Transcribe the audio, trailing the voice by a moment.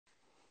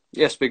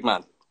Yes, big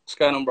man. What's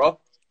going on, bro?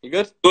 You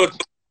good? Good.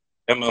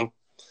 Yeah, man.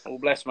 All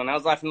blessed, man.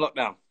 How's life in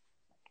lockdown?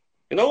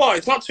 You know what?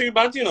 It's not too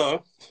bad, you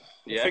know. I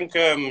Yeah, think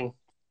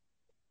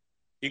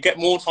you get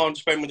more time to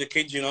spend with the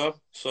kids, you know.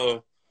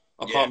 So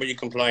I yeah. can't really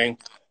complain.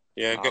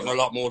 Yeah, Nah, getting a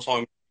lot more time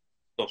and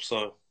stuff.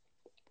 So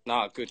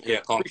nah, good, yeah, good.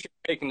 I can't. Appreciate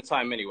you taking the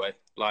time anyway.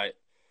 Like,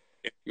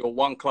 Yeah, you're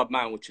one club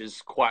man, which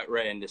is quite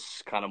rare in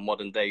this kind of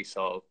modern day.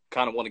 So,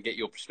 kind of want to get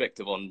your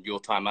perspective on your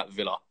time at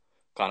Villa,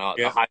 kind of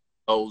the yeah, high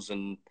lows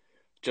and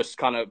just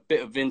kind of a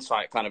bit of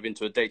insight, kind of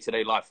into a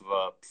day-to-day life of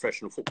a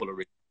professional footballer.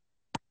 Really.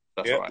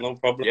 That's yeah, all right. no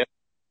problem. Yeah.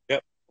 Yeah,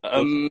 good.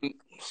 Um.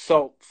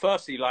 So,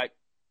 firstly, like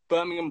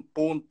Birmingham,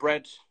 born,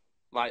 bred,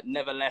 like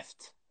never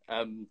left.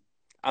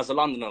 As a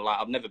Londoner, like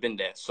I've never been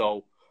there.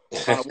 So,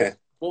 kind of,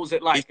 what was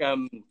it like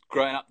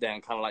growing up there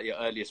and kind of like your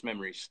earliest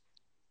memories?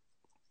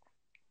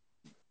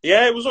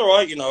 Yeah, it was all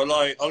right, you know.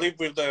 Like I lived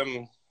with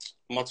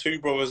my two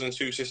brothers and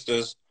two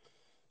sisters.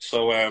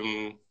 So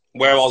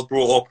where I was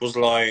brought up was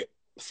like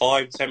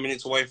 5-10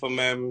 minutes away from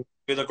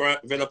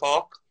Villa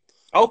Park.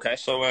 Okay.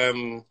 So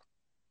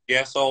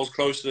yeah, so I was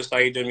close to the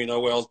stadium, you know,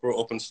 where I was brought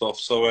up and stuff.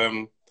 So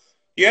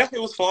yeah,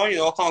 it was fine. You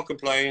know, I can't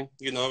complain.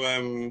 You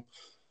know,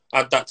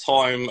 at that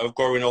time of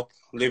growing up,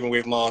 living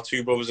with my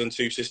two brothers and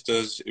two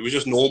sisters, it was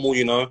just normal.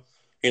 You know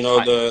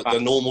Like, the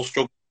normal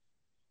struggle.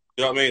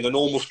 You know what I mean? The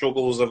normal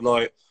struggles of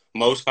like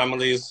most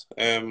families,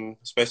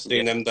 especially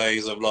yeah, in them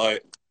days of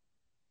like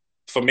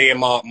for me and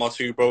my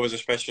two brothers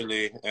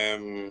especially,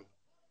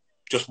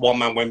 just one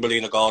man Wembley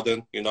in the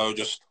garden. You know,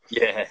 just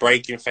yeah,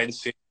 breaking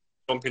fences,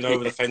 jumping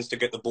over yeah. the fence to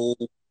get the ball,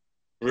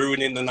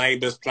 ruining the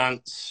neighbours'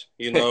 plants.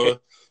 You know,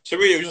 so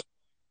really it was just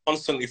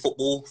constantly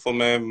football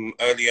from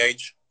early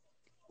age.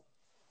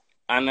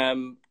 And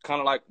kind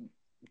of like,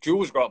 do you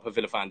always grow up a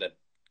Villa fan then?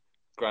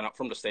 Growing up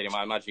from the stadium,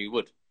 I imagine you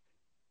would.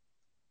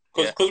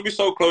 Because Yeah, we're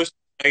so close to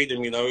the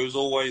stadium, you know, it was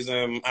always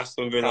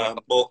Aston kind Villa.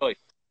 of. But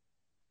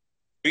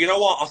you know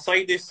what? I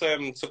say this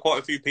to quite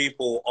a few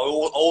people.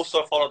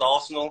 Also followed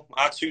Arsenal.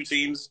 I had two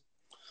teams.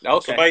 So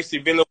Okay.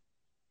 basically,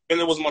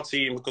 Villa was my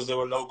team because they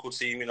were a local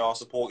team. You know, I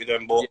supported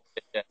them. Yeah, But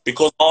yeah,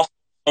 because Arsenal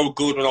was so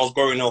good when I was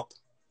growing up,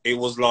 it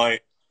was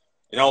like,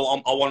 you know,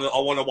 I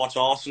want to watch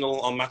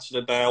Arsenal on match of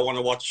the day. I want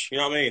to watch, you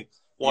know what I mean?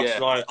 Watch yeah.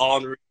 like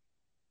Henry,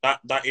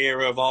 that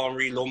era of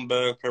Henry,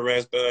 Lundberg,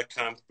 Perez,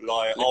 Bergkamp.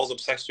 Like I Yeah. was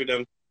obsessed with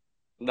them.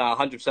 No,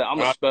 100%. I'm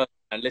a Right? Spurs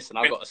fan. Listen,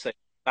 I got to say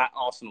that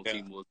Arsenal Yeah.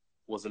 team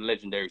was a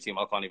legendary team.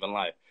 I can't even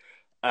lie.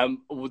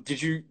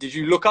 Did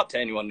you look up to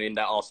anyone in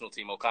that Arsenal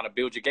team or kind of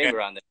build your Yeah. game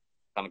around them,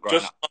 kind of growing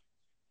Just up?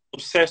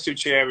 obsessed with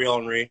Thierry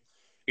Henry.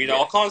 You know,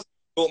 Yeah, I can't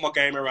build my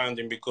game around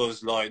him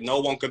because like no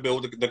one could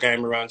build the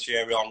game around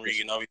Thierry Henry.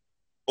 You know,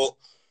 but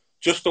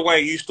just the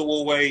way he used to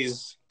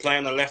always play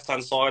on the left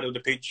hand side of the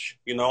pitch.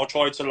 You know, I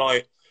tried to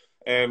like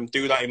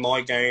do that in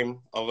my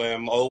game.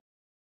 I've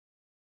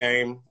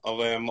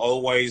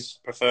always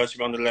preferred to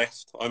be on the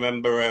left. I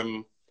remember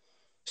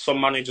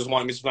some managers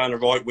wanted me to play on the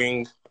right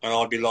wing, and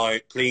I'd be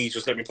like, please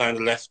just let me play on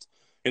the left.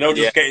 You know,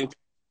 yeah. just getting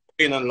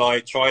in and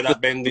like try Just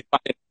that bending.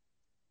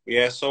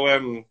 Yeah, so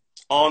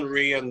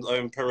Henry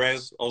and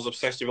Perez, I was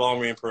obsessed with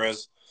Henry and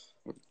Perez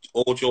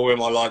all during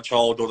my like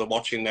childhood and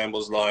watching them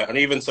was like, and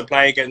even to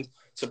play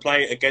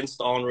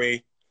against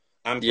Henry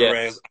and yeah,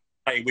 Perez,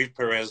 play with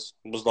Perez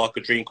was like a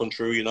dream come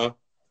true, you know.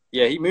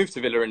 yeah. He moved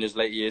to Villa in his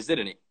late years,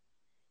 didn't he?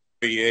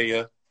 Yeah,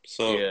 yeah.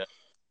 So Yeah.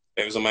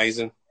 it was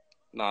amazing.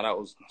 No, that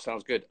was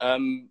sounds good.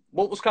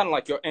 What was kind of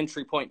like your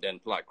entry point then,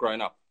 like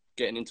growing up,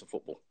 getting into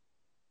football?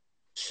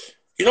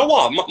 You know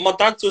what? My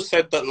dad just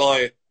said that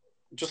like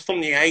just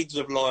from the age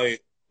of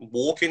like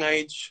walking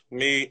age,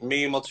 me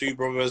and my two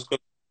brothers, 'cause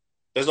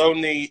there's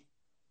only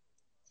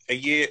a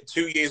year,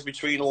 2 years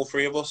between all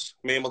three of us,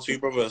 me and my two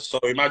brothers. So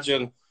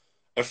imagine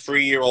a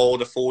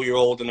 3-year-old, a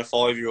 4-year-old, and a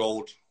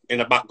 5-year-old in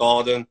a back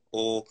garden,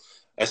 or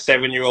a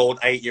 7-year-old,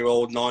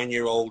 8-year-old,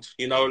 9-year-old.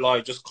 You know,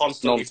 like just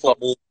constantly Non-stop.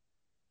 football,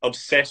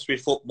 obsessed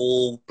with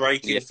football, Yeah,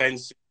 breaking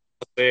fences.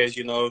 There's,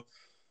 you know,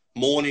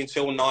 morning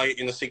till night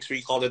in the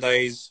 6-week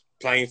holidays,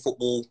 playing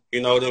football.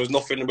 You know, there was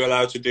nothing we were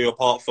allowed to do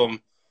apart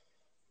from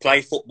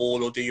play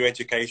football or do your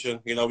education.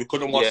 You know, we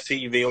couldn't yeah, watch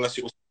TV unless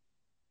it was.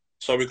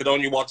 So we could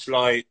only watch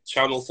like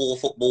Channel 4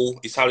 football,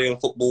 Italian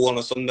football on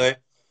a Sunday,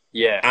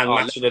 yeah. and Oh,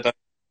 match of the day.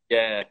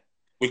 yeah.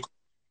 We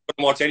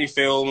couldn't watch any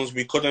films.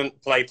 We couldn't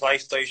play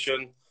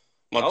PlayStation.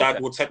 My Okay.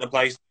 dad would take the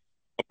PlayStation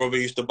my brother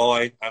used to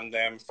buy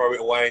and throw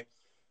it away.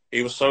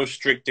 He was so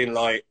strict in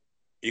like,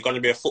 you're going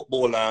to be a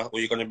footballer or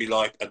you're going to be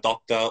like a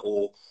doctor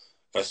or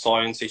a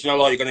scientist. You know,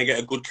 like you're going to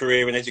get a good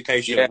career in Yeah,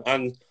 education.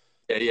 And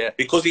yeah, yeah,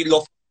 because he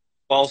loved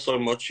football so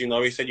much, you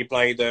know, he said he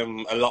played a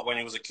lot when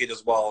he was a kid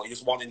as well. He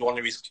just wanted one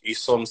of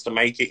his sons to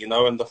make it, you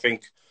know, and I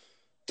think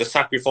the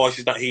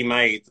sacrifices that he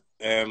made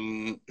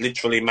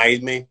literally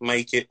made me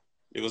make it.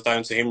 It was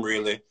down to him,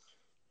 really.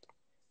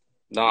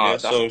 no, Yeah,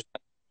 that's so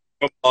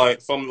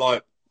from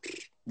like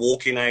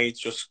walking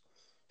age, just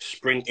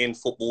sprinting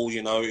football,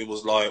 you know, it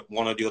was like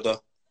one or the other.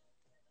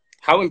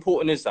 how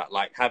important is that?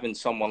 Like having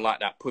someone like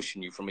that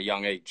pushing you from a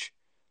young age,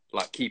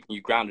 like keeping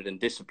you grounded and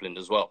disciplined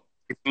as well.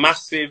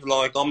 Massive,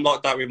 like I'm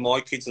like that with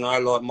my kids now.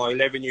 Like my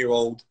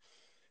 11-year-old,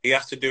 he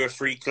has to do a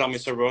 3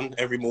 kilometer run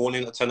every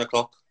morning at 10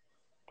 o'clock.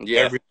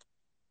 Yeah.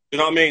 You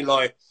know what I mean?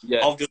 Like,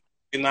 Yeah. I've just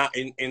in that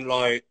in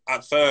like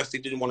at first he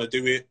didn't want to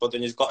do it, but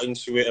then he's got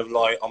into it of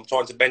like I'm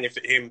trying to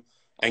benefit him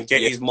and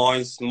get his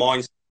mind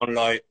on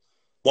like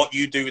what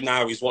you do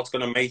now is what's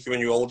going to make you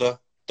when you're older.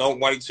 Don't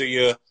wait till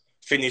you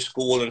finish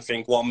school and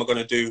think, what am I going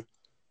to do?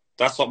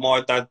 That's what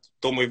my dad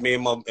done with me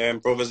and my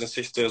brothers and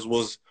sisters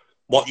was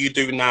what you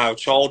do now.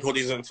 Childhood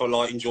isn't for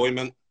like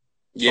enjoyment.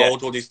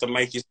 Childhood is to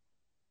make you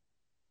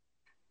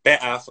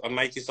better and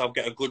make yourself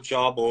get a good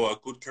job or a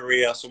good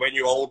career. So when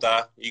you're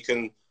older, you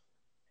can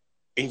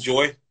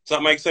enjoy. Does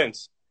that make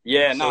sense?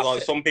 Yeah. So No.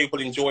 like some people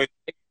enjoy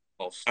it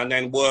and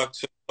then work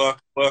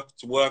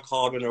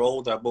hard when they're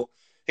older. But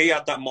he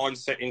had that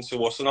mindset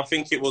into us, and I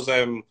think it was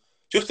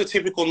just a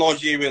typical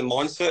Nigerian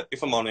mindset.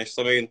 If I'm honest,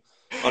 I mean,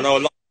 I know a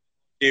lot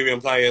of Nigerian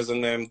players,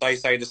 and they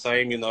say the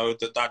same. You know,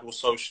 that dad was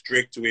so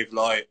strict with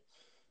like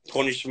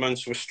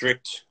punishments were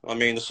strict. I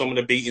mean, some of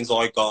the beatings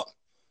I got,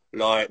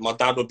 like my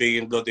dad would be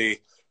in bloody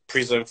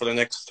prison for the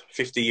next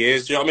 50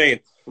 years. Do you know what I mean?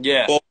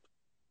 Yeah. But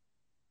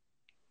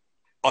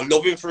I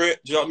love him for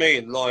it. Do you know what I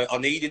mean? Like, I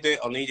needed it.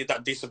 I needed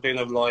that discipline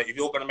of like, if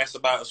you're going to mess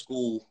about at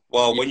school,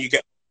 well, when you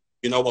get,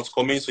 you know what's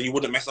coming, so you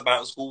wouldn't mess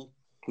about at school.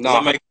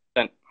 No,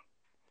 100%.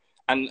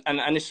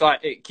 And it's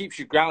like, it keeps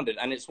you grounded.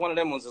 And it's one of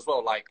them ones as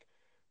well, like,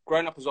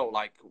 growing up as well,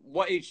 like,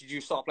 what age did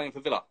you start playing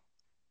for Villa?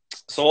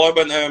 So I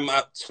went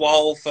at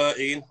 12,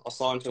 13, I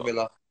signed for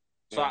Villa.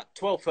 So at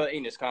 12,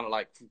 13, it's kind of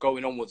like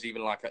going onwards,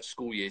 even like at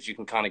school years, you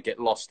can kind of get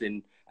lost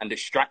in and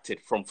distracted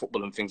from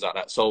football and things like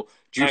that. So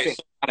do you think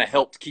it kind of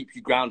helped keep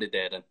you grounded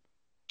there then?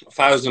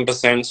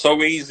 1,000%.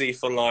 So easy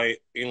for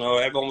like, you know,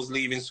 everyone was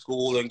leaving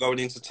school and going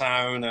into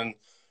town and,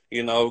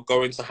 you know,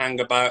 going to hang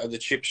about at the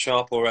chip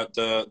shop or at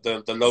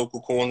the local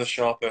corner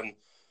shop and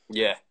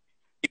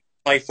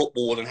play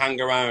football and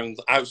hang around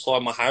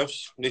outside my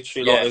house.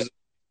 Literally, like there's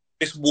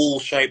this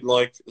wall shaped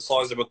like the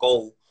size of a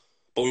goal.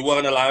 But we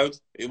weren't allowed.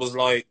 It was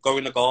like, go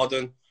in the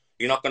garden.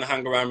 You're not going to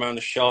hang around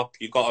the shop.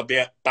 You got to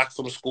be back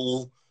from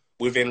school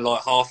within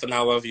like half an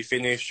hour of you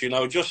finish. You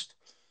know, just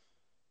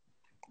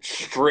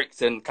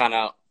strict and kind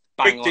of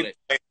bang on it.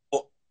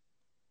 But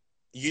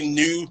you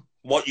knew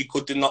what you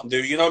could not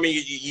do. You know what I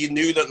mean? You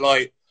knew that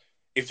like,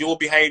 if your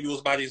behaviour was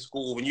bad in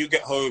school, when you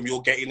get home,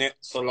 you're getting it.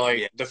 So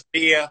like, the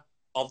fear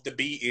of the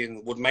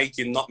beating would make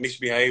you not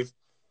misbehave.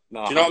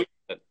 No, do you know what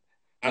I mean?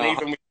 And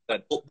even with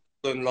football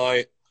and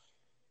like,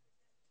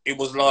 it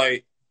was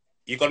like,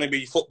 you're going to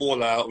be a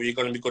footballer or you're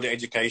going to be good at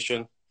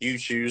education. You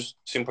choose.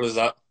 Simple as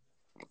that.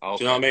 Okay.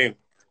 Do you know what I mean?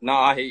 No,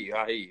 I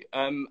hear you.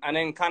 And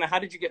then kind of, how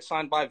did you get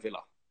signed by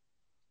Villa?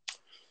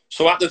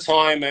 So at the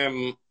time,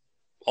 I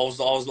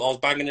was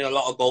banging in a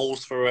lot of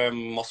goals for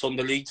my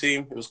Sunday League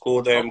team. It was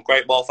called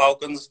Great Ball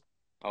Falcons.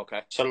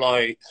 Okay. So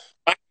like,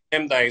 back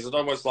in them days, I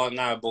don't know what it's like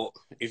now, but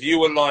if you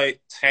were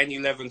like 10,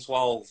 11,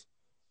 12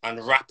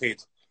 and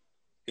rapid,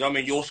 you know what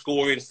I mean? You're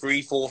scoring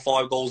 3, 4,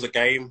 5 goals a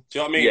game. Do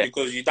you know what I mean? Yeah.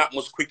 Because you're that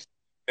much quicker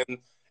than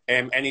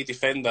any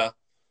defender.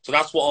 So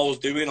that's what I was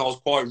doing. I was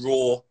quite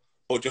raw,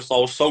 but just I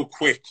was so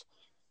quick.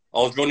 I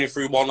was running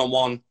through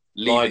one-on-one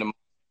like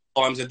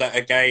times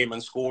a game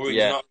and scoring.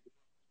 Yeah.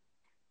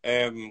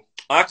 You know?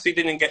 I actually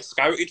didn't get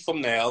scouted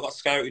from there. I got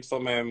scouted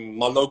from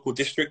my local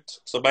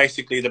district. So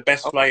basically, the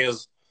best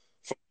players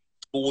from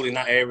school in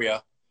that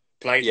area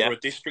played for a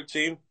district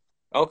team.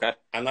 Okay.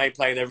 And they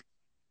played every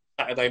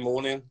Saturday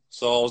morning.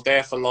 So I was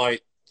there for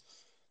like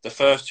the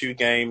first 2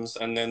 games,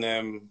 and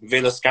then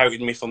Villa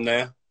scouted me from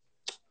there.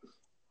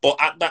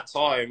 But at that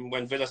time,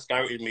 when Villa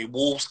scouted me,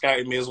 Wolves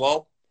scouted me as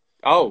well.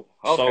 Oh,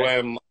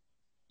 okay. So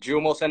did you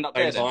almost end up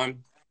there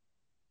then?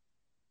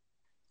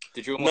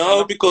 Did you almost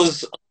No,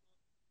 because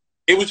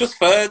it was just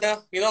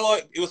further. You know,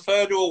 like, it was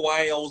further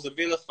away. I was a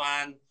Villa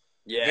fan.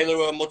 Yeah. Villa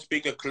were a much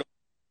bigger club.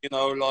 You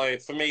know,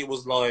 like, for me, it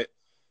was like,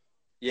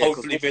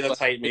 hopefully Villa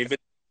take me.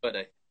 Were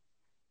they?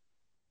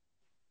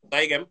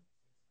 Say again?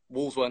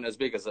 Wolves weren't as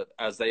big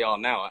as they are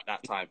now at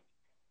that time.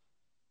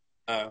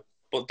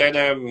 But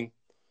then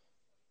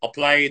I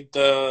played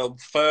the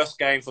first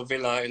game for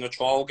Villa in a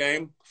trial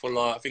game for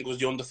like, I think it was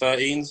the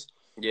under-13s.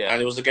 Yeah.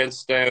 And it was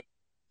against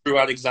Drew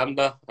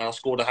Alexander, and I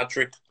scored a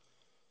hat-trick.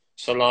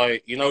 So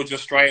like, you know,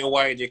 just straight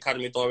away, the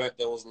academy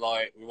director was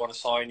like, we want to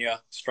sign you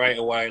straight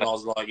away. And I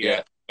was like,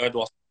 yeah.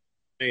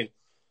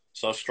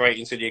 So straight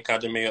into the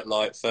academy at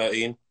like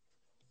 13.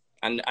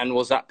 And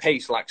was that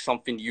pace like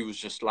something you was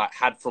just like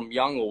had from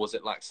young, or was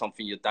it like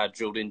something your dad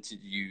drilled into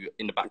you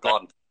in the back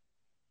garden?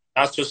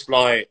 That's just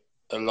like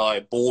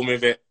born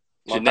with it.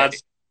 My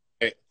dad's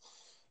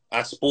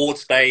at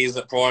sports days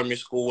at primary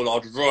school,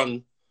 I'd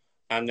run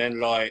and then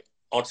like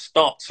I'd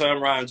stop, turn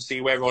around to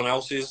see where everyone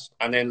else is,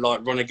 and then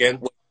like run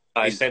again.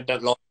 He said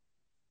that like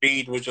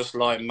speed was just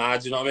like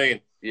mad, you know what I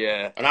mean?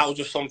 Yeah. And that was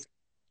just something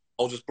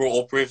I was just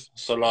brought up with.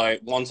 So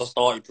like once I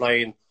started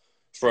playing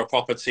for a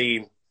proper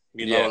team,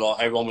 you know, like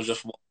everyone was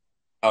just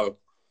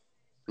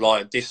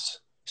like this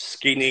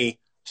skinny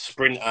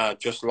sprinter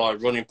just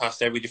like running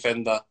past every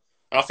defender.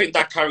 And I think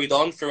that carried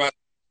on throughout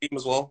the team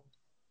as well.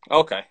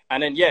 Okay.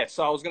 And then, yeah,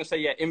 so I was going to say,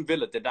 yeah, in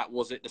Villa,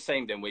 was it the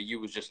same then, where you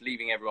was just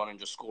leaving everyone and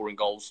just scoring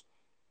goals?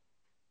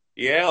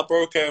 Yeah, I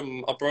broke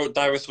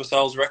Darius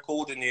Vassell's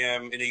record in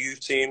the youth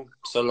team.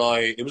 So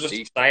like it was just the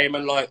Decent. same,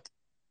 and like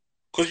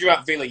because you're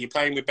at Villa, you're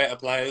playing with better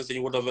players than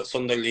you would have at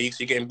Sunday League, so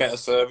you're getting better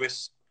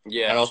service.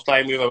 Yeah. And I was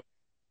playing with a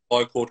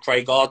guy called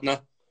Craig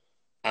Gardner,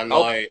 and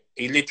Okay. like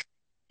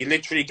he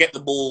literally get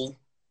the ball.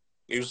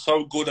 He was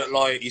so good at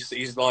like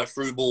he's like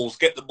through balls,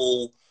 get the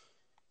ball,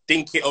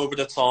 dink it over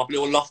the top,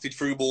 little lofted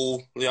through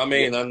ball. You know what I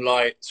Yeah. mean? And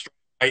like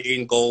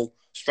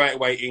straight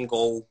away in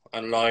goal,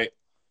 and like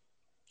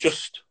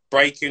just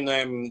breaking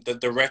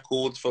the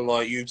records for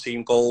like U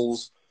team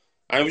goals.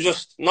 And it was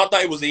just not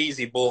that it was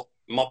easy, but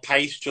my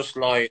pace just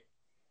like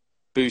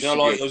Boosted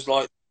like you. it was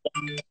like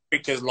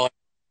quick as like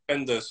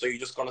defenders, so you're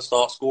just gonna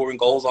start scoring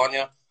goals, aren't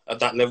you? At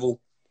that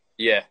level.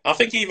 Yeah. I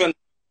think even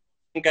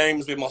in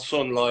games with my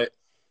son, like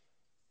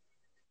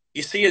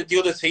you see the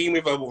other team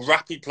with a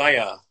rapid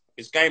player,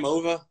 it's game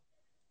over.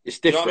 It's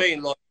Do you know what I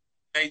different. mean? Like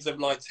games of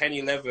like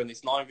 10-11,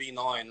 it's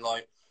 9v9.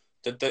 Like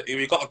if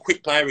you got a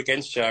quick player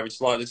against you, it's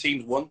like the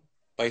team's won,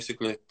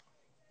 basically.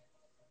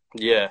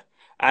 Yeah.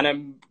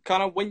 And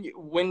kind of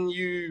when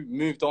you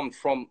moved on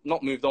from,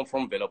 not moved on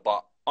from Villa,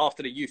 but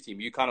after the youth team,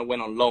 you kind of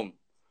went on loan.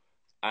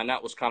 And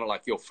that was kind of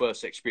like your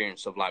first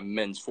experience of like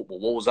men's football.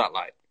 What was that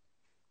like?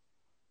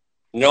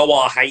 You know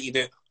what? I hated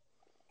it.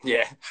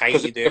 Yeah. Because it Hated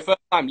was your it. first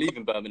time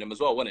leaving Birmingham as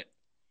well, wasn't it?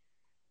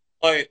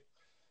 Like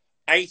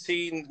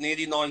 18,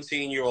 nearly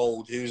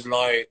 19-year-old who's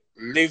like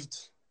lived,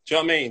 do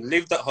you know what I mean?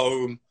 Lived at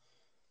home,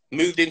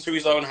 moved into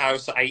his own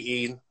house at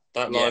 18.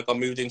 That Yeah. like I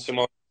moved into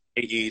my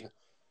 18.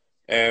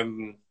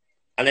 And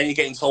then you're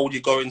getting told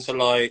you're going to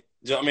like,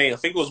 do you know what I mean? I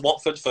think it was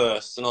Watford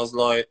first, and I was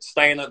like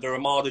staying at the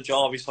Ramada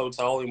Jarvis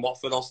Hotel in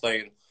Watford. I was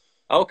staying,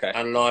 Okay.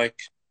 and like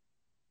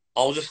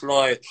I was just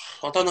like,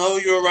 I don't know,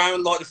 you're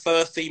around like the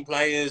first team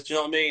players. Do you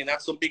know what I mean?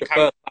 That's some big Your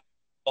first.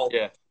 character.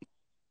 Yeah.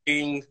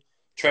 King,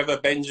 Trevor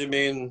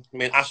Benjamin. I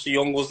mean, Ashley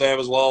Young was there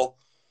as well.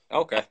 I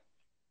Okay.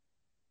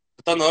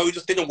 don't know, it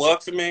just didn't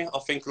work for me. I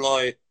think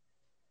like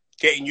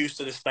getting used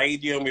to the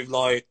stadium with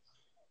like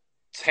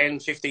 10,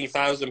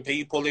 15,000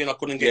 people in, I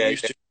couldn't get Yeah.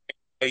 used Yeah. to.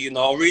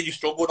 I really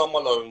struggled on my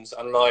loans,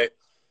 and like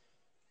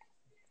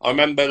I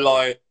remember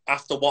like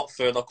after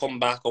Watford, I come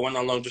back. I went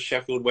on loan to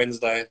Sheffield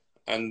Wednesday,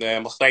 and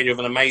I stayed with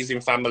an amazing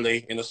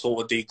family in the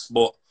sort of digs.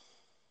 But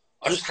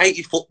I just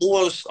hated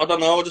football. I don't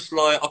know. I just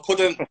like I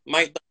couldn't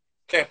make that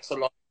step to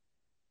like.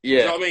 Do you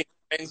Yeah. know what I mean?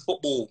 Playing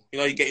football,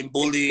 you're getting It's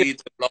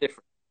bullied. Like,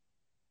 different.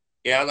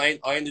 yeah, and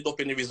I ended up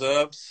in the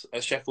reserves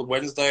at Sheffield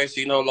Wednesday.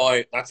 So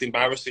like that's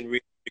embarrassing.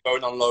 Really. You're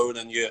going on loan,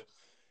 and you're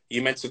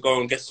meant to go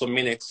and get some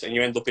minutes, and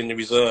you end up in the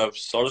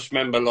reserves. So I just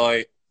remember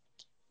like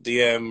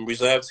the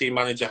reserve team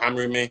manager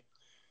hammering me.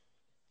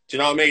 Do you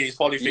know what I mean? He's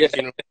probably Yeah.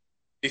 thinking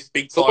this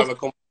big So time what's a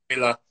company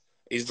Villa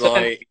is so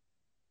then?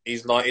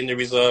 he's like in the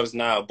reserves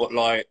now. But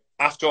like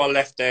after I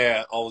left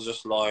there, I was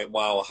just like,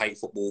 wow, I hate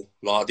football.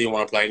 Like I didn't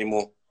want to play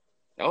anymore.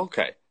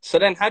 Okay. So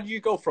then, how do you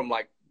go from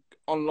like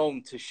on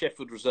loan to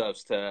Sheffield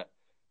reserves to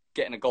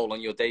getting a goal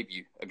on your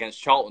debut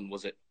against Charlton?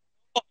 Was it?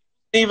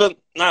 Even it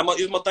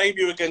was my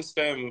debut against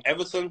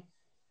Everton,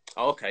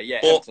 Okay. Yeah.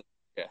 but Everton.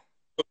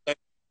 Yeah.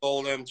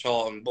 goal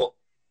Charlton. But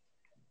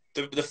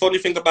the funny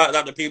thing about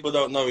that people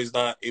don't know is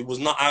that it was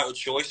not out of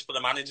choice for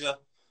the manager.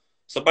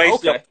 So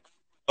basically, Okay.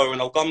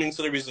 I've gone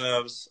into the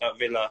reserves at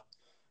Villa,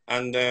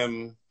 and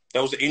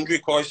there was an injury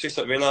crisis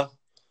at Villa.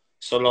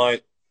 So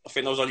like I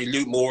think there was only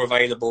Luke Moore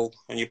available,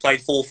 and you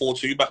played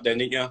 4-4-2 back then,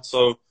 didn't you?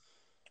 So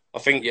I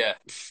think Yeah.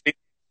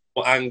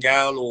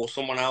 Angel or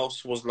someone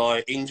else was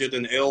like injured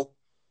and ill.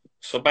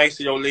 So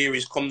basically,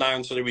 O'Leary's come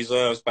down to the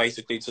reserves,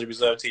 basically to the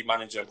reserve team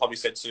manager, and probably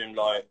said to him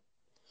like,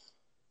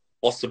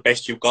 "What's the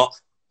best you've got?"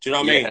 Do you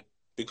know what I Yeah. mean?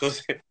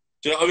 Because do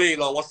you know what I mean?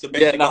 Like, what's the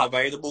best Yeah. you Nah. got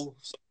available?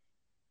 So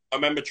I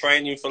remember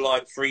training for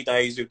like 3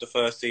 days with the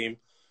first team,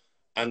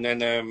 and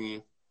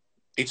then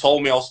he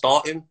told me I was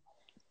starting.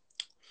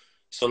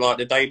 So like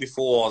the day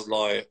before, I was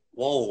like,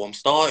 "Whoa, I'm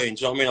starting."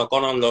 Do you know what I mean? I've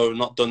gone on loan,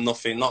 not done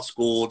nothing, not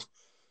scored,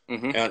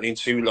 Mhm. in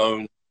 2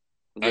 loans,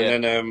 and Yeah.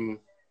 then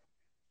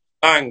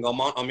bang,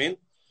 I'm in.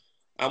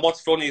 And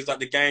what's funny is that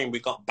the game we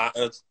got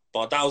battered,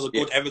 but that was a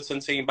Yeah. good Everton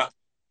team back.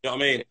 You know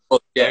what I mean? It was,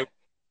 yeah. They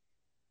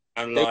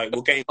and They like were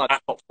we're getting like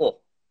top four.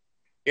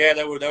 yeah,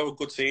 they were a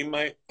good team,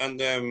 mate. And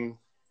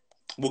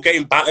we're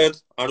getting battered.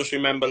 I just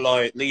remember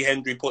like Lee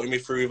Hendry putting me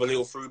through with a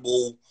little through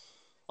ball.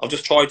 I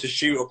just tried to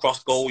shoot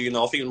across goal. I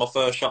think it was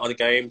my first shot of the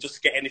game, just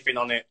to get anything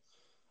on it.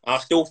 And I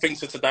still think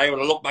to today when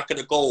I look back at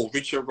the goal,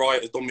 Richard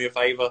Wright has done me a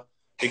favour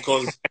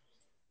because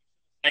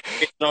you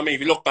know what I mean.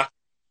 If you look back,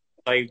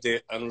 saved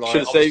it, and Should like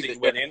have saved obviously it. it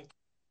Yeah. went in.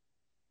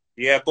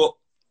 Yeah, but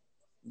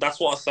that's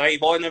what I say.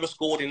 If I never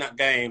scored in that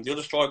game, the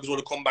other strikers would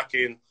have come back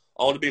in.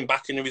 I would have been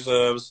back in the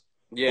reserves.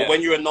 But Yeah.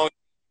 when you're a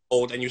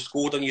 9-year-old and you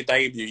scored on your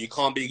debut, you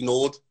can't be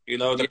ignored. The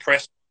Yeah.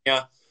 press,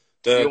 yeah,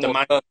 You the almost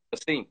man. burst the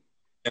scene.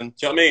 Do you know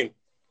what I mean?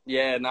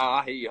 Yeah. Nah.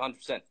 I hear you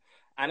 100%.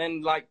 And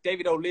then like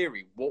David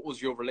O'Leary, what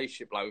was your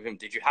relationship like with him?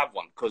 Did you have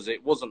one? Because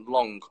it wasn't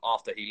long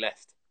after he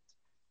left.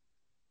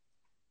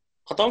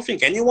 I don't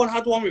think anyone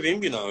had one with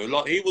him, you know.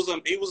 Like he was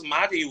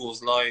mad. He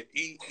was like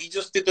he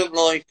just didn't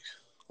like,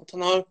 I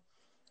don't know.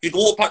 He'd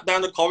walk back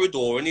down the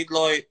corridor and he'd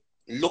like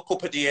look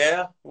up at the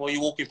air while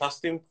you're walking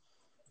past him.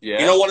 You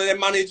Yeah. know, one of them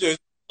managers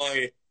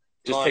like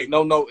Just take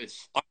no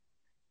notice.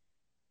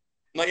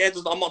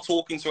 I'm not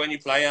talking to any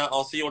player.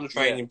 I'll see you on the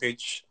training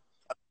pitch.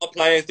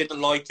 Players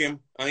didn't like him,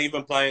 and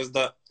even players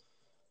that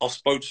I've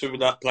spoke to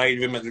that played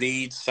with him at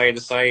Leeds say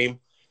the same.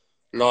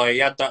 Like he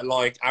had that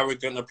like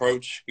arrogant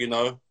approach, you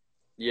know.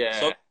 Yeah.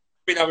 So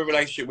we didn't have a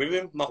relationship with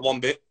him, not one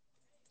bit.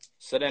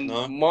 So then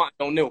No. Martin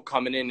O'Neill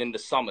coming in the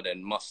summer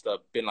then must have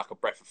been like a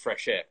breath of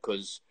fresh air,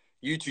 because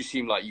you two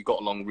seem like you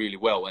got along really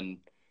well. And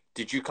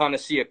did you kind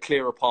of see a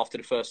clearer path to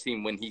the first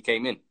team when he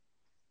came in?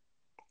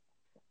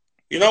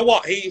 You know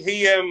what? I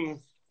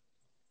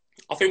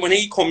think when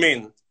he come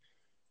in,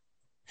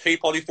 he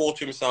probably thought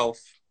to himself,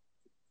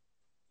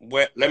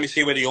 let me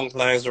see where the young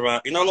players are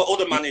at. You know, like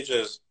other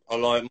managers are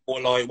like more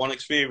like one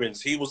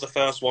experience. He was the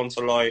first one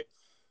to like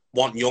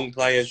want young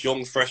players,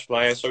 young, fresh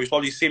players. So he's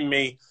probably seen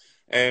me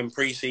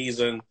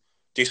pre-season,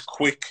 this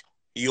quick,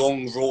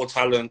 young, raw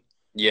talent.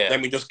 Yeah.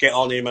 Let me just get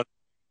on him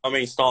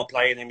and start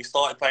playing him. He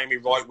started playing me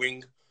right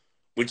wing,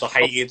 which I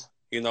hated,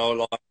 you know,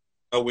 like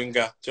a winger. Do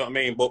you know what I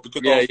mean? But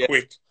because I was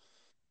quick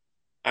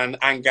and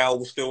Angel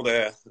was still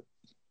there,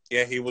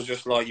 yeah, he was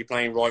just like, you're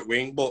playing right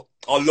wing. But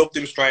I loved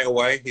him straight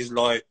away. He's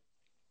like,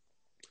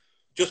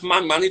 just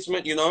man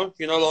management, you know?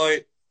 You know,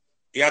 like,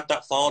 he had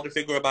that father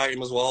figure about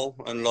him as well.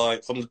 And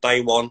like, from the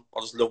day one,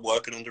 I just loved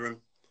working under him.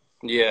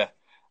 Yeah.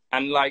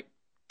 And like,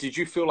 did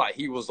you feel like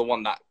he was the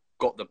one that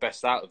got the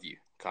best out of you?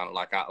 Kind of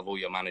like out of all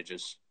your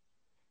managers?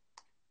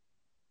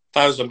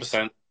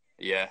 1,000%.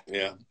 Yeah.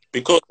 Yeah.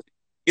 Because,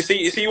 you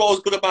see what was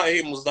good about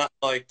him was that,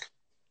 like,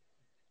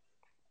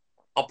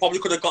 I probably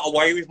could have got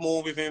away with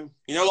more with him.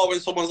 You know, like when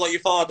someone's like your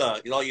father,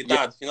 you like your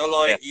dad. You know,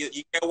 like you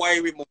get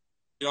away with more.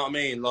 You know what I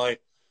mean?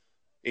 Like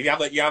if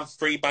you have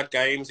 3 bad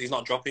games, he's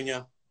not dropping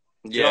you.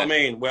 Do you know what I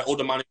mean? Where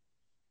other managers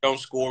don't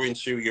score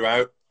into, you're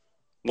out.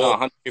 But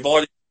No, if I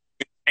win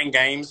 10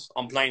 games,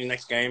 I'm playing the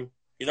next game.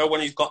 You know,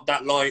 when he's got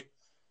that like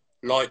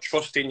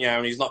trust in you,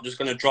 and he's not just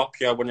going to drop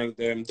you when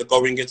the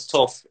going gets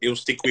tough. He'll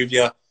stick with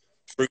you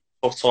through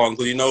tough time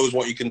because he knows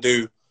what you can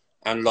do,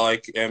 and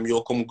like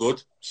you'll come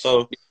good.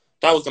 So.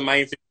 That was the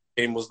main thing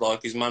for him, was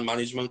like his man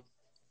management.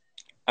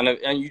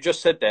 And you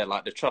just said there,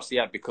 like the trust he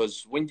had,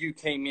 because when you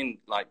came in,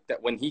 like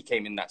that, when he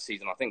came in that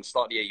season, I think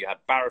start of the year, you had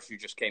Barrow, who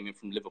just came in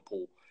from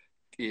Liverpool,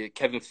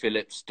 Kevin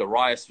Phillips,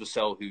 Darius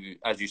Vassell, who,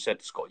 as you said,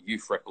 has got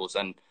youth records,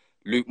 and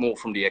Luke Moore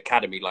from the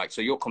academy. Like,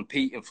 so you're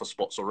competing for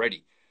spots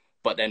already.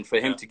 But then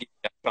for him to give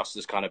that trust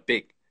is kind of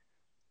big.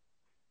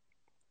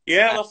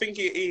 Yeah, and I think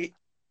he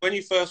when he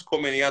first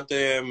come in, he had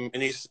in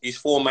his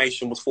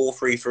formation was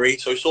 4-3-3,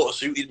 so it sort of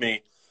suited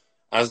me.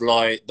 As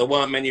like there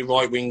weren't many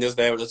right wingers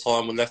there at the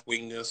time, or left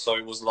wingers, so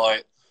it was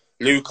like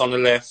Luke on the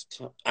left,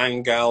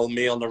 Angel,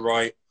 me on the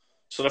right.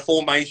 So the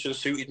formation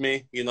suited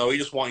me. You know, he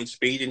just wanted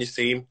speed in his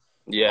team.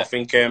 Yeah, I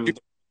think. Did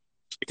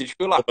you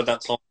feel like at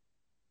that time?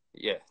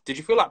 Yeah, did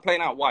you feel like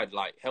playing out wide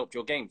like helped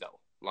your game though?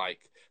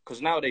 Like,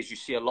 because nowadays you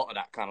see a lot of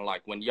that kind of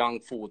like when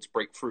young forwards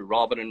break through,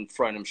 rather than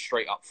throwing them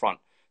straight up front,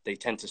 they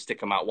tend to stick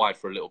them out wide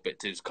for a little bit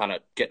to just kind of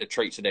get the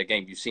traits of their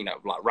game. You've seen that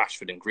with like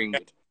Rashford and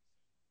Greenwood.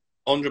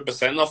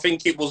 100%. I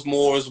think it was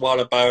more as well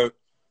about,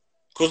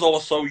 because I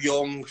was so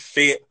young,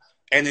 fit,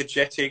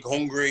 energetic,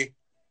 hungry.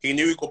 He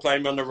knew he could play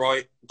me on the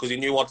right because he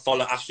knew I'd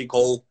follow Ashley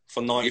Cole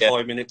for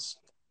 95 minutes.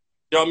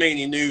 You know what I mean?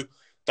 He knew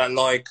that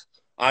like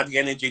I had the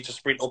energy to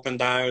sprint up and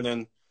down,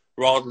 and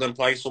rather than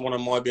play someone that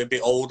might be a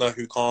bit older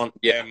who can't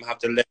have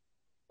the leg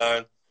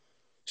down.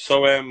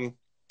 So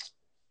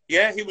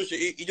yeah,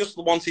 he just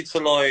wanted to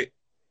like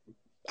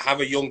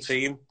have a young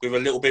team with a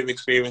little bit of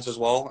experience as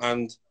well,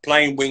 and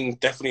playing wing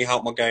definitely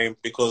helped my game,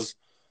 because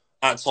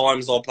at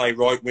times I'll play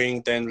right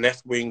wing, then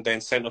left wing,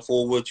 then centre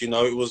forward. You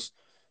know, it was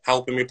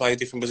helping me play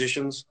different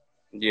positions.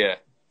 Yeah.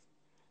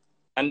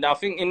 And I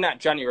think in that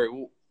January,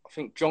 I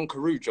think John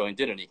Carew joined,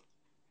 didn't he?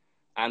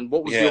 And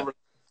what was your relationship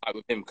like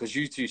with him? Because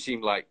you two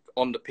seemed like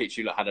on the pitch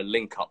you had a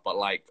link up, but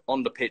like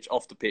on the pitch,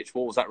 off the pitch,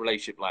 what was that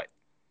relationship like?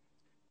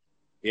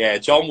 Yeah,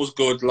 John was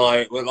good.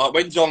 Like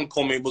when John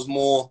come, it was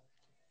more,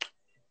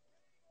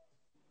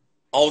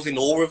 I was in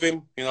awe of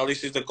him. You know,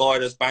 this is the guy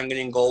that's banging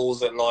in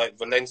goals at like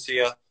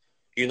Valencia.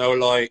 You know,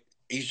 like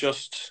he's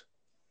just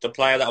the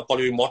player that I've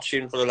probably been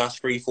watching for the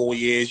last 3-4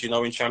 years, you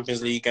know, in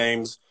Champions League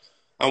games.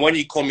 And when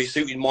he come, he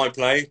suited my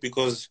play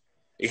because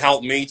he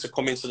helped me to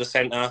come into the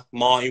centre.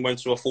 Martin went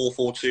to a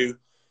 4-4-2.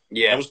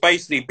 Yeah. It was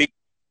basically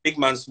big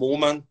man, small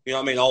man. You know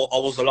what I mean? I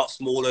was a lot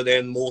smaller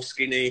then, more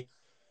skinny.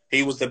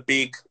 He was the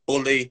big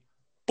bully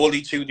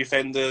 2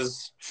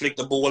 defenders, flick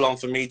the ball on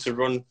for me to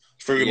run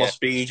through my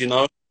speed, you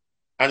know.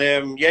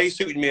 And he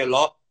suited me a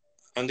lot.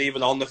 And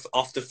even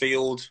off the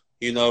field,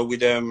 you know,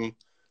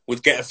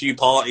 we'd get a few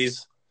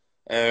parties.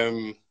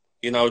 You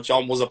know,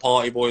 John was a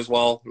party boy as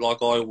well,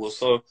 like I was.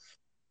 So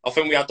I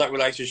think we had that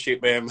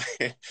relationship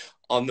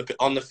on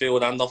the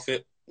field and off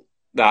it.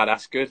 Nah,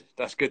 that's good.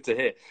 That's good to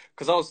hear.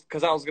 Because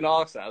I was gonna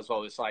ask that as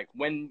well. It's like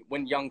when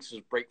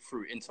youngsters break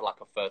through into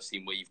like a first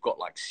team where you've got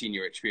like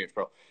senior experience,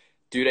 bro.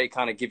 Do they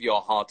kind of give you a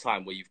hard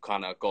time where you've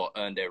kind of got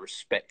earned their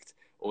respect,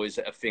 or is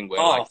it a thing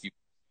where like Oh, you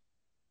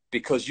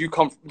because you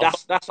come I thought,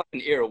 that's like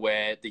an era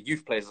where the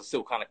youth players are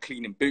still kind of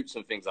cleaning boots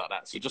and things like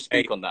that. So just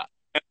hey, speak on that.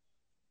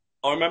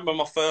 I remember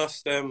my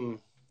first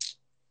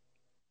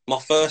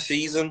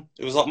season.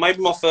 It was like maybe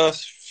my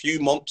first few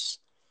months.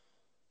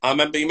 You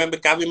remember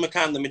Gabby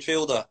McCann, the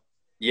midfielder?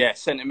 Yeah,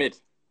 centre mid.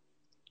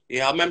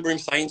 Yeah, I remember him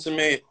saying to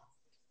me,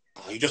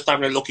 oh, "You're just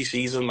having a lucky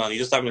season, man. You're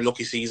just having a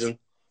lucky season."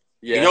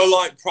 You Yeah, know,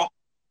 like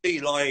properly,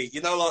 like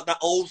like that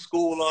old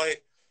school,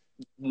 like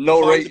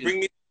no trying to rating. bring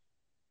me.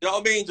 You know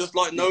what I mean? Just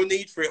like no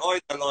need for it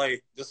either.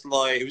 Like just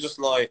like it was just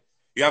like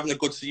you're having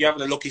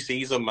a lucky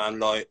season, man.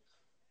 Like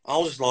I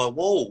was just like,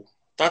 whoa,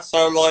 that's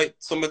how like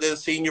some of the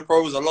senior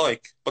pros are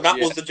like. But that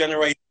Yeah, was the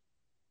generation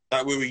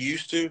that we were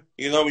used to.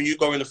 You know, when you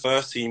go in the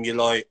first team, you're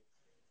like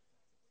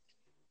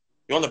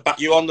you're on the back,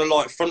 you're on the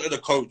like front of the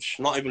coach,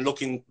 not even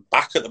looking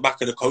back at the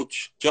back of the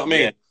coach. Do you know what I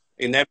yeah, mean?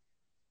 In them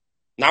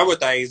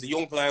nowadays, the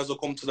young players will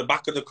come to the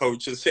back of the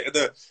coach and sit at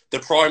the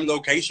prime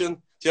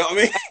location. Do you know what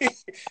I mean?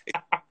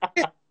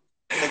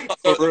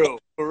 for They've got, real,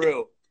 for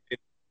real.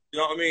 you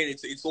know what I mean?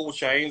 It's all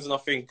changed, and I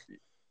think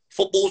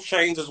football's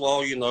changed as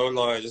well. You know,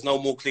 like there's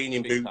no more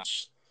cleaning Big time.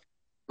 boots.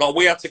 Like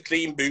we had to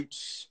clean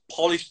boots,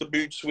 polish the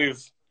boots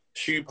with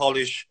shoe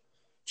polish,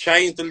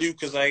 change the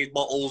Lucozade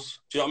bottles.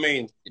 Do you know what I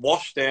mean?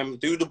 Wash them,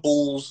 do the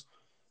balls.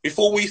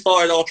 Before we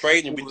started our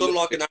training, All we'd the done little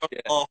like an bits. hour and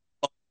Yeah, a half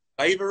of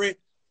slavery.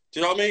 Do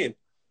you know what I mean?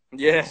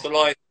 yeah, So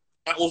like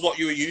that was what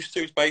you were used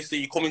to. It's basically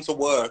you come into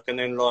work and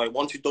then like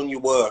once you've done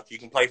your work, you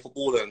can play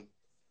football then.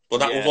 But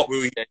that was yeah. what we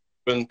were used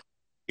to, and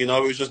you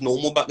know it was just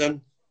normal back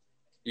then.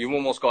 You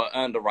almost got to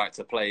earn the right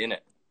to play in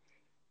it.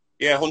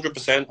 Yeah,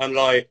 100%. And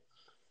like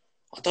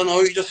I don't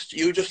know,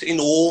 you were just in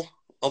awe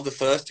of the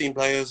first team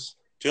players.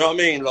 Do you know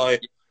what I mean?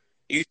 Like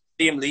you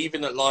see him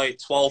leaving at like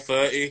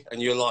 12:30,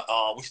 and you're like,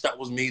 oh, I wish that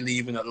was me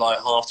leaving at like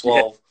half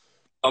Yeah, 12.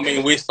 I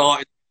mean, we're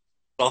starting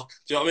clock.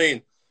 Do you know what I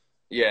mean?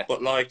 yeah.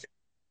 But like,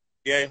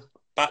 yeah,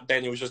 back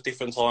then it was just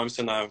different times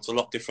to now. It's a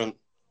lot different.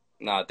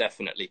 No,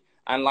 definitely.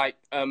 And like,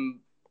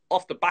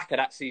 off the back of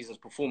that season's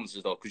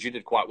performances, though, because you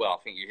did quite well.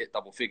 I think you hit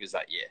double figures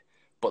that year.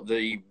 But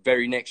the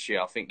very next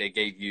year, I think they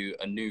gave you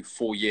a new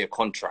 4-year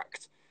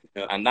contract,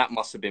 Yeah. and that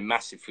must have been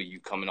massive for you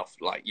coming off.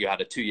 Like you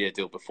had a 2-year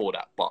deal before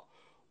that. But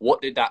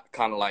what did that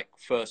kind of like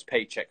first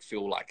paycheck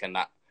feel like, and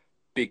that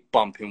big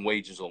bump in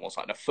wages, almost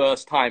like the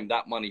first time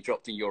that money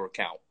dropped in your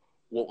account?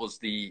 What was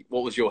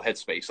your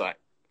headspace like?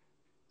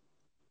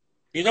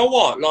 You know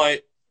what?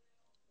 Like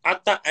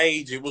at that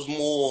age, it was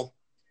more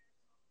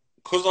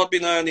because I'd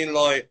been earning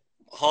like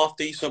half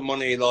decent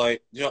money.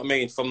 Like, do you know what I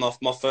mean? From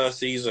my first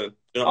season.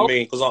 Do you know what I Okay,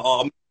 mean? Because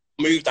I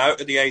moved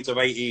out at the age of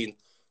 18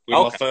 with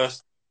my okay,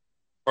 first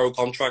pro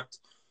contract.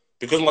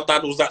 Because my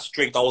dad was that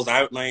strict, I was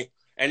out, mate.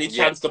 Any yeah,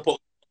 chance to put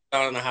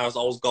down in the house,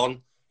 I was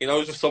gone. You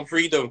know, just some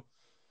freedom.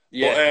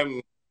 yeah, But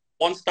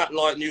once that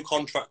like new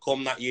contract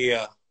come that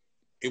year,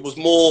 it was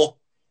more.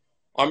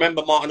 I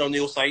remember Martin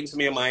O'Neill saying to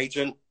me and my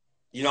agent,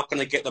 "You're not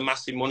going to get the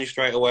massive money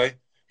straight away.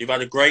 You've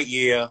had a great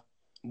year,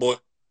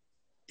 but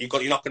you're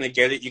not going to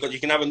get it. You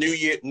can have a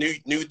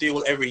new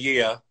deal every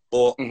year,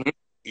 but hmm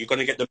you're going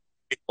to get the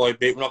bit by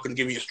bit. We're not going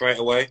to give it you straight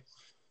away."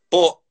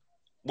 But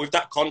with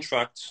that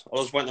contract, I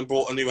just went and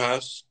bought a new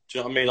house. Do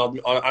you know what I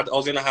mean? I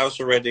was in a house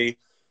already.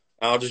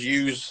 And I'll just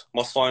use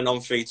my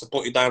sign-on fee to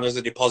put it down as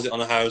a deposit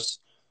on a house.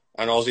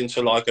 And I was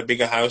into like a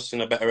bigger house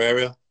in a better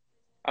area.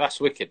 Oh, that's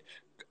wicked.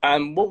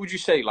 What would you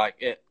say,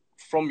 like,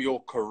 from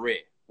your career,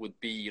 would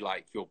be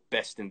like your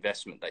best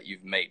investment that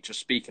you've made? Just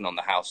speaking on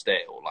the house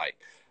there, or like,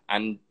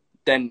 and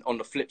then on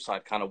the flip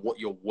side, kind of what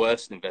your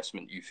worst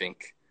investment you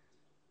think?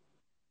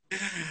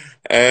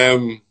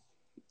 Um,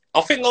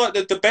 I think like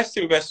the best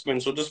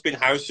investments have just been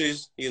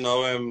houses. You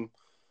know,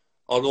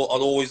 I'd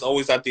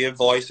always had the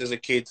advice as a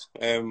kid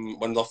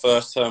when I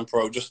first turned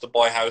pro just to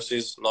buy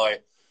houses.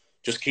 Like,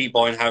 just keep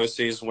buying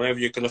houses whenever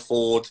you can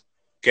afford.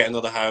 Get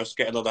another house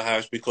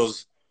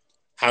because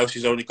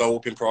houses only go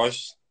up in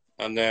price,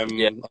 and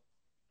Yeah,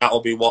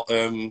 that'll be what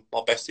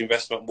my best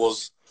investment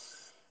was.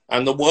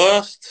 And the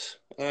worst,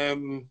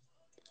 you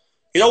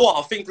know what?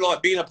 I think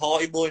like being a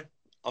party boy.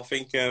 I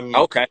think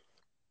okay,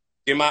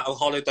 the amount of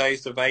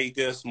holidays to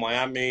Vegas,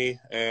 Miami,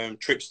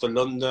 trips to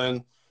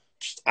London,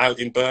 just out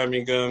in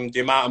Birmingham,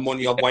 the amount of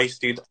money I've yeah,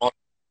 wasted on,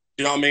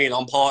 you know what I mean,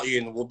 on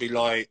partying would be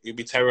like it'd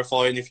be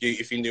terrifying if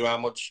you knew how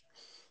much.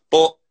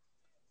 But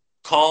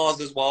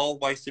cars as well,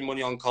 wasting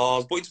money on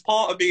cars. But it's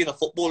part of being a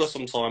footballer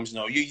sometimes, you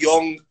know. You're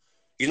young,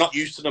 you're not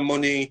used to the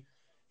money,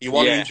 you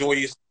want to yeah, enjoy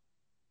yourself.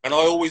 And I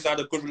always had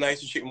a good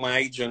relationship with my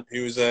agent,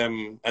 who's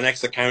an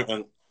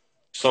ex-accountant.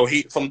 So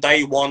he, from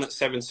day one at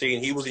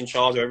 17, he was in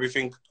charge of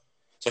everything.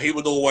 So he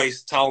would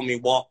always tell me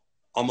what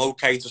I'm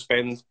okay to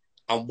spend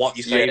and what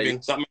you're yeah, yeah.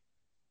 saving.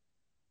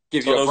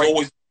 Give So you a there was break.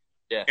 always,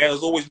 Yeah, yeah,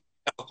 there's always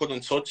that I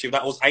couldn't touch. If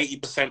that was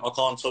 80% I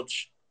can't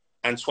touch,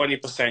 and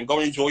 20% go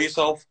and enjoy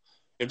yourself.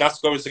 If that's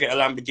going to get a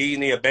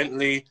Lamborghini, a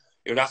Bentley,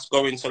 if that's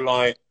going to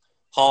like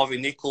Harvey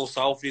Nichols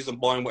selfies and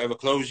buying whatever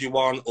clothes you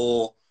want,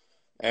 or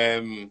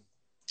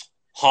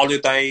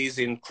holidays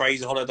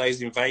crazy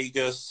holidays in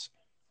Vegas,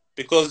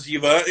 because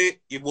you've earned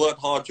it. You've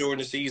worked hard during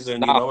the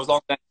season. You Now, know, as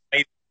long as you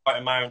save the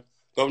right amount,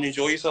 go and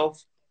enjoy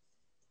yourself.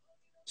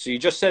 so you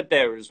just said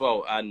there as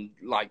well, and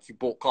like you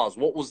bought cars.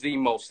 What was the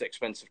most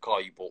expensive car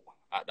you bought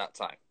at that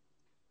time?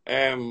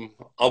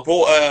 I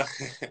bought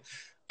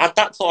at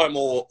that time,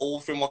 or all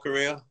through my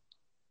career.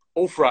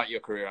 All throughout your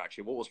career,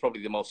 actually. What was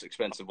probably the most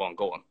expensive one?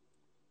 Go on.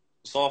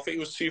 So I think it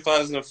was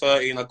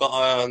 2013. I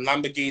got a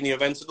Lamborghini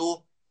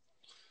Aventador.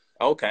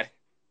 Okay.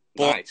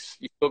 But Nice.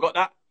 You still got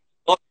that?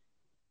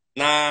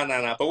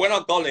 nah. But when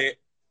I got it,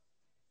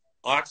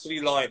 I actually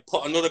like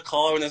put another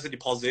car in as a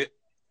deposit,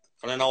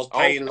 and then I was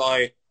paying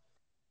like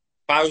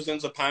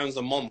thousands of pounds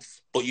a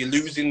month. But you're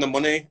losing the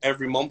money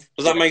every month.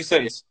 Does that make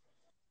sense?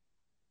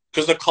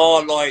 Because the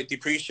car like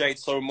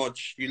depreciates so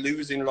much, you're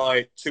losing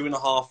like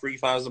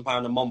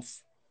 £2,500–3,000 a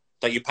month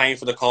that you're paying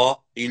for the car.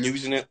 You're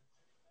losing it.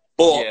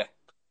 But Yeah.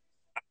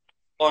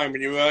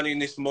 when you're earning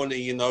this money,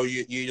 you know,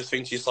 you just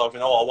think to yourself, you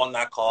know, I want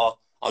that car.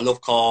 I love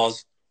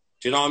cars.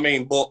 Do you know what I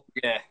mean? But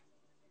Yeah.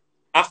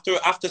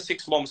 after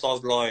 6 months, I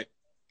was like,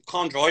 you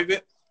can't drive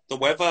it. The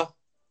weather.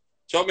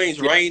 Do you know what I mean? It's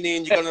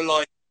raining. You're gonna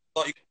like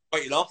you can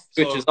write it off.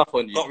 Switches up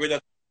on you. Got rid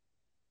of.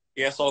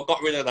 Yeah, so I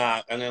got rid of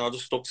that, and then I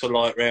just stuck to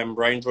like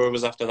Range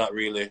Rovers after that,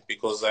 really,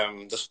 because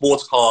the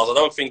sports cars. I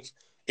don't think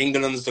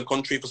England's the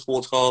country for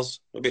sports cars.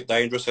 A bit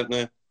dangerous, isn't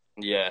it?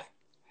 Yeah.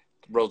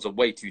 The roads are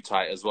way too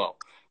tight as well.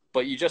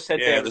 But you just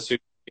said there you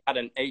had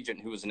an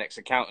agent who was an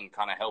ex-accountant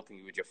kind of helping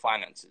you with your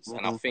finances. Mm-hmm.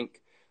 And I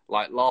think,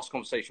 like, last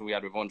conversation we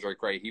had with Andre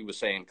Gray, he was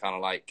saying kind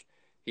of like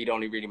he'd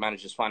only really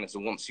manage his finances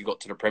once he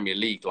got to the Premier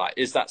League. Like,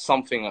 is that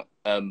something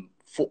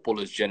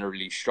footballers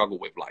generally struggle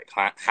with, like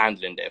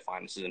handling their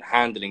finances and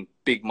handling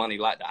big money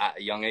like that at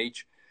a young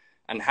age?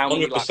 And how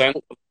many like,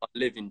 footballers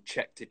live in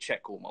check to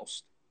check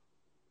almost?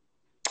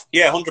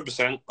 Yeah,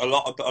 100%. A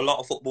lot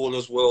of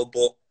footballers will,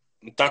 but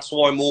that's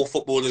why more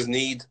footballers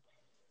need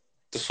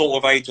the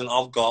sort of agent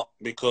I've got,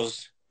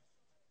 because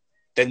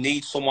they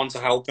need someone to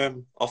help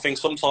them. I think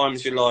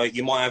sometimes you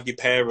might have your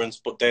parents,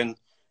 but then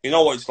you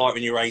know what it's like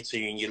when you're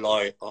 18. You're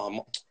like,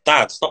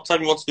 Dad, stop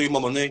telling me what to do with my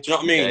money. Do you know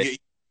what I mean? Okay.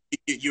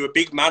 You're a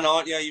big man,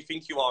 aren't you? You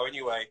think you are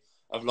anyway.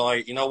 Of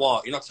like, you know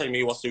what? You're not telling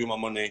me what to do with my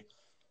money.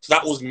 So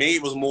that was me.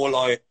 It was more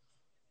like,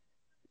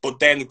 but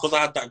then because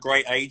I had that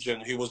great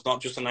agent who was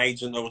not just an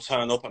agent that would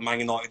turn up at Man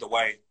United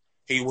away.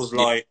 He was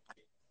like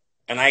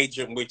an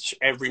agent which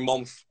every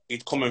month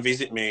he'd come and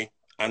visit me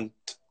and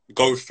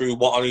go through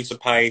what I need to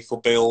pay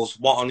for bills,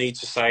 what I need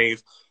to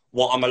save,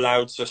 what I'm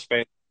allowed to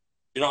spend.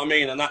 You know what I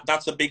mean? And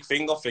that's a big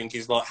thing, I think,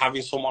 is like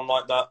having someone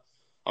like that.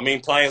 I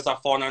mean, players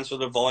have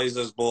financial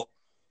advisors, but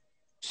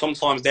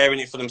sometimes they're in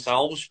it for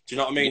themselves. Do you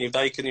know what I mean? If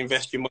they can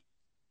invest your money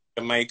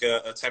and make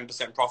a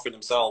 10% profit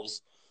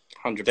themselves,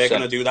 100%. They're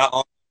going to do that.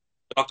 They're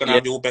not going to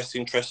have your best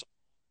interest.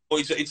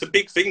 But it's a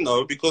big thing,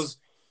 though, because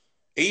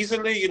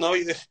easily, you know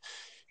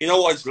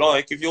what it's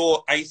like. If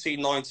you're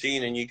 18,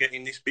 19 and you're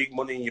getting this big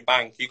money in your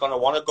bank, you're going to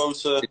want to go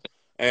to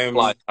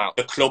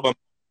the club and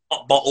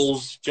pop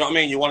bottles. Do you know what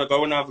I mean? You want to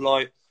go and have,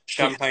 like,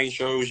 champagne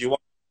shows. You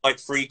want, like,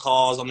 free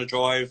cars on the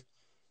drive.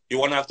 You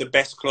want to have the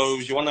best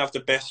clothes. You want to have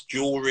the best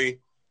jewellery.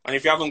 And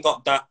if you haven't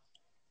got that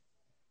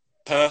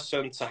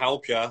person to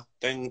help you,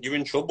 then you're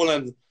in trouble,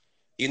 and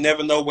you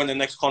never know when the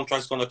next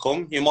contract's going to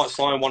come. You might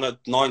sign one at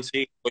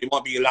 19, but it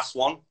might be your last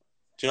one. Do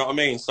you know what I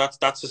mean? So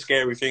that's a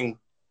scary thing.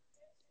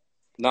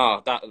 And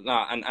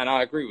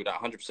I agree with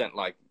that 100%.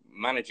 Like,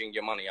 managing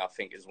your money, I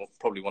think, is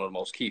probably one of the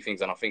most key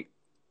things. And I think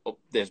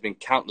there's been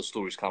countless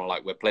stories kind of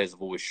like where players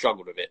have always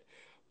struggled with it.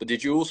 But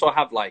did you also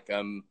have like,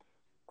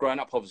 growing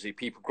up, obviously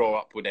people grow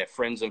up with their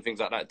friends and things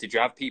like that. Did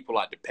you have people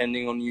like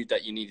depending on you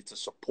that you needed to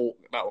support,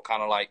 that were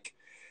kind of like,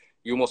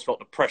 you almost felt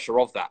the pressure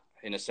of that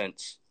in a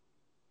sense?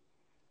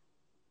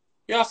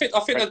 Yeah, I think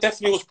there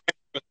definitely was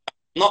pressure.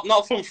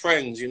 Not from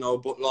friends, you know,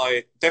 but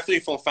like definitely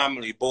from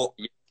family. But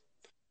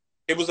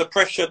it was a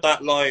pressure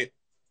that like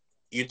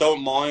you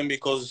don't mind,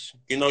 because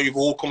you know you've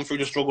all come through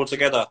the struggle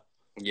together.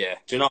 Yeah.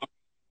 Do you know?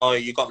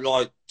 Like, you got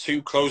like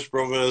 2 close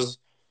brothers,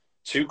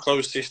 2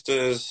 close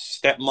sisters,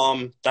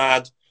 stepmom,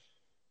 dad.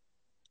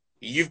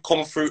 You've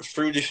come through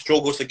this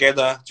struggle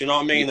together. Do you know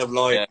what I mean? Of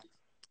like, you know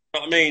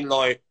what I mean?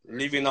 Like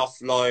living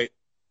off like,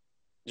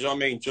 do you know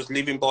what I mean? Just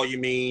living by your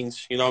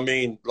means. You know what I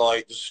mean?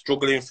 Like just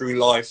struggling through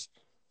life.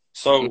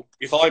 So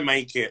if I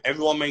make it,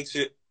 everyone makes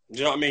it. Do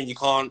you know what I mean?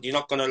 You're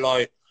not gonna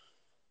like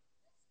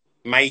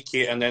make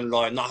it and then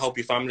like not help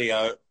your family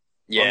out.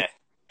 Yeah.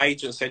 My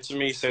agent said to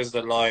me, he says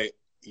that like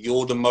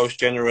you're the most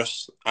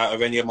generous out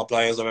of any of my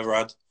players I've ever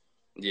had.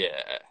 Yeah.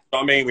 You know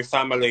what I mean? With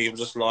family, it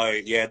was just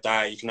like, yeah,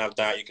 Dad, you can have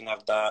that, you can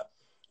have that.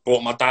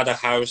 Bought my dad a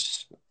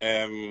house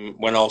when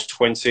I was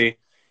 20. Do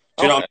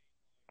you know what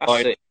I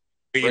mean? Like,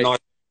 really nice.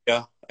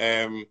 Yeah.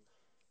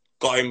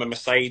 Got him a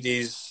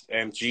Mercedes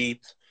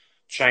Jeep.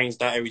 Changed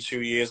that every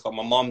 2 years. Got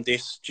my mum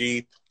this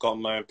Jeep.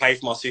 Paid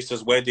for my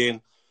sister's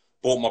wedding.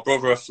 Bought my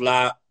brother a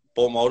flat.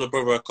 Bought my older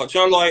brother a car.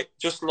 You know, like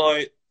just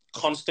like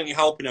constantly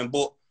helping them,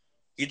 but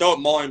you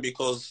don't mind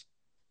because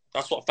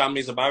That's what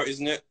family's about,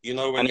 isn't it? You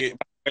know, when you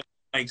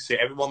makes it,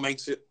 everyone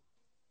makes it.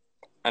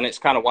 And it's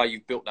kind of why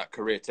you've built that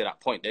career to that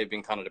point. They've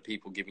been kind of the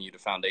people giving you the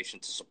foundation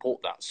to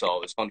support that.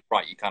 So it's only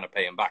right you kind of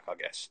pay them back, I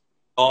guess.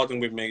 Garden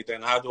with me,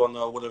 then how do I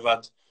know I would have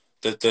had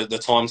the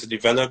time to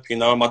develop? You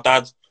know, my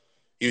dad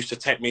used to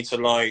take me to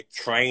like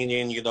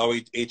training. You know,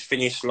 he'd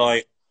finish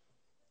like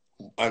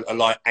a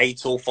like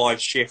 8 or 5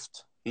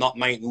 shift, not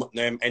make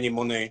any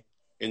money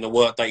in the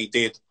work that he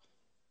did,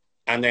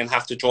 and then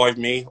have to drive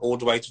me all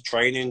the way to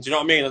training. Do you know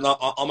what I mean? And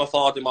I'm a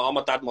father, I'm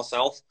a dad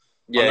myself.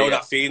 I know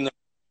that feeling.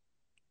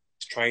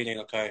 Training,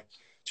 okay.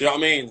 Do you know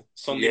what I mean?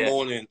 Sunday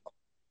morning,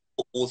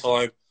 all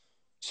time.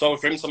 So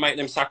for him to make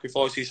them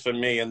sacrifices for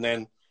me, and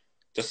then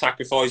the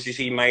sacrifices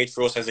he made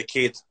for us as a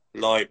kid,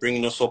 like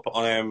bringing us up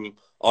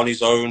on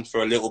his own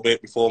for a little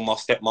bit before my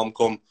stepmom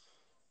come.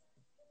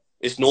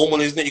 It's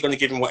normal, isn't it? You're going to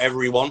give him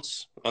whatever he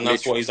wants, and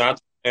that's what he's had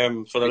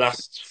for the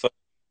last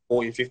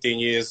 14, 15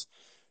 years.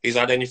 He's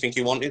had anything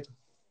he wanted.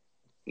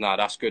 No,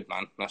 that's good,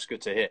 man. That's good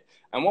to hear.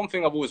 And one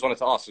thing I've always wanted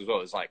to ask as well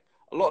is like,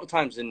 a lot of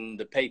times in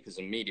the papers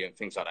and media and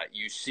things like that,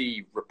 you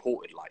see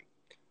reported like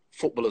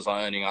footballers are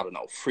earning, I don't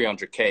know,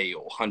 300k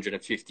or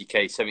 150k,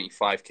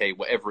 75k,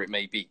 whatever it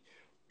may be.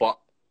 But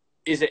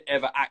is it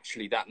ever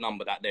actually that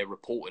number that they're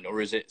reporting, or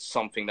is it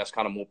something that's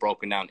kind of more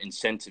broken down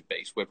incentive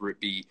based, whether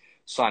it be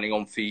signing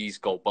on fees,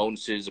 goal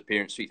bonuses,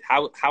 appearance fees?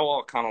 How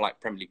are kind of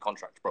like Premier League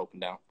contracts broken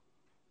down?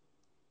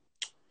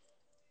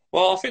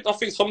 Well, I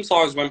think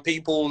sometimes when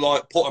people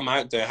like put them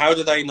out there, how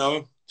do they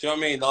know? Do you know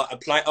what I mean?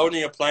 Like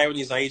only a player and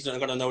his agent are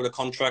going to know the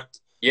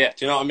contract. Yeah.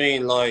 Do you know what I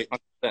mean? Like,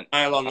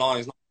 mail online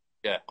is not.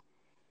 Yeah.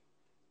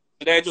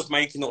 They're just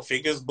making up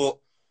figures, but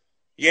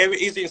yeah, it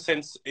is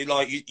insensitive.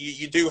 Like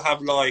you do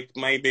have like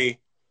maybe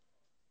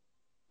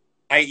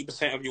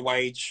 80% of your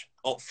wage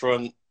up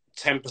front,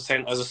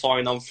 10% as a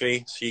sign-on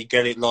fee, so you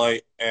get it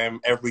like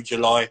every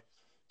July.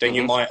 Then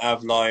you might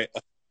have like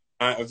a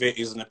amount of it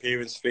is an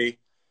appearance fee.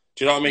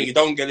 Do you know what I mean? You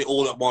don't get it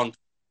all at once,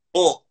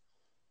 but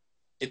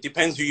it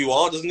depends who you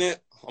are, doesn't it?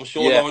 I'm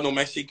sure Lionel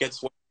Messi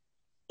gets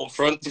up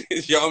front.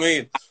 You know what I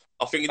mean?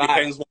 I think it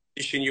depends what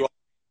position you are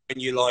when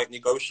you like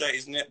negotiate,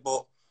 isn't it?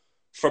 But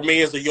for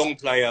me as a young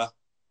player,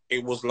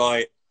 it was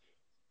like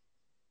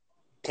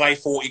play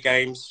 40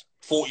 games,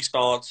 40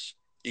 starts.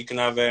 You can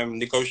have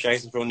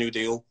negotiations for a new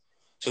deal.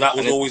 So that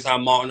was always how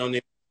Martin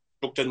O'Neill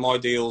structured my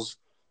deals.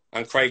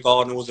 And Craig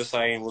Gardner was the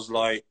same, was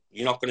like,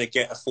 you're not going to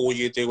get a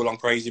 4-year deal on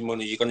crazy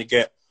money. You're going to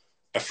get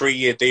a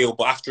 3-year deal,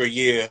 but after a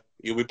year,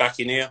 you'll be back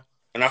in here.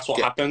 And that's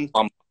what happened.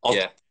 You know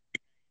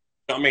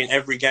what I mean?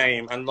 Every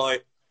game. And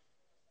like,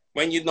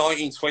 when you're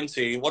 19,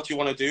 20, what do you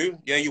want to do?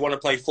 Yeah, you want to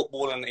play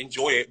football and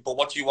enjoy it, but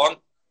what do you want?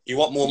 You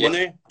want more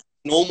money?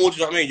 Normal, do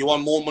you know what I mean? You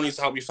want more money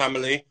to help your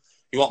family.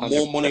 You want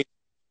more money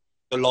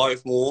to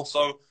live more.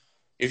 So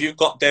if you've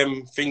got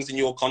them things in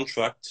your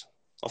contract,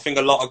 I think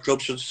a lot of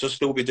clubs should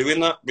still be doing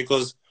that,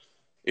 because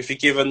if you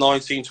give a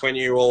 19,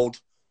 20-year-old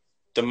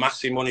the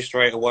massive money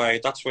straight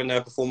away, that's when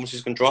their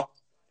performances can drop.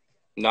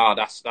 No,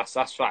 that's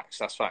facts.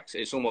 That's facts.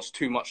 It's almost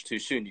too much too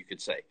soon, you could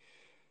say.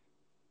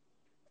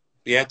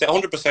 Yeah, they're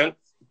 100%.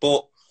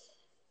 But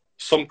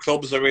some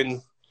clubs are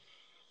in,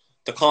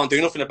 they can't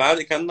do nothing about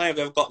it, can they?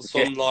 They've got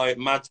some like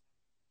mad,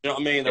 you know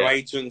what I mean? Their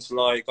agents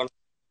like gone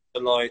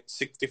to like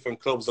 6 different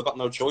clubs. They've got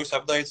no choice,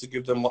 have they, to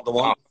give them what they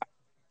want?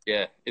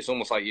 Yeah, it's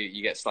almost like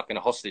you get stuck in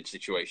a hostage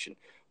situation.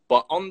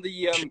 But on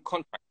the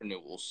contract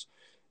renewals,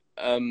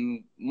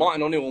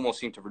 Martin O'Neill almost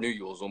seemed to renew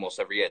yours almost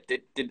every year.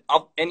 Did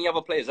any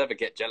other players ever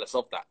get jealous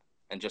of that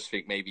and just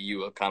think maybe you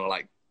were kind of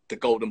like the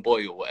golden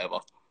boy or whatever?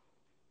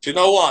 Do you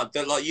know what?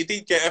 That like you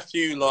did get a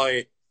few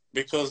like,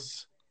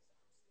 because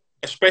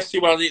especially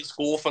when I didn't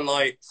score for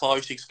like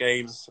 5, 6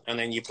 games, and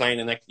then you're playing.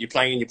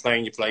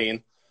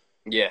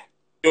 Yeah.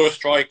 You're a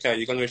striker.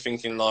 You're going to be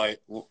thinking like,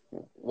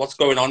 what's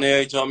going on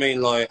here? Do you know what I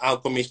mean? Like, how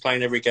come he's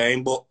playing every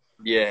game? But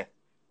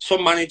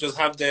some managers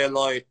have their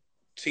like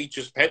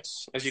teachers'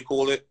 pets, as you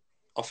call it.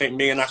 I think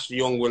me and Ashley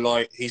Young were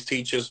like his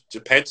teachers'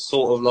 pets,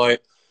 sort of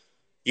like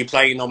you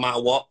play no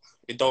matter what.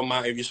 It don't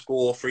matter if you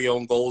score 3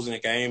 own goals in a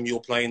game, you're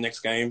playing next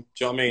game.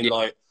 Do you know what I mean?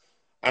 Like,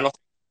 and I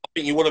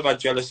think you would have had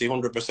jealousy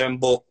 100%.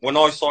 But when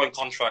I signed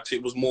contracts,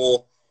 it was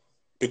more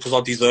because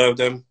I deserved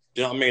them.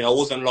 Do you know what I mean? I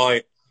wasn't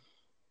like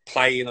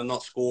playing and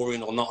not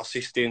scoring or not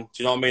assisting. Do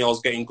you know what I mean? I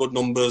was getting good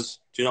numbers.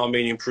 Do you know what I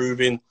mean?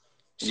 Improving.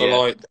 So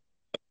like,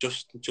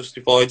 just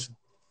justified.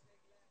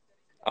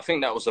 I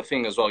think that was the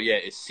thing as well. Yeah,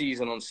 it's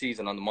season on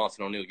season under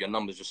Martin O'Neill. Your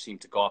numbers just seem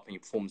to go up and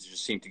your performances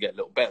just seem to get a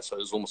little better. So it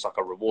was almost like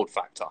a reward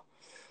factor.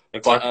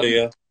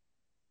 Exactly,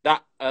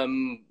 That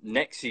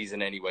next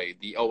season anyway,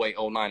 the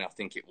 08-09, I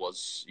think it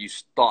was, you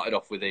started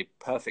off with a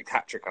perfect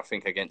hat-trick, I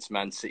think, against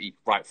Man City,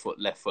 right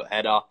foot, left foot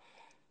header.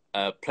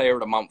 Player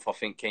of the month, I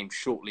think, came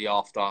shortly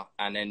after.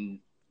 And then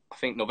I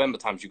think November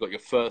times you got your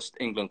first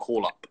England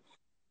call-up.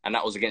 And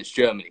that was against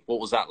Germany. What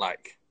was that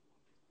like?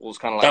 What was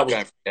kind of like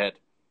going through your head?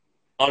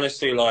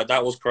 Honestly, like,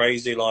 that was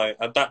crazy. Like,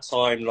 at that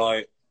time,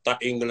 like,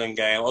 that England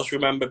game, I just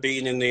remember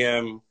being in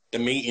the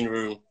meeting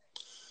room.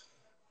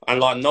 And,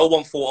 like, no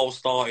one thought I was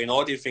starting.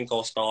 I didn't think I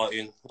was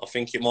starting. I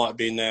think it might have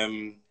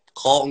been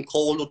Carlton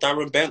Cole or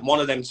Darren Bent, one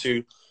of them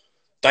two.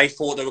 They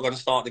thought they were going to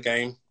start the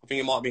game. I think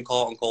it might have been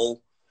Carlton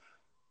Cole.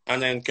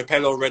 And then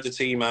Capello read the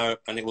team out,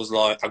 and it was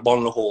like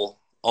Agbonlahor.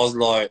 I was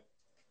like,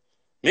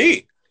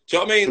 me? Do you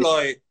know what I mean?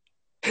 Like,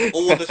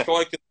 all the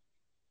strikers,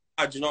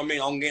 do you know what I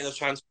mean? I'm getting a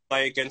chance to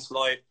play against,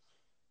 like,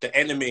 the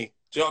enemy.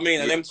 Do you know what I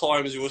mean? And them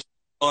times, it was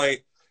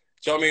like,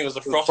 do you know what I mean? It was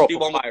a frosty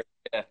one.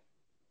 Yeah.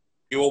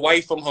 You were away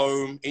from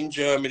home, in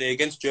Germany,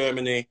 against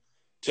Germany.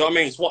 Do you know what I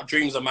mean? It's what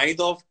dreams are made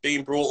of,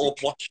 being brought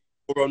up, watching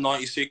Euro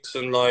 96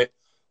 and, like,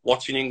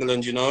 watching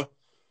England, you know?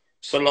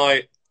 So,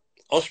 like,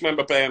 I just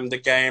remember playing the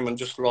game and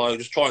just trying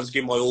to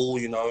give my all,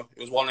 you know.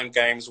 It was one of them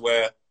games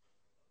where,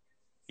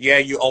 yeah,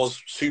 I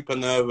was super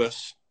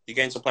nervous. You're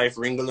going to play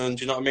for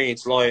England, you know what I mean?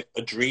 It's like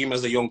a dream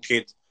as a young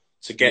kid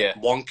to get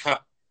one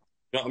cap,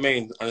 you know what I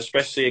mean? And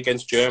especially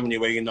against Germany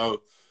where, you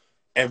know,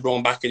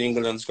 everyone back in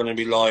England's going to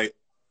be like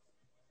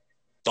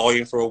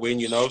dying for a win,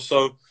 you know?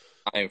 So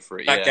dying for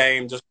it, that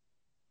game just,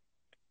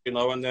 you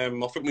know, and I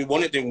think we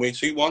won it, didn't we?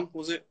 2-1,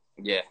 was it?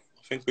 Yeah.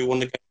 I think we won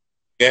the game.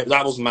 Yeah,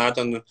 that was mad.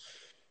 And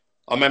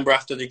I remember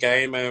after the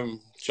game,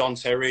 John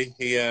Terry,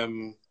 he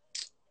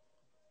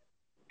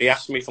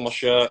asked me for my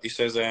shirt. He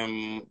says,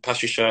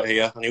 pass your shirt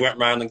here. And he went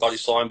round and got it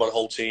signed by the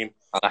whole team.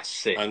 Oh, that's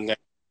sick. And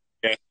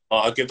yeah,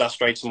 I'll give that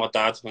straight to my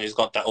dad. And he's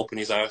got that up in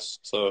his house.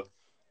 So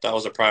that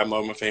was a proud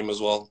moment for him as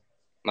well.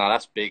 No,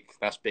 that's big.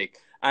 That's big.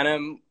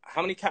 And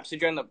how many caps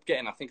did you end up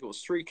getting? I think it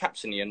was 3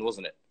 caps in the end,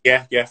 wasn't it?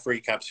 Yeah,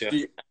 3 caps, yeah.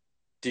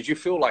 Did you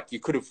feel like you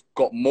could have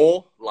got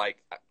more?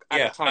 Like, at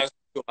the time,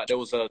 I I feel like there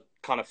was a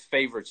kind of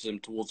favouritism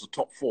towards the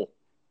top 4.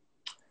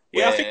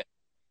 Yeah, I think, you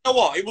know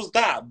what, it was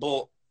that,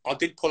 but I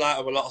did pull out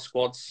of a lot of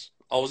squads.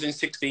 I was in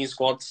 16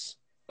 squads.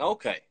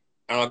 Okay.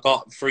 And I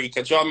got 3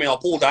 caps. Do you know what I mean?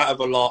 I pulled out of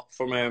a lot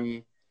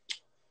from,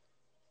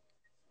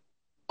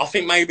 I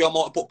think maybe I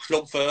might have put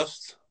club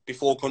first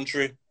before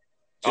country.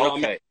 Do you know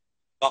what I mean?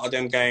 A lot of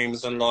them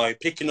games and like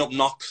picking up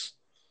knocks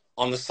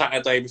on the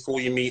Saturday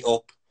before you meet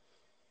up.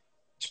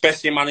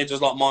 Especially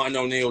managers like Martin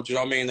O'Neill, do you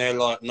know what I mean? They're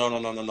like,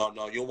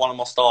 no. You're one of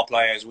my star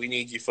players. We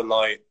need you for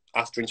like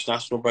after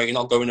international break. You're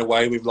not going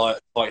away with like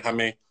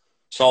Hammy.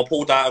 So I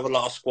pulled out of a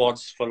lot of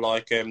squads for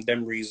like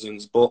them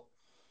reasons. But I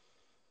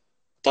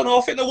don't know.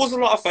 I think there was a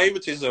lot of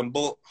favouritism.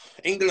 But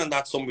England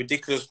had some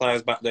ridiculous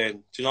players back then.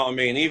 Do you know what I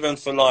mean? Even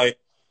for like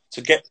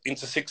to get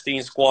into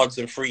 16 squads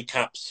and 3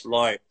 caps,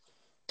 like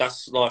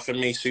that's like for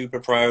me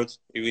super proud.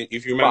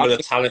 If you remember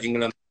the talent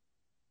England.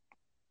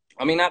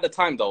 I mean, at the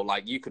time, though,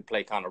 like, you could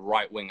play kind of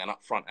right wing and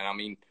up front. And, I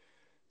mean,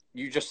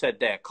 you just said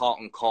there,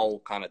 Carlton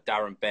Cole, kind of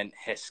Darren Bent,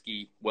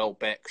 Heskey,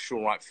 Welbeck,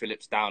 Sean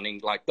Wright-Phillips,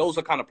 Downing. Like, those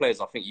are kind of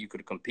players I think you could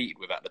have competed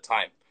with at the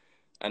time.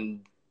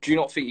 And do you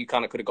not think you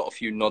kind of could have got a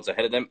few nods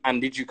ahead of them?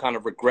 And did you kind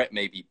of regret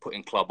maybe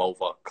putting club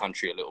over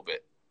country a little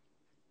bit?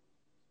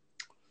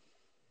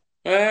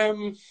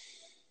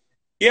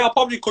 Yeah, I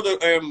probably could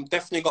have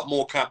definitely got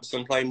more caps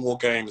and played more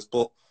games.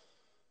 But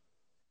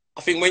I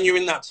think when you're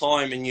in that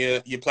time and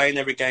you're playing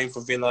every game for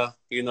Villa,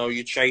 you know,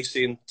 you're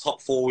chasing top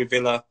 4 with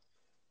Villa.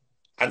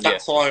 At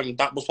that time,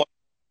 that was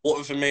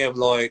what for me of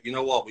like, you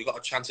know what, we got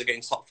a chance of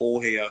getting top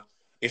 4 here.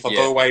 If I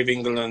go away with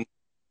England,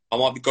 I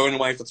might be going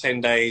away for 10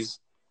 days.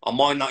 I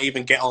might not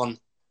even get on.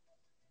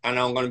 And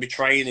I'm going to be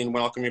training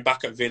when I can be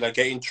back at Villa,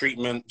 getting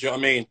treatment. Do you know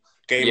what I mean?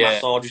 Getting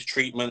massages,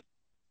 treatment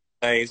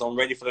days. I'm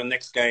ready for the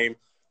next game,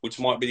 which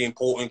might be the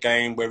important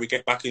game where we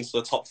get back into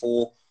the top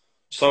 4.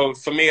 So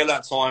for me at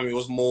that time, it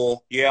was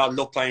more, I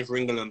love playing for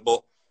England,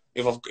 but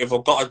if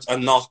I've got a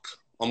knock,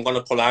 I'm going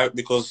to pull out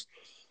because,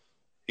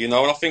 you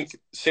know, and I think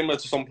similar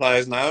to some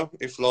players now,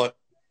 if like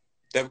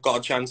they've got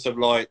a chance of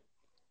like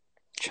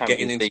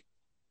getting into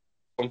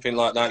something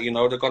like that, you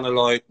know, they're going to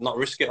like not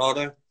risk it, are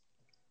they?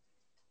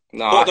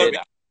 No, I hear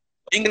that.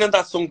 England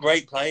had some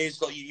great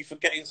players. Like you're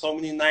forgetting so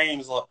many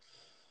names like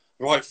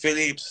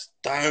Wright-Phillips,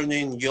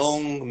 Downing,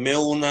 Young,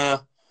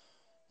 Milner,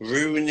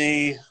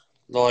 Rooney,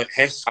 like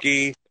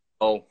Heskey.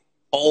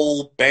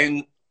 Cole,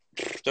 Bent,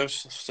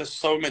 there's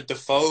so many,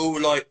 Defoe,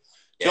 like,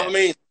 do you know what I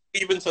mean?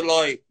 Even to,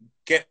 like,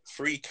 get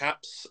 3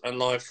 caps and,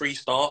 like, 3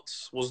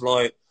 starts was,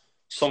 like,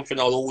 something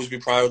I'll always be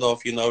proud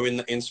of, you know,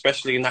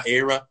 especially in that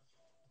era.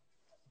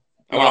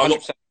 And no,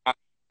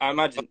 I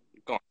imagine,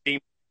 go on. Team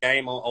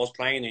game I was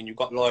playing in, you've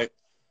got, like,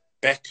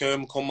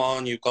 Beckham, come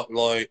on, you've got,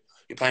 like,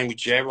 you're playing with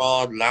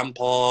Gerrard,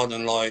 Lampard,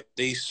 and, like,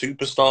 these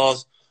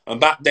superstars.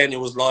 And back then, it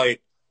was,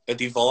 like, a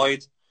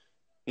divide.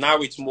 Now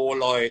it's more,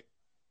 like,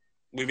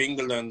 with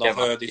England, I've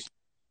heard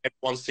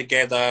everyone's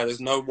together. There's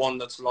no one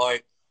that's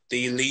like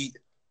the elite.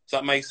 Does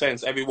that make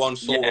sense?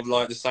 Everyone's sort of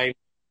like the same.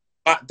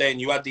 Back then,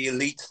 you had the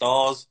elite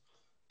stars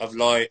of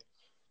like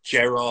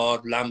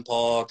Gerrard,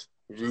 Lampard,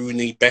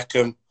 Rooney,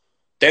 Beckham.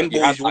 Them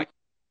boys you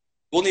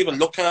wouldn't even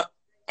look at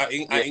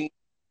England.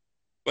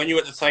 When you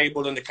were at the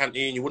table in the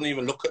canteen, you wouldn't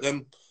even look at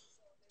them.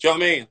 Do you know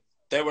what I mean?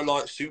 They were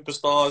like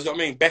superstars. Do you know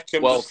what I mean?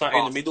 Beckham just sat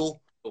in the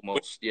middle.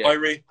 Almost,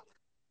 diary.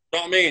 You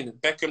know what I mean?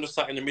 Beckham just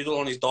sat in the middle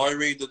on his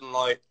diary, didn't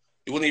like,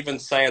 you wouldn't even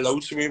say hello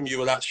to him, you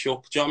were that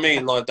shook. Do you know what I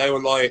mean? Like, they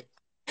were like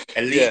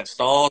elite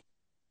stars.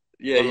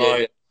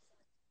 That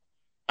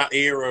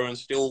era and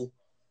still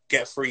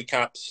get 3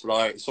 caps,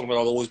 like something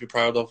I'll always be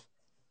proud of.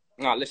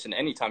 No, listen,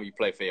 anytime you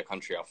play for your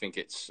country, I think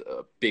it's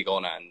a big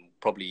honour and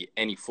probably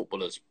any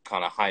footballer's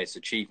kind of highest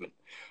achievement.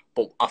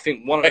 But I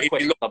think one of the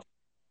questions I've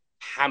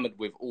hammered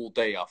with all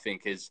day, I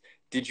think, is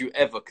did you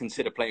ever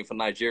consider playing for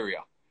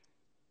Nigeria?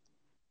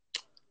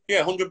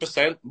 Yeah,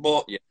 100%.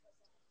 But yeah.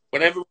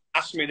 whenever you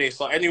ask me this,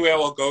 like anywhere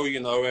I go, you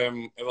know,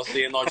 if I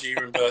see a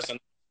Nigerian person,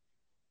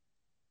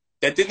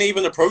 they didn't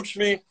even approach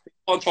me.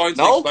 I'm trying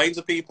to explain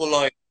to people,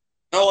 like,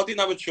 no, I didn't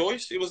have a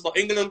choice. It was like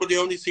England were the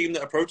only team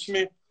that approached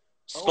me.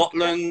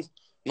 Scotland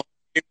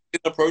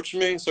didn't approach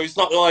me. So it's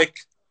not like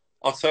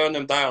I turned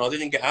them down. I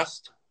didn't get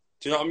asked.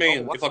 Do you know what I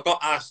mean? If I got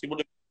asked, it would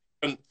have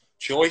been a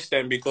choice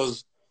then,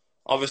 because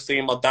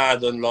obviously my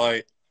dad, and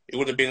like it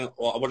would have been,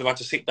 I would have had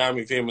to sit down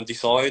with him and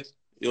decide.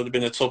 It would have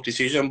been a tough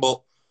decision.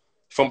 But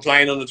from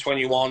playing on the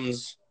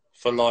 21s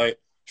for like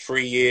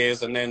 3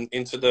 years and then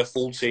into the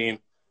full team,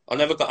 I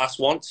never got asked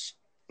once.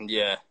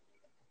 Yeah.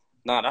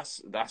 No,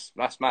 that's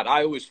mad.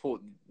 I always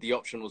thought the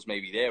option was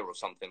maybe there or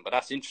something, but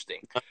that's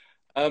interesting.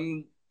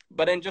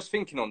 But then just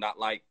thinking on that,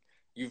 like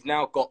you've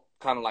now got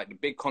kind of like the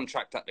big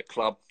contract at the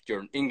club. You're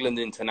an England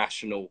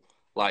international,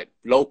 like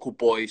local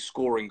boy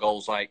scoring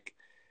goals. Like,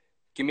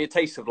 give me a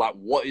taste of like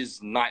what is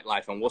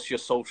nightlife and what's your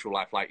social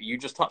life like? You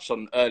just touched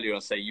on earlier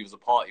and say you was a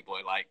party boy.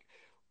 Like,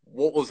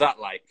 what was that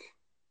like?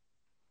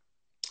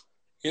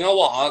 You know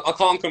what? I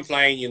can't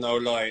complain. You know,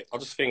 like I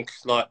just think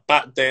like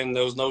back then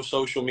there was no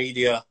social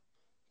media.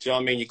 Do you know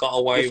what I mean? You got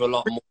away with a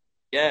lot more.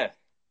 Yeah.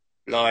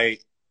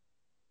 Like,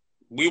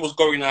 we was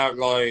going out,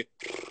 like,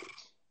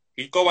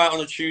 you'd go out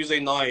on a Tuesday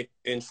night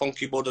in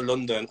Funky Buddha,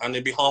 London, and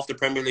there'd be half the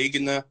Premier League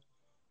in there.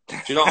 Do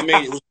you know what I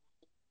mean? It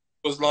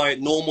was like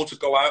normal to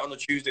go out on a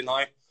Tuesday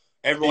night.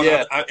 Everyone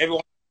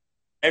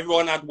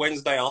had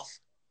Wednesday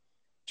off.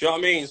 Do you know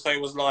what I mean? So it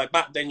was like,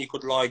 back then you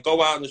could like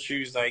go out on a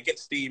Tuesday, get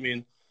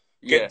steaming,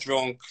 get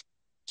drunk,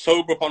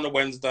 sober up on a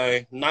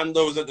Wednesday,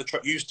 Nando's at the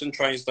Euston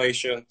train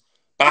station,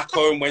 back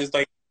home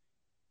Wednesday,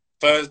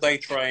 Thursday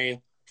train,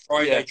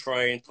 Friday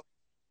train.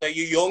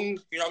 You're young,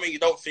 you know what I mean? You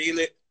don't feel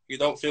it. You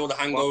don't feel the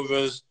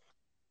hangovers.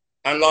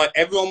 And like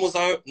everyone was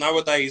out.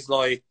 Nowadays,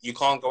 like you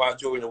can't go out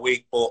during the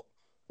week, but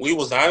we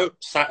was out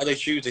Saturday,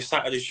 Tuesday,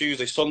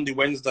 Sunday,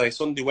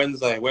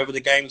 Wednesday, wherever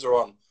the games are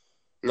on.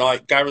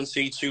 Like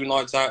guaranteed 2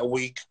 nights out a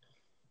week.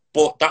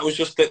 But that was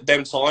just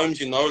them times,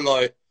 you know,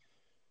 like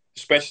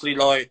especially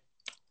like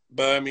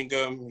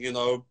Birmingham, you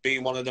know,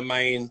 being one of the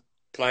main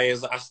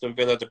players at Aston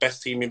Villa, the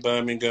best team in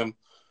Birmingham.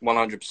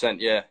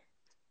 100%, yeah.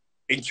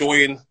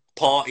 Enjoying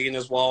partying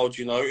as well,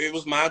 you know. It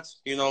was mad,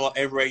 you know, like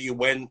everywhere you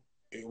went,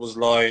 it was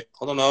like,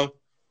 I don't know,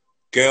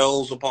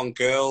 girls upon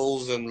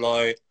girls and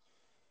like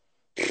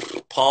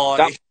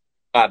party. That's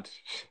mad.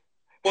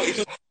 But it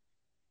just...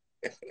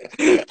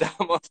 that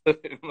must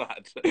have been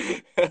mad.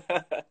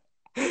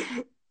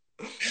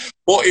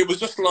 But it was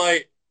just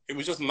like, it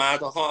was just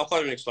mad. I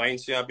can't even explain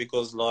to you,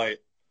 because like,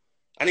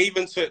 and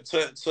even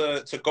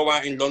to go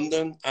out in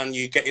London and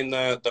you get in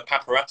the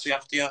paparazzi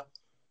after you.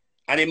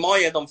 And in my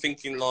head, I'm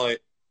thinking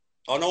like,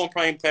 I know I'm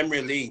playing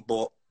Premier League,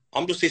 but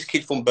I'm just this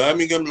kid from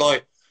Birmingham.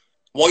 Like,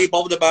 why are you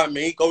bothered about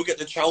me? Go get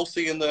the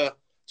Chelsea and the,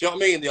 do you know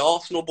what I mean? The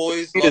Arsenal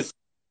boys. Like,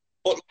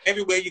 but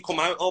everywhere you come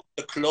out of,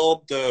 the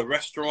club, the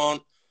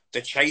restaurant,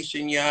 they're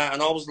chasing you.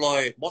 And I was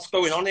like, what's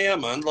going on here,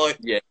 man? Like,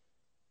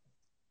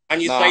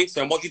 and you say to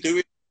them, what you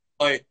doing?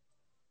 Like,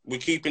 we're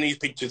keeping these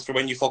pictures for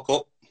when you fuck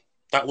up.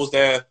 That was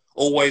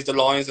always the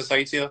lines they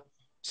say to you.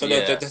 So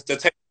they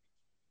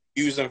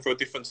use them for a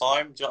different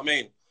time. Do you know what I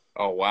mean?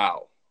 Oh,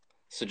 wow.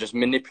 So just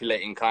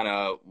manipulating kind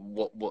of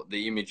what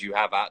the image you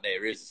have out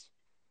there is.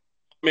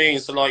 I mean,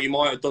 so like you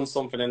might have done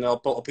something and they'll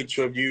put a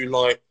picture of you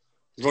like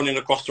running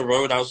across the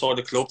road outside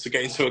the club to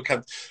get into a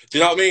cab. Do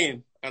you know what I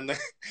mean? And then,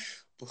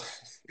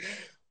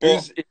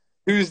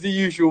 who's the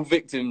usual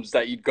victims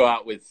that you'd go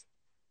out with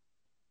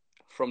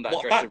from that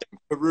dressing room?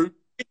 Peru?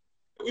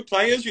 With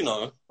players, you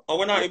know. I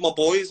went out with my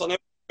boys. I never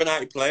went out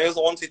with players.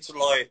 I wanted to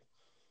like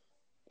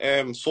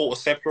sort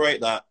of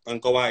separate that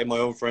and go out with my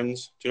own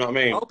friends. Do you know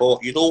what I mean? But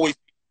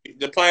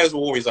the players were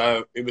always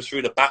out. It was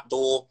through the back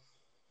door.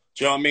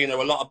 Do you know what I mean? There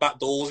were a lot of back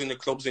doors in the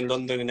clubs in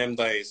London in them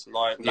days.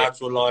 Like,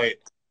 lads were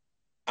like,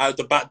 out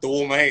the back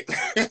door, mate.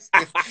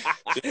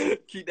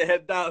 Keep the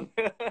head down.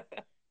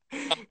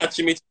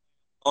 Catching me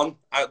on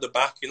out the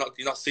back. You're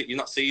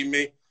not seeing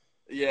me.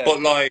 Yeah.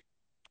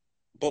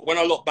 But when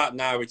I look back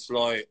now, it's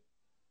like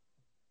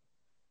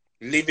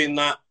living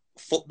that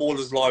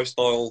footballer's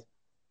lifestyle,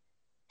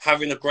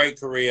 having a great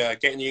career,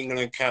 getting the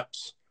England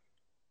caps,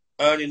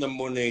 earning the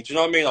money. Do you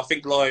know what I mean? I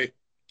think like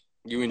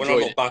when I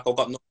look back, I've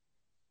got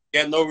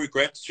no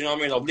regrets. Do you know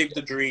what I mean? I've lived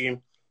the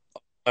dream.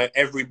 Like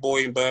every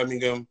boy in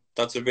Birmingham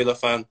that's a Villa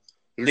fan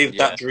lived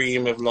that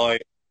dream of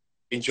like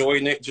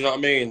enjoying it. Do you know what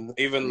I mean?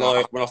 Even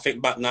like when I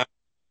think back now,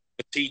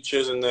 the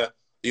teachers and the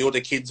other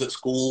kids at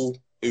school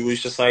who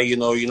used to say, you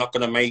know, you're not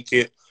going to make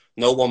it.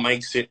 No one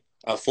makes it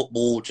at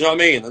football. Do you know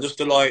what I mean? And just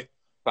to like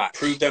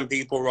prove them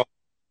people wrong.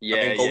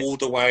 And go all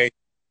the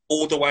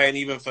way and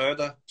even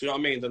further. Do you know what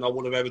I mean? Than I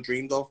would have ever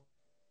dreamed of.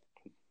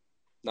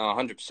 No,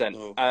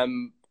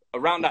 100%.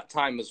 around that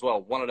time as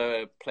well, one of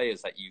the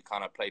players that you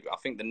kind of played with, I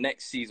think the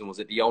next season was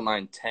at the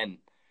 09-10,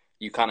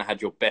 you kind of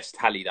had your best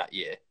tally that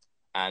year.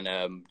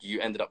 And you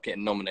ended up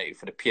getting nominated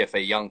for the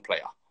PFA Young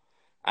Player.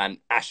 And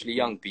Ashley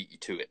Young beat you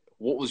to it.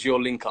 What was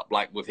your link up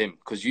like with him?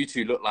 Because you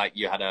two looked like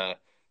you had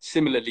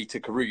similarly to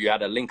Carew, you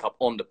had a link up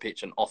on the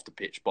pitch and off the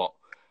pitch. But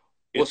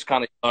what's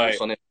kind of your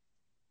thoughts on him?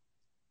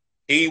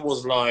 He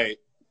was like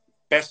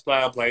best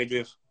player I played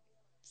with,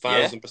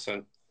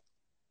 1000%.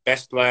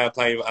 Best player I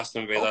played with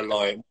Aston Villa.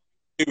 Like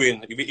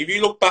doing, if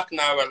you look back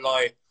now at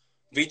like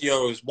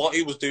videos, what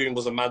he was doing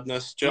was a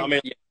madness. Do you know what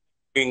I mean?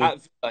 Yeah.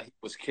 At Villa, he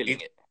was killing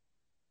it.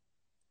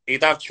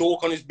 He'd have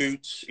chalk on his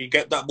boots. He'd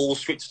get that ball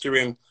switched to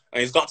him,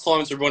 and he's got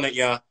time to run at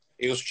you.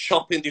 He was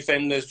chopping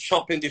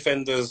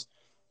defenders,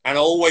 and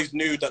I always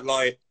knew that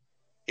like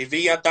if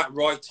he had that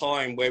right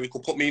time where he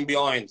could put me in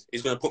behind,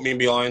 he's going to put me in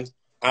behind.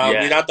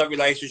 We'd had that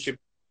relationship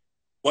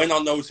when I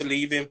know to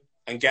leave him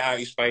and get out of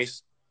his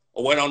space,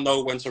 or when I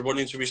know when to run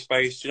into his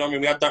space. Do you know what I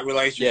mean? We had that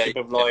relationship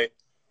of like,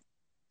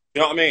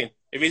 you know what I mean?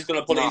 If he's going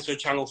to put it into a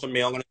channel for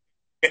me, I'm going to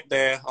get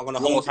there. I'm going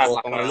to hold it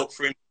up. I'm going to look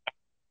for him.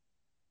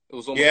 It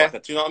was almost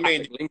like do you know what I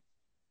mean?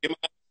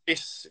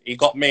 This he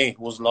got me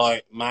was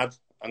like mad,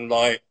 and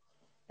like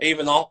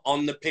even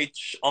on the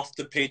pitch, off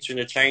the pitch, in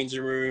the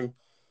changing room,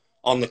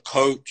 on the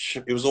coach,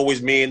 it was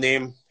always me and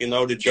him. You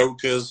know, the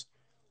jokers,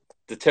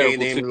 the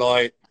terrible, him,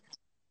 like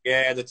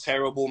the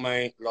terrible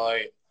mate,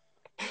 like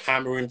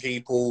hammering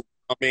people.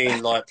 I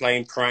mean, like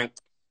playing prank,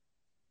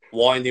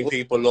 winding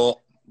people up.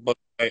 But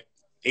like,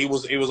 he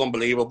was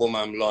unbelievable,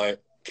 man.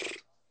 Like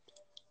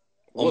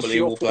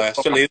unbelievable player.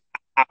 Still is.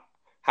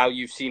 How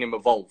you've seen him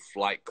evolve,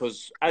 like,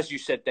 because as you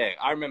said there,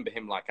 I remember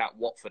him like at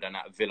Watford and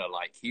at Villa,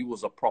 like he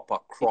was a proper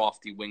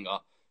crafty winger,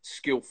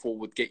 skillful,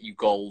 would get you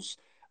goals,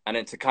 and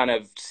then to kind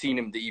of seen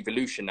him the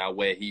evolution now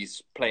where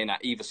he's playing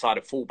at either side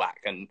of fullback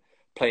and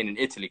playing in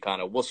Italy,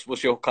 kind of.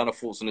 What's your kind of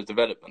thoughts on his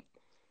development?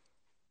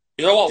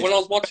 You know what? When I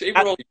was watching,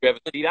 did you ever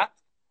see that?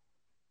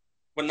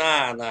 But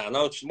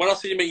no. When I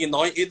see him at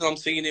United, I'm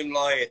seeing him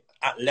like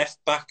at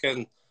left back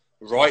and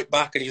right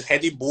back, and he's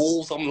heading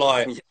balls. I'm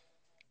like,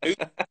 who's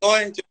the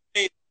guy?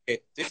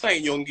 This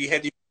ain't Youngie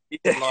heading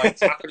like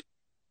tackling.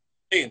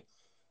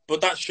 But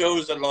that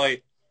shows that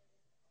like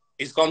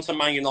he's gone to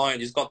Man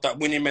United. He's got that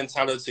winning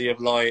mentality of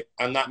like,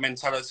 and that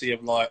mentality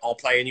of like, I'll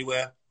play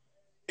anywhere.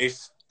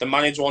 If the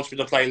manager wants me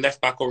to play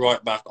left back or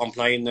right back, I'm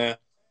playing there.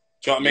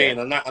 Do you know what I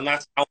mean? And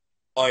that's how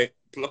like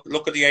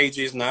look at the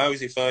ages now.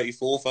 Is he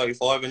 34,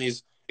 35, and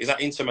he's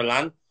at Inter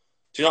Milan?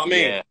 Do you know what I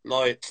mean? Yeah.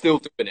 Like still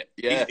doing it.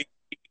 Yeah.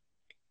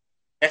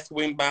 Left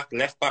wing back,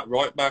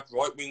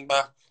 right wing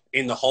back,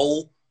 in the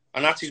hole.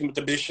 And that's the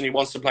position he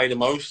wants to play the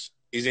most.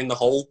 He's in the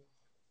hole.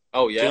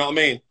 Oh yeah. Do you know what I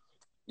mean?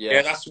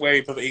 Yeah, that's where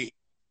he play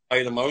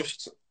the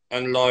most.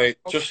 And like,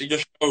 he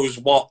just shows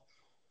what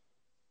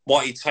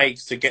he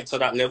takes to get to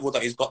that level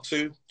that he's got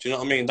to. Do you know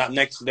what I mean? That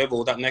next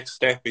level, that next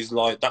step is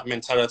like that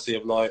mentality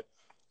of like,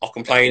 I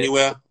can play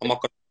anywhere. I'm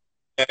not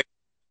gonna.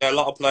 A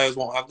lot of players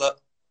won't have that.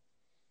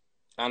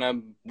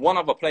 And one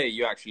other player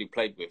you actually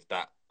played with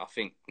that I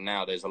think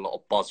now there's a lot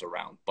of buzz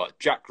around, but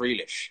Jack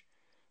Grealish,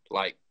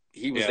 like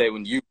he was there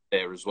when you were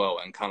there as well,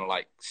 and kind of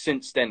like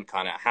since then,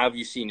 kind of how have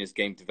you seen his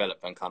game develop,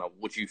 and kind of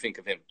what do you think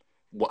of him?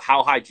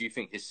 How high do you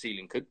think his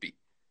ceiling could be?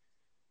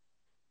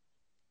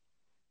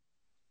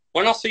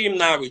 When I see him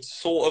now, it's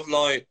sort of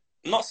like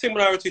not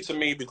similarity to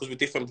me because we're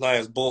different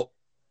players, but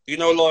you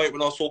know, like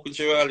when I was talking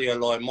to you earlier,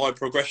 like my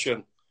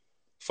progression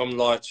from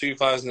like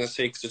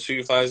 2006 to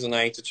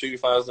 2008 to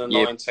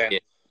 2009, 10.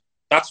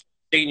 That's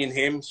seen in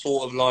him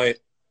sort of like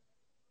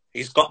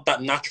he's got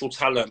that natural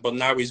talent, but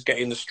now he's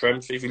getting the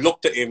strength. If you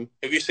looked at him,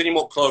 if you seen him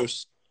up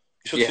close,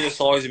 you should see the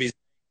size of his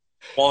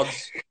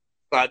quads.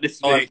 Like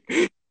this, like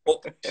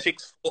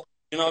 6 foot.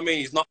 You know what I mean?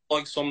 He's not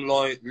like some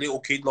like little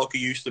kid like he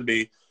used to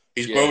be.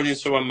 He's grown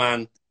into a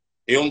man.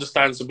 He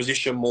understands the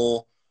position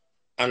more,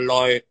 and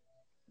like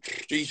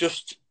he's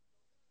just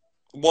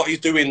what he's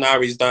doing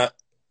now is that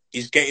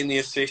he's getting the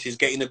assists, he's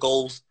getting the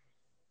goals.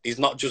 He's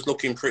not just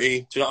looking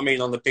pretty. Do you know what I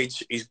mean? On the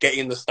pitch, he's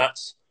getting the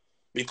stats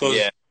because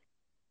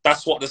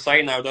that's what they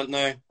say now, don't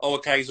they? Oh,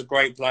 okay, he's a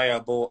great player,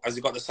 but has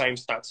he got the same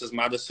stats as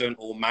Maddison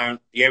or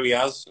Mount? Yeah, he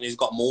has, and he's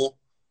got more.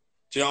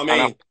 Do you know what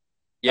I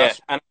mean?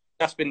 And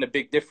that's been the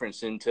big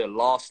difference into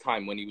last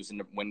time when he was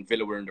when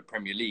Villa were in the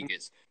Premier League.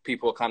 Is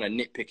people are kind of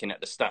nitpicking at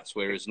the stats,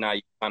 whereas now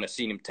you've kind of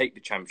seen him take the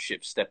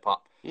Championship, step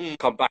up,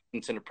 come back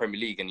into the Premier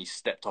League, and he's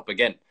stepped up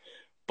again.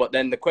 But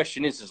then the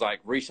question is like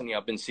recently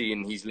I've been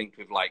seeing he's linked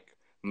with like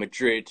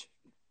Madrid,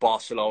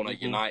 Barcelona,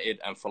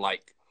 United, and for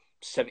like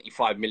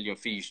 75 million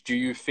fees. Do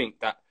you think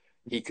that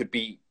he could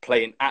be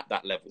playing at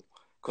that level?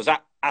 Because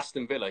at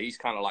Aston Villa, he's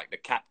kind of like the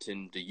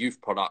captain, the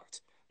youth product,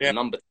 the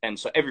number 10,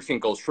 so everything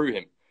goes through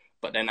him.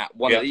 But then at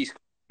one of these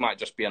might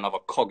just be another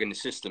cog in the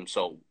system.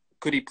 So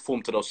could he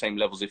perform to those same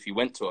levels if he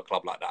went to a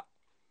club like that?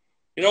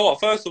 You know what?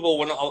 First of all,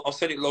 when I've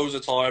said it loads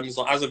of times,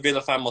 like, as a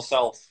Villa fan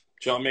myself,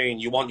 do you know what I mean?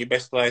 You want your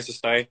best players to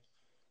stay.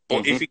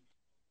 But if he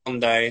one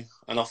day,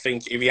 and I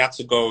think if he had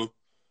to go,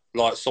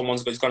 like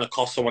he's going to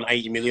cost someone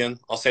 80 million.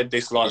 I said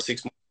this like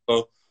 6 months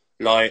ago.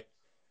 Like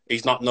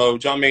he's not no.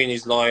 Do you know what I mean?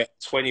 He's like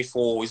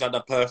 24. He's had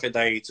that perfect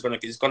day. It's gonna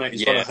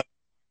Yeah, hurt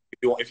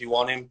if you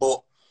want him.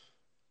 But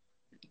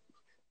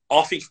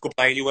I think he could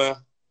play anywhere. yeah,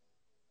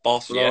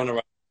 Barcelona,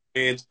 Real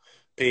Madrid,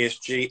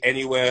 PSG,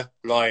 anywhere.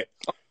 Like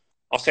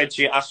I said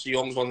to you, Ashley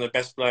Young's one of the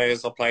best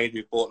players I played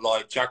with. But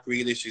like Jack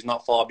Grealish is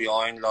not far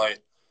behind.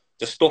 Like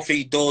the stuff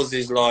he does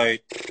is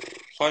like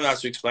I don't know how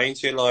to explain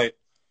to you. Like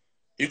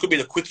you could be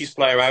the quickest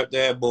player out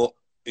there, but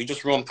he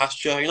just run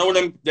past you. You know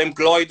them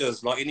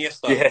gliders like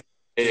Iniesta, yeah,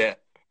 yeah,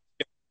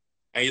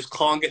 and you just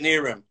can't get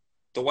near him.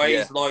 The way yeah.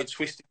 he's like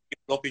twisting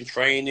people up in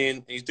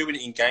training, he's doing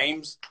it in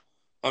games.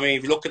 I mean,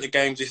 if you look at the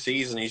games this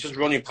season, he's just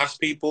running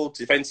past people,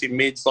 defensive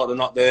mids like they're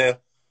not there.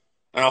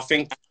 And I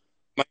think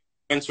when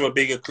he went to a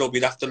bigger club,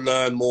 he'd have to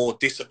learn more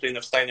discipline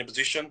of staying in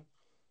position.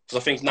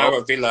 Because I think now Oh,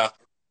 at Villa,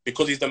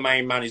 because he's the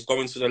main man, he's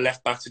going to the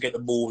left back to get the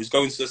ball. He's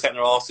going to the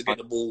centre half to get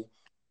the ball.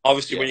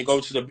 Obviously, yeah, when you go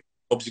to the big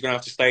clubs, you're going to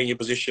have to stay in your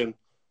position.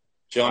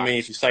 Do you know what I right. mean?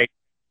 If you say,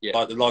 Yeah,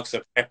 like the likes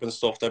of Pep and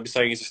stuff, they'll be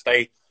saying to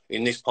stay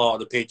in this part of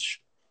the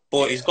pitch.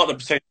 But he's yeah. got the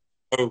potential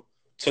to go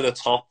to the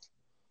top,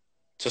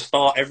 to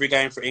start every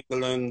game for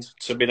England,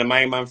 to be the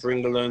main man for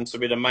England, to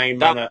be the main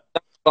man at...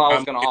 That's what I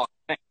was going to ask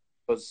next,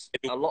 because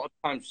a lot of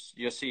times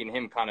you're seeing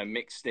him kind of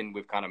mixed in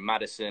with kind of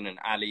Madison and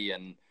Ali,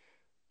 and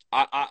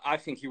I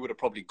think he would have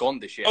probably gone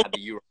this year had the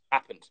Euro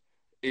happened.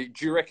 Do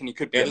you reckon he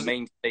could be Yeah, a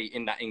mainstay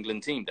in that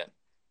England team then?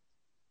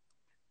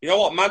 you know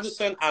what?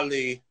 Madison,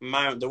 Ali,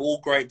 Mount, they're all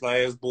great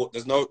players, but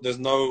there's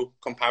no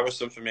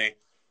comparison for me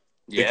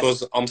Yeah,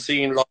 because I'm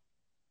seeing like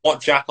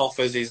what Jack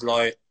offers is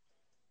like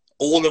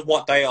all of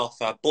what they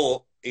offer,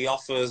 but he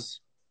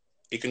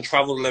can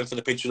travel the length of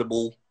the pitch of the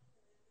ball.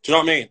 Do you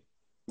know what I mean?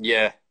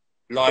 yeah.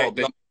 Got a Like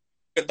bit. look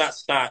at that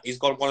stat. He's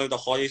got one of the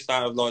highest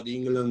out of like the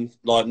England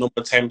like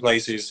number 10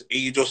 places.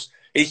 He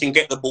can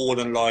get the ball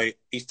and like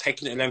he's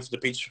taking it the length of the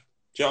pitch.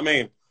 Do you know what I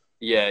mean?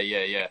 Yeah,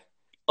 yeah, yeah,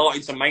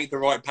 Starting to make the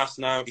right pass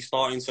now. He's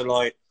starting to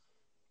like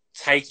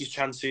take his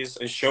chances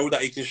and show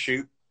that he can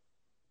shoot.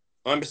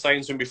 I remember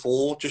saying to him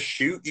before, just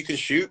shoot, you can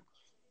shoot. And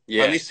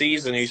yeah, this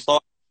season he's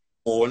starting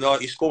more and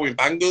like he's scoring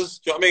bangers.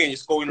 Do you know what I mean?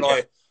 He's scoring yeah,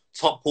 like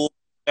top ball,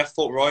 left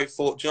foot, right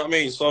foot. Do you know what I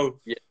mean? So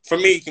yeah. for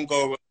me, he can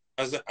go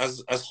as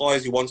high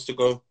as he wants to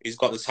go. He's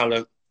got the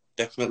talent,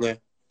 definitely.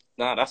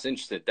 No, that's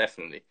interesting,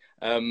 definitely.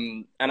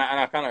 And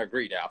I kind of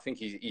agree there. I think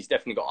he's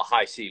definitely got a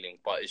high ceiling,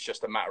 but it's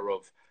just a matter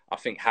of I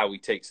think how he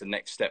takes the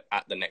next step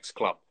at the next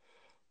club.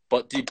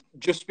 But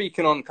just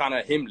speaking on kind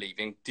of him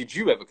leaving, did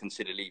you ever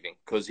consider leaving?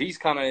 Because he's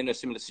kind of in a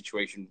similar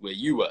situation where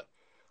you were,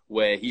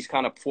 where he's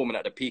kind of performing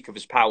at the peak of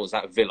his powers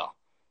at Villa.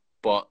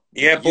 But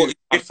Yeah, but you, it's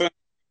different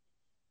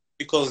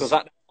because because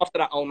after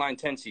that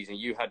 09-10 season,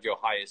 you had your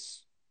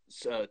highest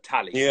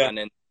tally, yeah, and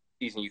then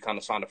season you kind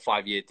of signed a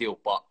 5-year deal.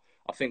 But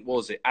I think what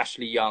was it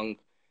Ashley Young,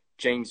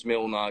 James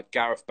Milner,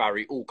 Gareth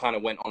Barry all kind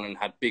of went on and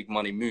had big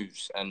money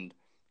moves and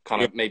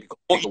kind yeah, of maybe got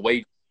but, bigger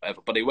wages,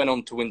 whatever. But they went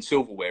on to win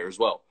silverware as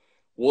well.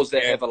 Was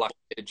there yeah. ever like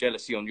a bit of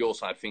jealousy on your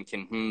side,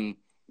 thinking,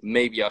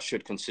 maybe I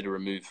should consider a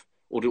move,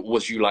 or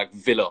was you like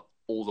Villa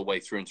all the way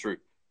through and through?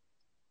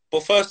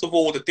 But first of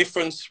all, the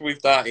difference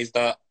with that is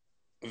that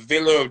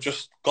Villa have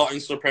just got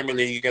into the Premier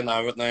League again now,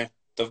 haven't they?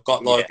 They've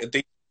got Yeah, like a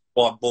deep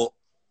squad, but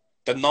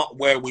they're not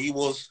where we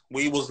was.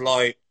 We was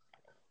like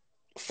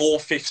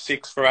fourth, fifth,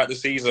 sixth throughout the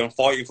season,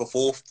 fighting for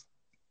fourth.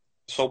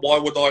 So why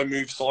would I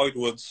move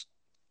sidewards?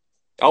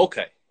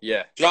 okay,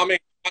 yeah, Do you know what I mean?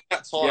 At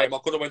that yeah, time, I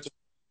could have went to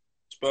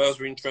Spurs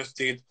were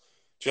interested.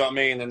 Do you know what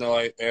I mean?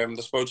 And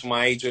they spoke to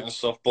my agent and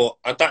stuff. But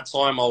at that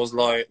time, I was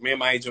like, me and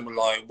my agent were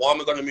like, why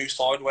am I going to move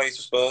sideways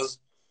to Spurs?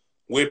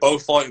 We're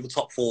both fighting for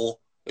top four.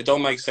 It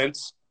don't make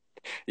sense.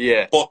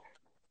 yeah, But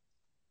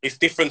it's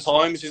different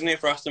times, isn't it,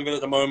 for Aston Villa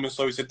at the moment?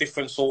 So it's a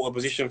different sort of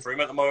position for him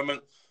at the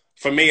moment.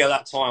 For me, at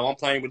that time, I'm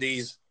playing with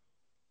these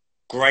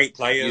great you,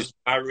 players: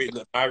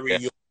 yeah,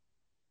 Barry,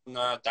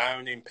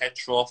 Downing,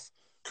 Petrov,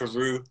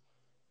 Carew.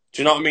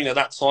 Do you know what I mean? At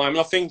that time, and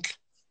I think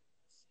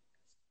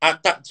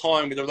at that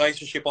time, with the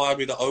relationship I had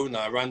with the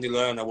owner, Randy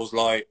Lerner, was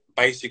like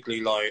basically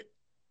like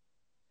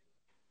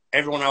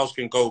everyone else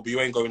can go, but you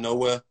ain't going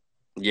nowhere.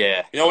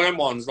 yeah. You know them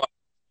ones like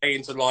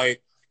saying to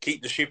like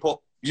keep the ship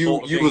up, You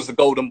sort of you thing. was the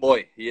golden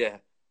boy, yeah,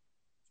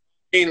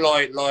 Mean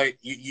like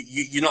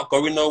you're not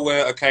going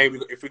nowhere. Okay,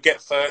 if we get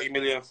 30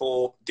 million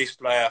for this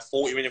player,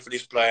 40 million for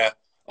this player,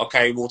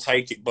 okay, we'll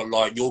take it. But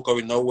like you're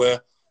going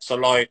nowhere. So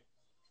like,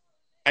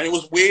 and it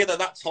was weird at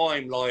that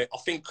time. Like I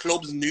think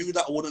clubs knew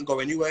that I wouldn't go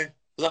anywhere.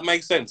 Does that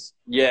make sense?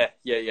 yeah,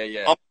 yeah, yeah,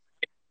 yeah, I'm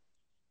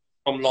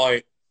from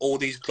like all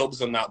these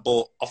clubs and that,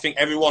 but I think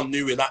everyone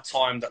knew at that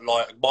time that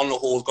like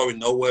Agbonlahor's going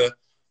nowhere.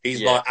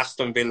 He's yeah, like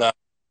Aston Villa.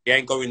 He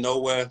ain't going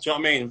nowhere. Do you know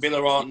what I mean?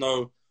 Villa aren't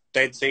no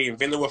dead team.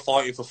 Villa were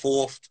fighting for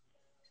fourth,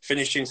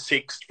 finishing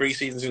sixth, 3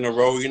 seasons in a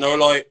row. You know,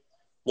 like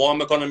why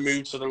am I going to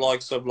move to the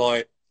likes of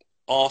like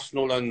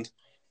Arsenal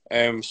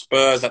and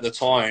Spurs at the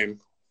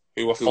time,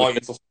 who were who were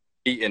fighting for?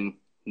 beaten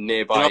You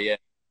nearby, know, yeah.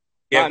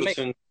 No, it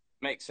Everton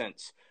makes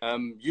sense.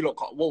 You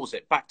look, what was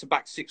it?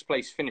 Back-to-back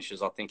sixth-place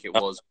finishes, I think it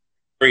was.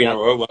 3 in Yeah, a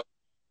row.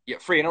 yeah,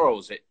 3 in a row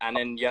was it, and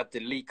then you had the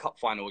League Cup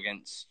final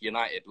against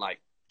United,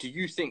 like do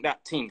you think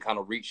that team kind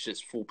of reached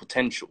its full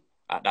potential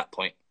at that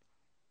point?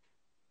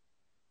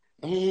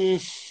 You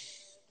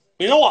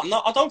know what?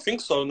 No, I don't think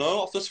so.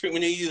 No, I just think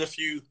we needed a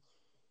few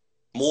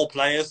more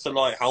players to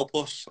like help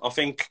us. I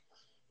think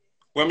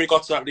when we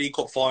got to that League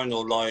Cup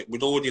final, like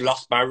we'd already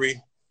lost Barry.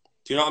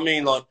 Do you know what I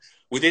mean? Like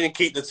we didn't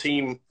keep the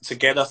team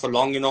together for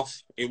long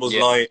enough. It was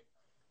like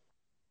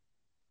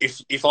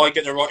if I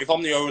get the right, if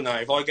I'm the owner,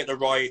 if I get the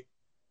right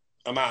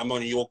amount of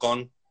money, you're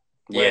gone.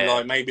 Where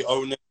like maybe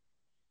owner,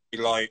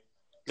 like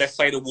let's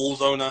say the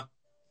Wolves owner,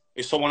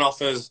 if someone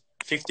offers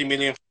 50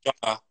 million for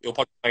Jota, you'll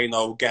probably say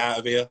no, get out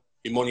of here.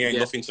 Your money ain't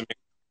nothing to me.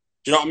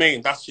 Do you know what I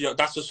mean? That's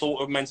the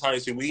sort of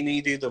mentality we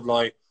needed of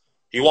like,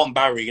 you want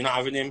Barry, you're not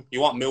having him.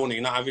 You want Milner,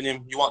 you're not having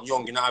him. You want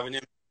Young, you're not having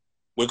him.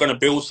 We're going to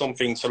build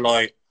something to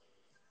like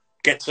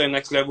get to the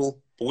next level.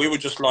 But we were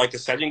just like a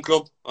selling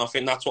club. I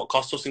think that's what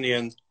cost us in the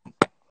end.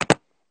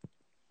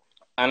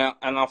 And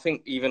I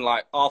think even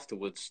like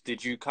afterwards,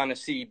 did you kind of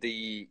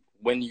see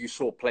when you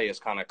saw players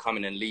kind of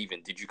coming and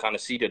leaving, did you kind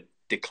of see the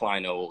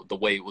decline or the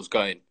way it was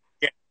going?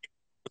 Yeah,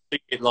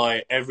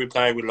 like every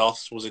player we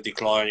lost was a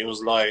decline. It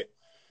was like,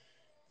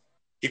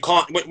 you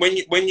can't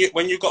when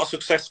you got a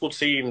successful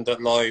team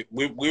that like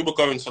we were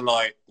going to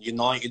like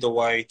United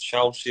away,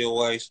 Chelsea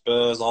away,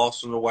 Spurs,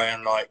 Arsenal away,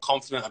 and like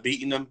confident of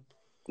beating them.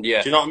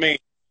 Yeah. Do you know what I mean?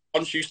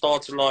 Once you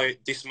start to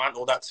like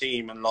dismantle that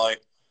team and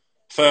like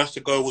first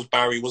to go was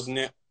Barry, wasn't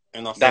it?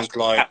 And I think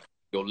like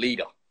your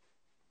leader.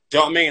 Do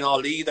you know what I mean? Our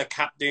leader,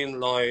 captain,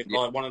 like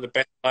one of the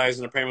best players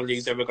in the Premier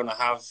League's ever gonna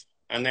have.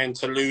 And then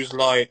to lose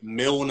like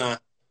Milner,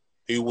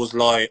 who was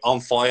like on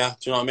fire.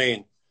 Do you know what I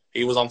mean?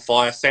 He was on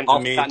fire. Centre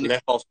mid,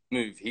 left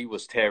move. He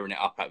was tearing it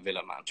up at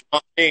Villa, man. Do you know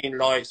what I mean?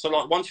 Like so,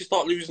 like once you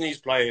start losing these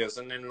players,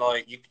 and then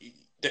like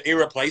they're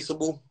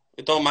irreplaceable.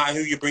 It don't matter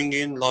who you bring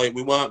in. Like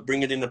we weren't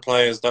bringing in the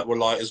players that were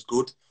like as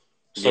good.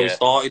 So we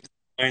started.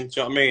 Do you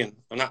know what I mean?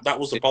 And that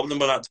was the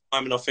problem at that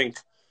time. And I think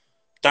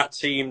that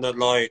team that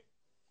like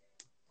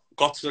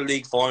got to the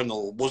league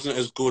final wasn't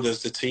as good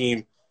as the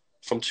team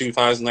from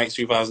 2008,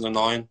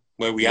 2009,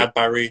 where we had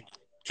Barry.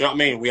 Do you know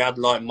what I mean? We had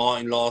like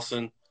Martin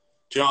Larson.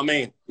 Do you know what I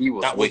mean? He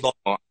was like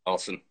Martin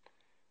Larson.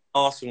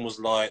 Larson was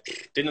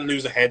like, didn't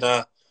lose a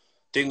header,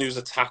 didn't lose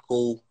a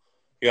tackle.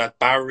 You had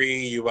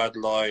Barry, you had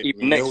like...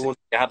 Even next to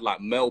you had like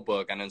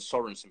Melberg and then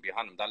Sorensen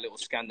behind him. That little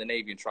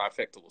Scandinavian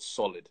trifecta was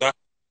solid.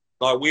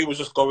 Like we were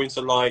just going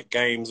to like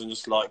games and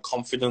just like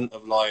confident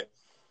of like,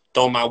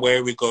 don't matter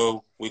where we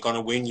go, we're going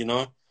to win, you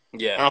know?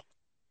 Yeah. And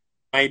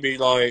maybe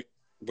like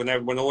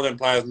when all them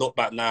players look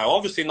back now,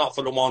 obviously not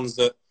for the ones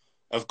that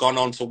have gone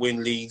on to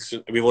win leagues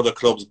with other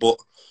clubs, but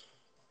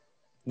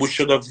we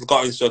should have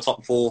got into the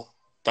top four.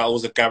 That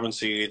was a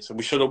guaranteed.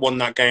 We should have won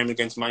that game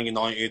against Man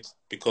United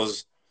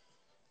because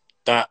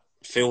that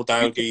Phil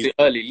Dowgie... the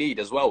early lead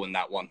as well in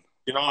that one.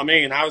 You know what I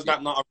mean? How is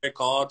that not a red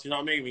card? You know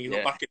what I mean? When you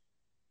look back at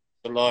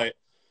it, like,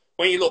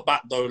 when you look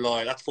back though,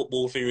 like, that's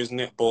football theory, isn't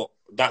it? But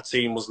that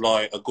team was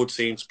like a good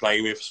team to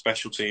play with, a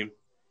special team.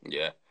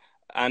 Yeah.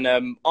 And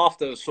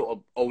after sort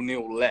of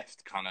O'Neill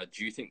left, kind of,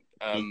 do you think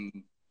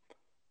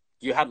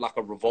you had like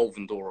a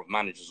revolving door of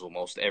managers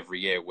almost every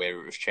year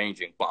where it was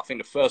changing? But I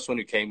think the first one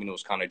who came in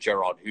was kind of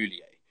Gerard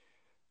Houllier.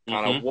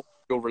 Kind of, what's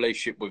your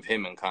relationship with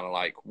him, and kind of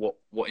like what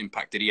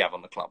impact did he have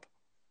on the club?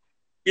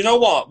 You know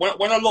what?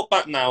 When I look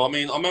back now, I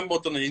mean, I remember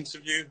I'd done an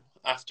interview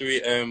after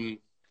it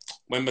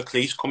when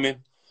McLeish come in,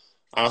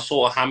 and I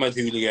sort of hammered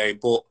Houllier,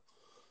 but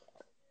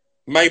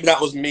maybe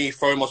that was me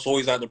throwing my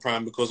toys out the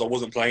pram because I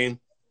wasn't playing.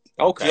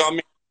 Okay. Do you know what I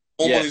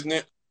mean? Normal, isn't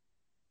it?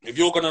 If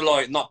you're going to,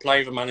 like, not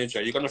play the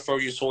manager, you're going to throw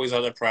your toys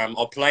out the pram.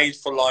 I played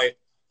for, like,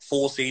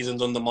 4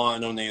 seasons under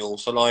Martin O'Neill.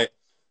 So, like,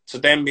 to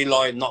then be,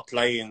 like, not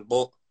playing.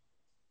 But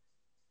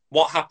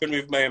what happened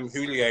with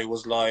Houllier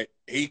was, like,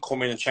 he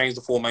come in and changed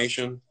the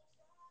formation.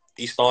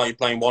 He started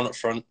playing one up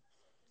front.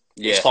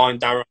 He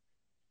signed Darren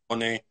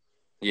money.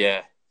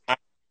 Yeah.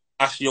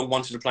 Ashley Young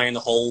wanted to play in the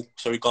hole,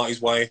 so he got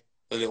his way,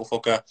 the little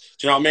fucker.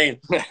 Do you know what I mean?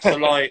 So,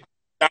 like,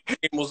 that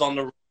team was on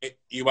the right.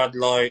 You had,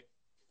 like,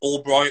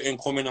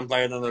 Albrighton coming and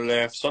playing on the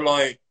left. So,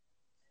 like,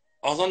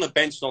 I was on the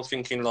bench and I was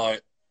thinking,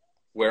 like...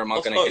 where am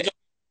I going to get...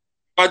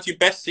 You had your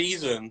best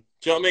season,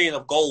 do you know what I mean,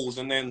 of goals,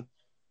 and then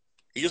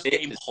you just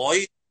get him high.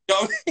 You know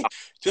what I mean?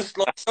 just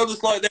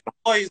like them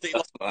highs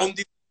that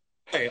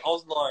I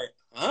was like,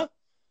 huh?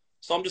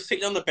 So I'm just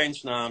sitting on the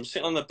bench now. And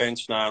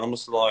I'm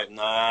just like,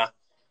 nah.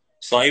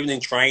 So even in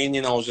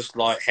training, I was just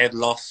like head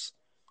loss.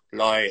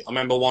 Like, I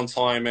remember one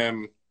time,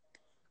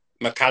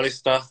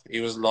 McAllister, he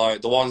was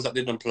like, the ones that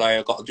didn't play,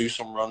 I got to do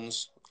some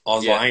runs. I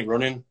was like, I ain't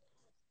running.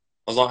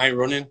 I was like, I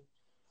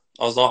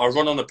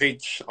run on the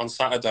pitch on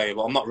Saturday,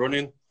 but I'm not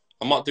running.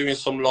 I'm not doing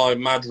some like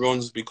mad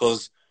runs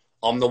because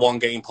I'm the one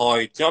getting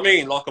paid. Do you know what I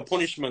mean? Like a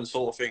punishment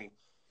sort of thing.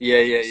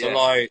 So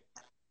like,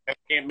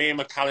 me and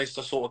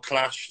McAllister sort of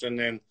clashed, and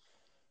then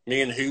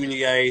me and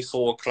Houllier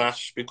sort of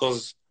clashed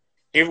because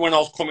even when I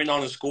was coming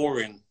on and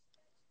scoring,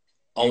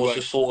 I was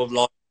just sort of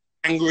like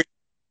angry.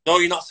 No,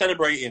 you're not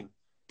celebrating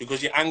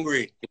because you're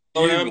angry.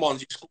 So them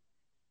ones, you score,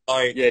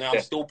 like,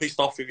 I'm still pissed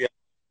off with you.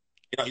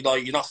 You know,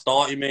 like, you're not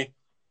starting me.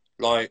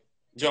 Like,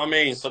 Do you know what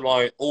I mean? So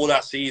like all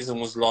that season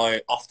was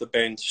like off the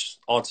bench.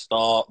 I'd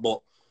start,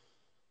 but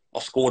I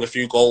scored a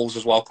few goals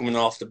as well coming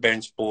off the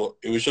bench. But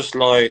it was just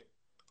like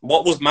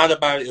what was mad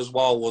about it as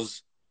well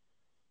was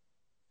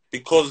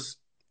because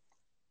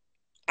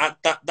at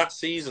that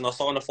season I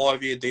signed a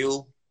 5-year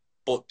deal.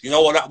 But you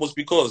know what that was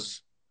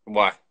because?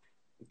 Why?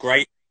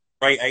 Great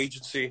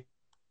agency.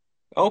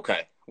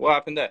 Okay. What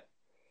happened there?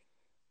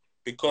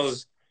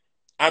 Because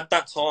at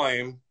that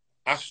time,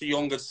 Ashley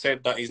Young had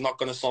said that he's not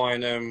going to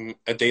sign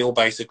a deal,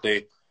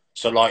 basically.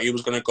 So, like, he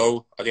was going to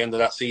go at the end of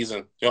that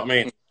season. Do you know what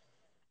I mean?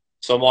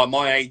 So,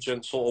 my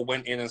agent sort of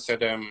went in and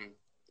said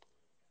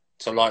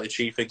to, like, the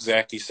chief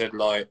exec, he said,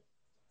 like,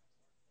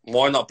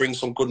 why not bring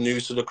some good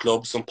news to the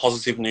club, some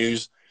positive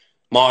news?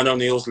 Martin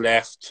O'Neill's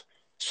left.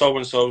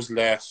 So-and-so's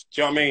left.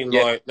 Do you know what I mean?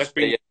 Yeah. Like, let's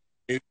bring Yeah.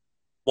 news.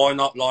 Why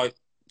not, like,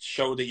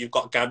 show that you've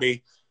got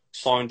Gabby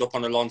signed up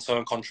on a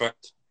long-term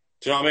contract?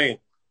 Do you know what I mean?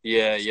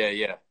 Yeah. Yeah.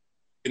 Yeah.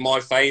 In my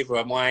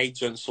favour, my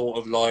agent sort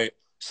of like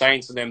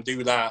saying to them,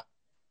 do that.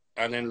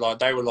 And then like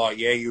they were like,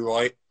 yeah, you're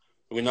right.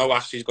 We know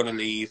Ashley's going to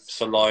leave.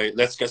 So like,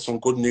 let's get some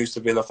good news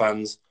to Villa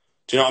fans.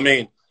 Do you know what I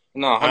mean?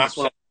 No, And that's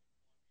 100%.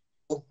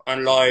 what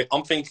and like,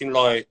 I'm thinking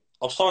like,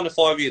 I've signed a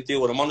 5-year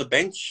deal and I'm on the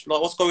bench.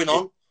 Like, what's going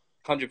on?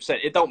 100%.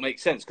 It don't make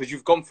sense because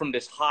you've gone from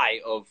this high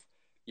of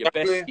your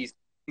best Exactly. season,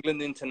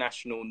 England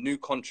international, new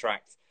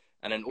contract,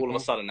 and then all of a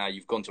Mm-hmm. sudden now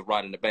you've gone to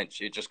ride on the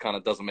bench. It just kind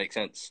of doesn't make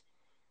sense.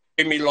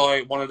 Give me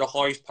like one of the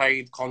highest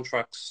paid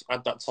contracts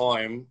at that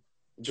time.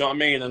 Do you know what I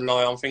mean? And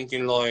like, I'm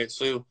thinking like,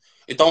 so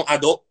it don't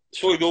add up.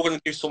 Sure, you're going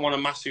to give someone a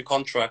massive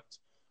contract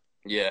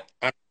Yeah.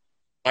 and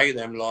pay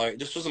them. Like,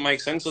 this doesn't make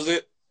sense, does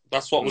it?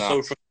 That's what was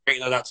No. so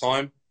frustrating at that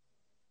time.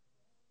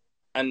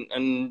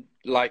 And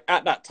like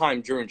at that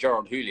time during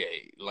Gerard Houllier,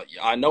 like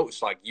I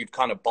noticed like you'd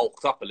kind of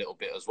bulked up a little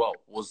bit as well.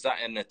 Was that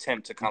an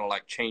attempt to kind of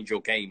like change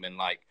your game and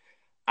like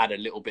add a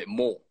little bit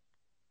more?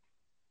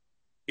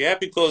 Yeah,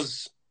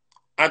 because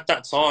at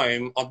that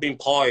time I'd been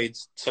pied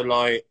to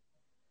like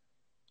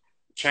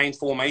change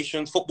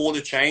formations. Football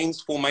had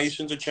changed,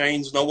 formations had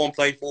changed. No one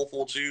played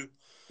 4-4-2.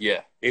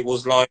 Yeah. It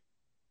was like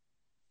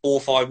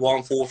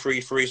 4-5-1,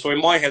 4-3-3. So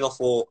in my head I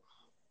thought,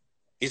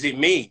 is it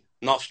me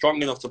not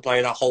strong enough to play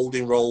that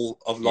holding role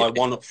of Yeah. like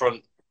one up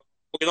front?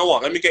 Well, you know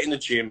what? Let me get in the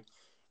gym.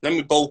 Let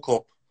me bulk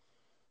up.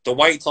 The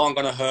weights aren't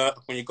gonna hurt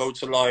when you go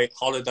to like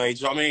holidays.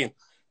 Do you know what I mean?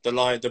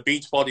 The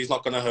beach body's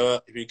not gonna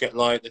hurt if you get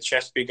like the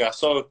chest bigger.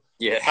 So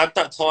Yeah. at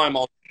that time,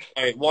 I was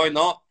like, why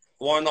not?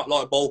 Why not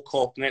like bulk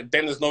up? And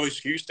then there's no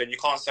excuse. Then you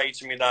can't say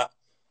to me that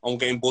I'm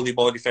getting bullied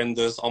by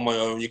defenders on my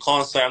own. You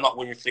can't say I'm not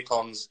winning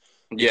flick-ons.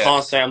 You Yeah.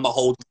 can't say I'm not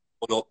holding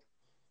it up.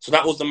 So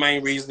that was the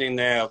main reasoning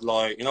there of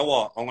like, you know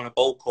what? I'm gonna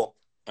bulk up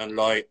and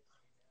like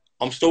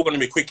I'm still gonna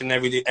be quicker than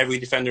every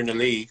defender in the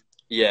league,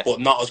 Yeah.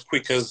 but not as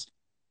quick as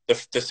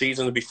the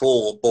season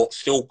before, but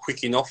still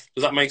quick enough.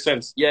 Does that make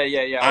sense? Yeah.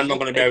 Yeah. Yeah. And I'm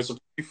going to be able to.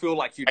 You feel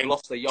like you'd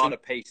lost a yard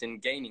of pace in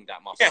gaining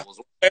that muscle Yeah, as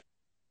well.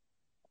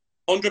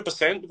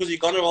 100%. Because you're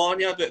going to, aren't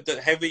you?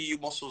 The heavier your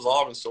muscles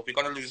are and stuff, you're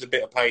going to lose a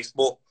bit of pace.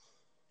 But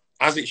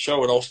as it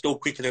showed, I was still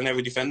quicker than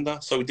every defender,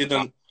 so it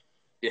didn't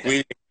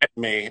really affect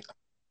me.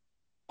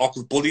 I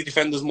could bully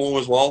defenders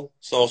more as well,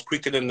 so I was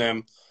quicker than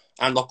them,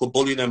 and I could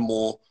bully them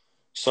more.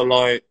 So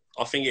like,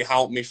 I think it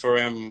helped me for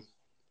yeah,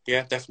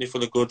 definitely for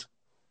the good.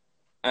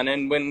 And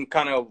then when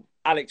kind of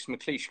Alex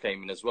McLeish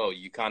came in as well,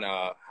 you kind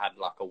of had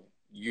like a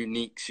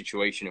unique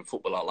situation in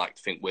football, I like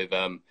to think, with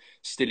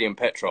Stilian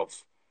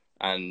Petrov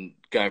and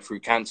going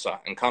through cancer.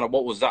 And kind of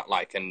what was that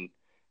like? And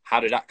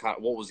how did that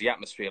what was the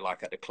atmosphere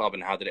like at the club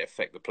and how did it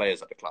affect the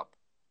players at the club?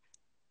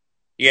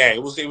 Yeah,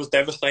 it was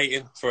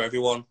devastating for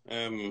everyone.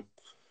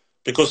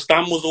 Because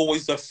Stan was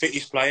always the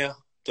fittest player,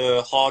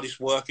 the hardest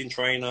working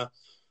trainer,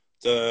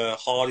 the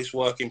hardest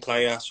working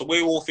player. So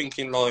we were all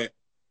thinking like,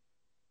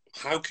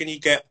 how can you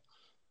get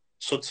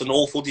such an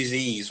awful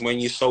disease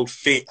when you're so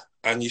fit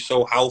and you're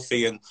so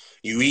healthy and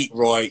you eat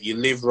right, you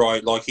live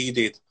right like he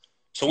did.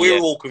 So we were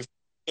all confused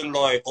and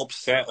like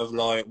upset of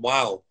like,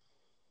 wow,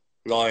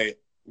 like,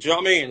 do you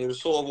know what I mean? It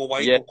was sort of a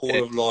wake up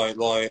call of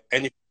like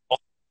anything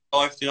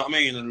life, do you know what I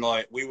mean? And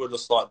like we were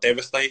just like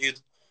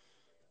devastated.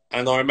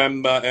 And I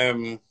remember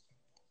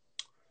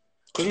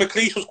because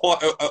McLeish was quite,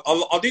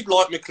 I did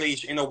like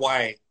McLeish in a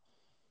way,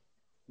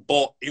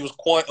 but he was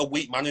quite a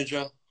weak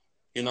manager,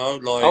 you know,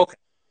 like.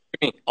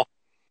 Okay.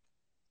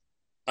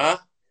 Huh?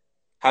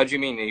 How do you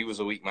mean he was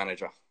a weak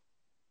manager?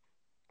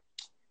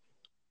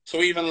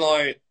 So even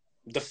like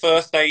the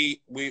first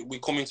day we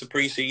come into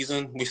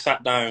pre-season, we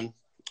sat down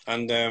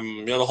and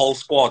you know the whole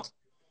squad.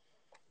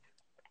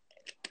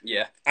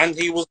 Yeah. And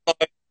he was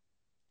like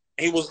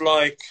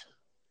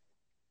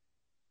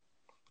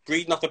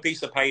reading off a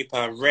piece of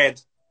paper, read,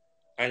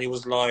 and he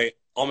was like,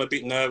 "I'm a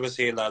bit nervous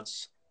here,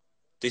 lads.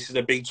 This is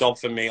a big job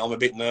for me. I'm a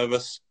bit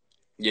nervous."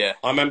 Yeah.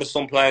 I remember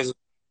some players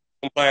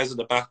at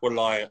the back were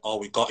like, "Oh,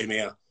 we got him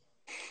here."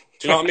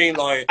 Do you know what I mean?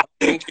 Like, I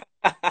think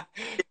you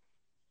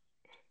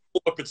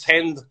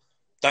pretend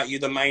that you're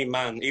the main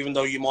man, even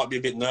though you might be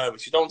a bit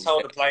nervous. You don't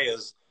tell the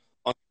players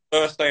on the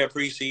first day of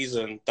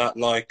pre-season that,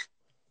 like,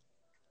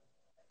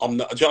 do you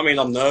know what I mean?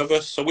 I'm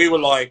nervous. So we were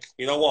like,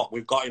 you know what?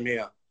 We've got him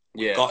here.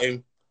 We've Yeah. got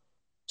him,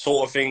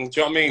 sort of thing.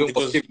 Do you know what I mean?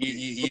 Because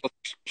you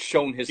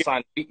shown his sign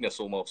of weakness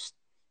almost.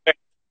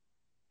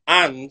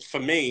 And for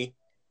me,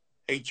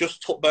 he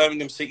just took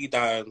Birmingham City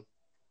down,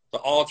 the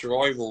arch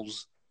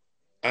rivals,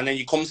 and then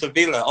you come to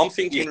Villa. I'm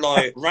thinking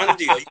like,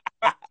 Randy, are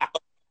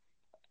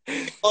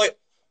you, like,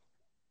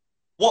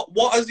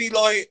 what has he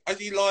like? Has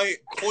he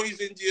like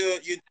poisoned your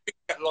drink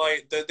at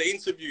like the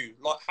interview?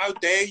 Like, how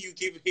dare you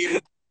give him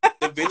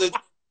the Villa? You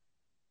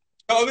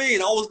know what I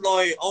mean? I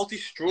was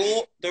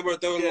distraught. They were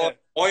like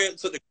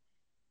riots at the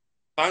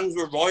fans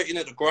were rioting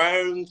at the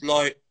ground.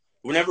 Like,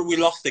 whenever we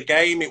lost the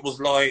game, it was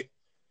like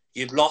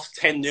you'd lost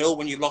 10-0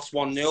 when you lost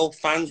 1-0.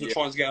 Fans were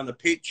trying to get on the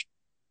pitch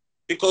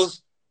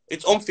because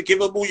it's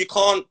unforgivable. You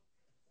can't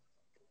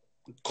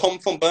come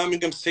from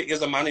Birmingham City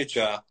as a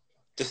manager,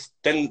 just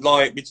then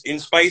like in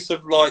space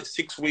of like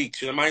 6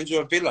 weeks, you're the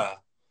manager of Villa.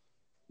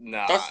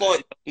 Nah, that's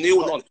like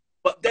Neil.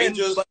 But then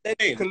you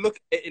can look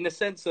at it in a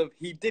sense of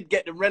he did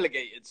get them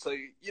relegated, so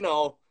you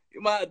know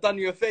it might have done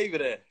you a favour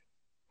there.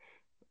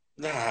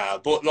 Nah,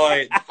 but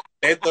like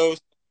those,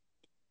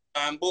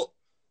 but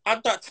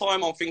at that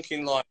time I'm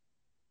thinking like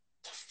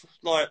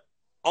I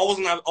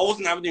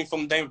wasn't having him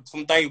from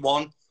day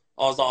one.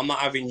 I was like, I'm not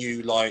having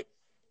you. Like,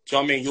 do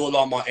you know what I mean? You're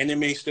like my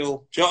enemy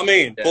still. Do you know what I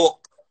mean? Yeah. But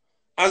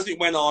as it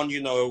went on,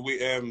 you know,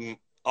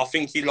 I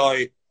think he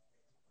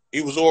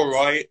was all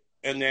right.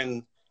 And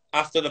then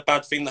after the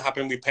bad thing that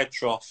happened with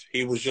Petrov,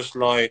 he was just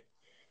like,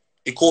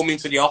 he called me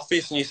into the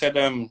office and he said,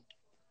 who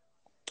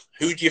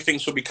do you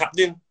think should be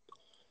captain?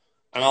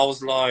 And I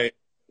was like,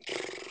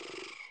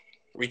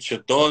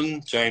 Richard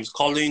Dunn, James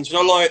Collins, you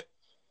know, like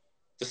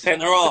the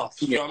centre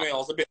halves. You know what I mean? I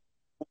was a bit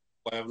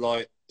of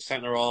like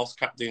centre halves,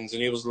 captains,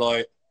 and he was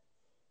like,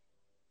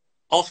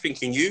 I was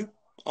thinking you.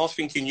 What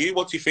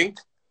do you think?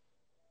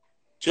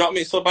 Do you know what I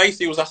mean? So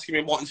basically, he was asking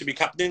me wanting to be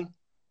captain,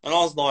 and I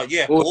was like,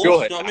 yeah, of course. Do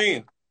you know what I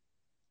mean?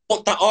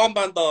 Put that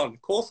armband on.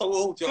 Of course I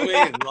will. Do you know what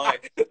I mean?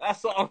 Like,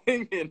 that's what I'm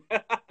thinking.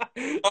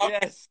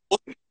 Yes.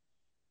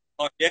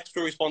 Like the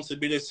extra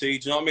responsibility.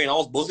 Do you know what I mean? I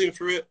was buzzing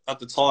through it at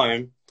the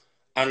time,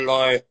 and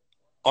like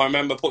I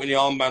remember putting the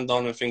armband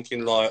on and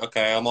thinking like,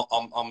 okay,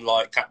 I'm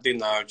like captain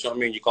now. Do you know what I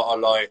mean? You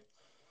gotta like.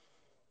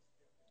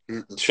 Do you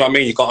know what I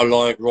mean? You got to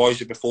like rise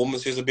your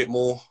performances a bit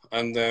more,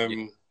 and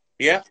I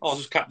was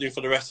just captain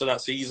for the rest of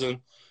that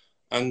season,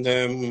 and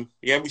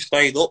we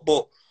stayed up.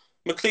 But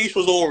McLeish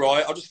was all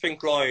right. I just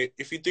think like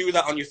if you do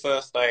that on your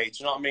first day, do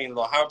you know what I mean?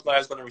 Like how a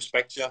player's going to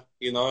respect you?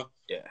 You know?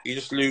 Yeah. You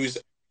just lose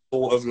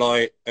sort of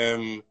like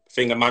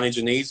thing a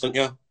manager needs, don't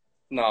you?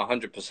 No,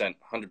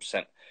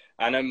 100%.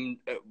 And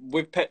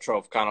with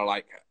Petrov, kind of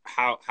like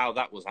how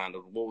that was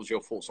handled. What was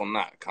your thoughts on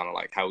that? Kind of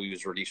like how he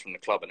was released from the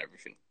club and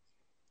everything.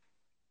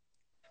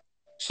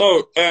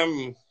 So,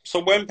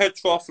 when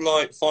Petrov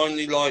like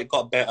finally like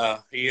got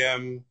better, he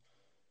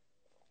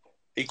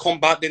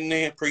come back, didn't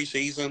he,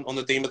 pre-season on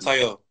the Di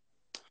Matteo.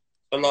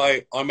 So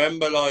like I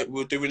remember like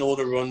we were doing all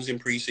the runs in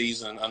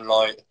pre-season, and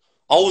like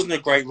I wasn't a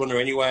great runner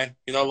anyway.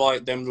 You know,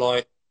 like them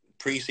like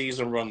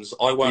pre-season runs,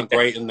 I weren't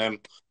great in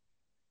them.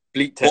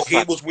 But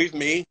he was with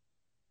me.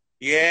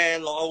 Yeah,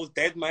 like I was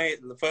dead, mate.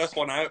 The first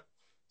one out.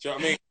 Do you know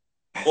what I mean?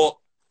 But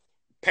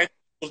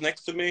Petrov was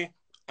next to me,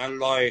 and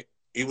like.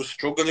 He was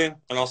struggling,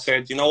 and I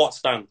said, you know what,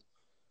 Stan?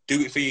 Do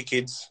it for your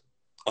kids.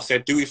 I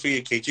said, do it for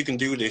your kids. You can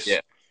do this.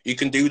 Yeah. You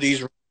can do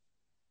these.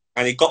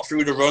 And he got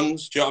through the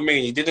runs. Do you know what I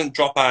mean? He didn't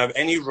drop out of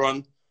any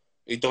run.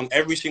 He'd done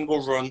every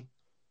single run.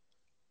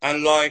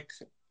 And, like,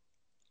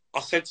 I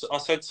said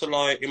to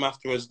like, him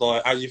afterwards,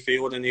 like, how you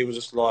feel? And he was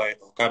just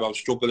like, okay, I'm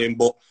struggling.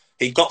 But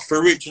he got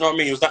through it. Do you know what I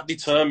mean? He was that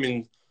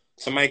determined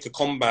to make a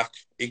comeback.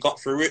 He got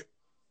through it.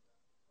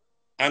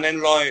 And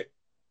then, like,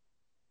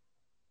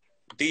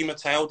 Di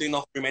Matteo didn't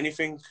offer him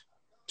anything.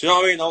 Do you know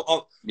what I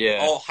mean?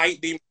 I'll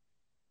hate Di Matteo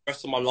the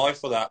rest of my life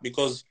for that,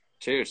 because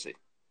seriously,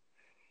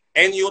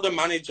 any other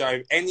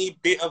manager, any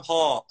bit of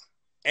heart,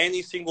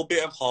 any single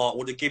bit of heart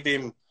would have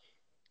given him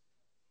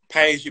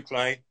pay as you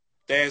play.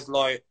 There's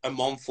like a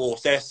month or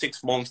there's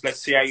 6 months. Let's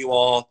see how you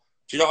are.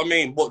 Do you know what I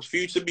mean? But for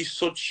you to be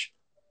so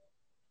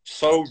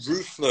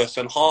ruthless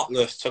and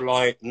heartless to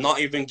like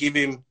not even give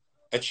him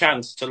a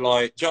chance to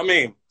like, do you know what I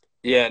mean?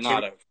 Yeah,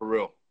 no, for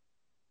real.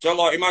 So,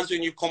 like,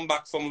 imagine you come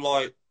back from,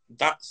 like,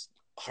 that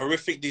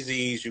horrific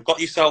disease. You've got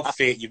yourself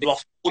fit. You've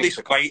lost all this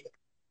weight.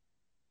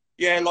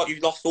 Yeah, like,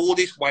 you've lost all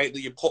this weight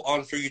that you put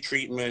on through your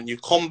treatment.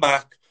 You've come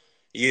back.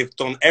 You've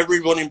done every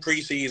run in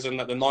pre-season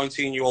that the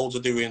 19-year-olds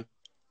are doing.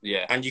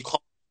 Yeah. And you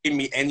can't give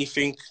me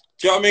anything.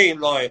 Do you know what I mean?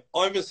 Like,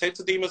 I even said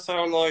to Di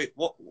Matteo, like,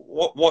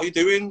 what are you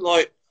doing?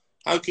 Like,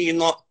 how can you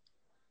not...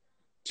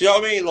 Do you know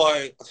what I mean?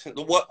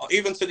 Like,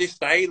 even to this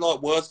day,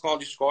 like, words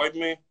can't describe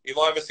me. If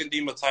I ever see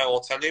Di Matteo,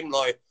 I'll tell him,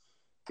 like,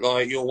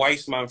 you're a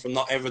waste man from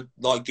not ever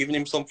like giving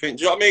him something.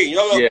 Do you know what I mean? You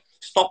know, like,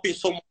 stopping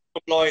someone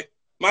from like,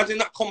 imagine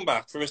that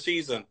comeback for a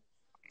season.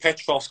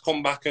 Petrov's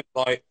come back and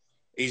like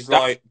he's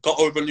like got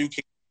over Luke,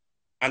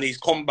 and he's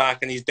come back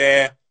and he's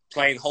there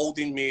playing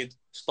holding mid,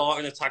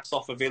 starting attacks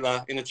off of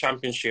Villa in the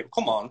Championship.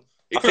 Come on,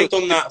 he could have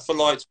done that for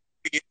like.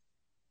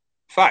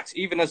 Facts.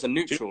 Even as a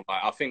neutral,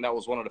 like, I think that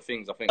was one of the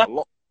things I think a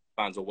lot of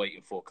fans are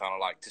waiting for, kind of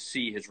like to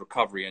see his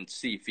recovery and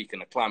see if he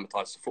can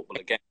acclimatise to football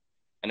again.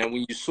 And then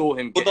when you saw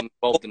him getting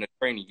involved in the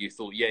training, you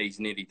thought, yeah, he's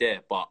nearly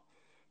there. But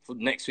for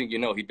the next thing you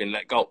know, he'd been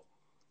let go.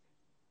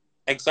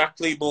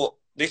 Exactly, but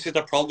this is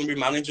the problem with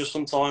managers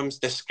sometimes.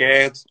 They're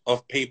scared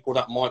of people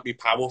that might be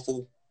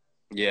powerful.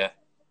 Yeah.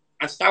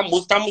 And Stan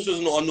was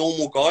just not a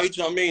normal guy, do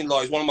you know what I mean?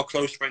 Like, he's one of my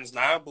close friends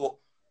now, but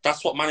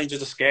that's what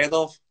managers are scared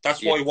of.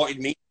 That's why he wanted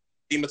me,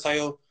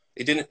 Matteo.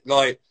 He didn't,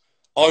 like,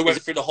 I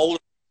went through the whole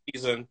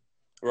season,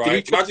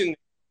 right? Imagine,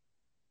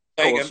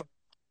 say again.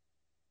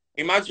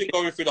 Imagine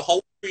going through the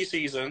whole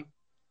pre-season,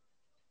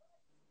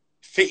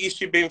 fittest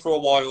you've been for a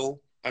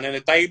while, and then the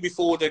day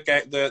before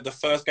the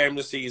first game of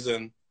the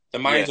season, the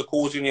manager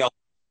calls you in the office.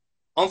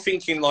 I'm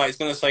thinking, like, he's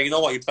going to say, you know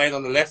what, you're playing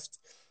on the left.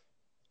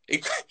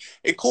 He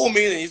called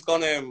me and he's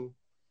gone, I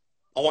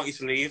want you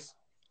to leave.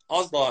 I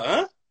was like,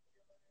 huh?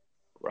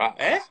 Right.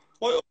 Eh?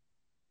 What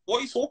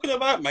are you talking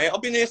about, mate?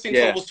 I've been here since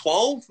I was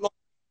 12. Like,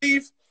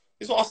 leave.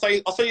 This is what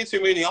I said to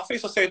him in the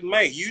office. I said,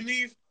 mate, you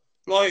leave.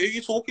 Like, who are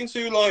you talking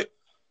to? Like,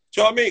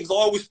 do you know what I mean? Because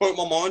I always spoke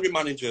my mind with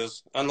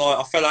managers. And, like,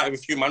 I fell out with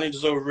a few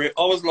managers over it.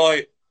 I was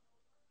like,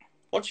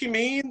 what do you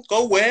mean?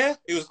 Go where?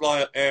 It was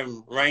like,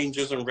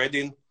 Rangers and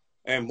Reading.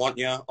 Want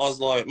you? I was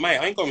like, mate,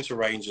 I ain't going to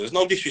Rangers.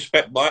 No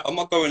disrespect, but I'm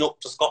not going up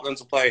to Scotland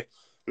to play,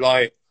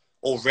 like,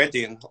 or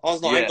Reading. I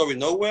was like, I ain't going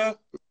nowhere.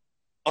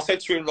 I said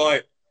to him,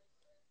 like,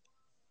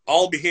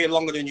 I'll be here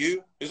longer than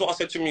you. Is what I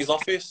said to him in his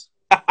office.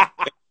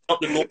 Up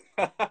the north.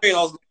 I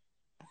was like,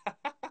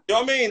 you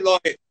know what I mean?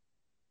 Like,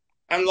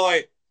 and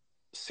like,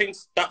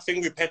 since that thing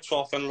with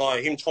Petrov and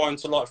like him trying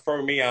to like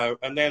throw me out,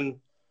 and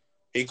then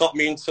he got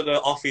me into the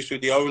office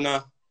with the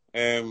owner,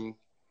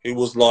 who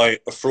was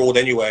like a fraud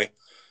anyway.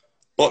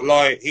 But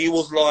like, he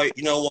was like,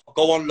 you know what,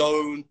 go on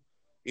loan,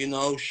 you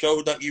know,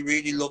 show that you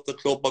really love the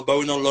club by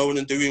going on loan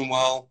and doing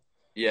well.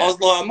 Yeah. I was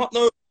like, I'm not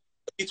no.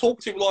 You talk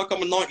to him like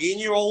I'm a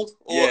 19-year-old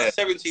or a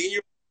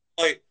 17-year-old.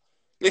 Like,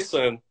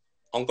 listen,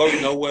 I'm going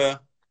nowhere.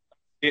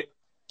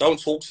 Don't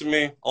talk to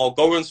me. I'll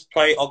go and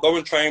play. I'll go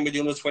and train with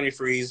the under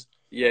 23s.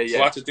 So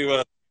I had to do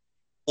a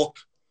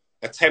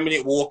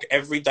 10-minute walk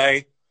every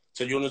day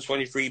to the under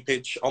 23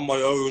 pitch on my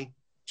own.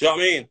 Do you know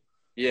what I mean?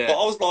 Yeah.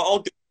 But I was like, I'll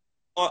do.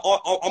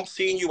 I'm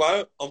seeing you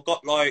out. I've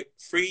got like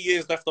 3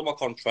 years left on my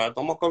contract.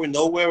 I'm not going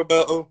nowhere,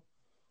 Roberto.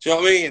 Do you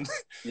know what I mean?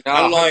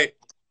 Yeah. And like,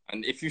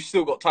 and if you've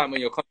still got time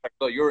on your contract,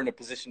 though, you're in a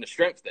position of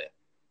strength there.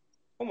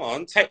 Come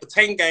on,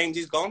 10 games,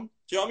 he's gone.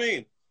 Do you know what I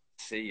mean?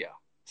 See ya.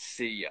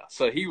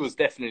 So he was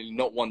definitely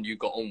not one you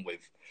got on with.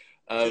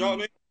 Do you know what I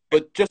mean?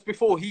 But just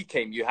before he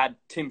came, you had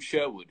Tim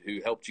Sherwood, who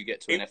helped you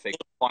get to an FA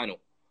Cup final.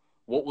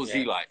 What was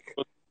he like?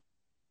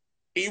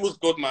 He was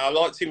good, man. I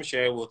liked Tim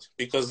Sherwood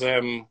because he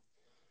had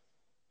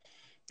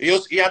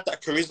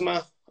that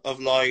charisma of,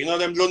 like, you know,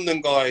 them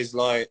London guys,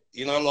 like,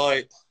 you know,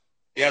 like,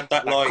 he had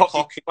that like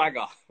cocky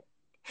swagger.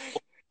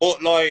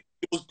 But like,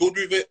 he was good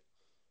with it.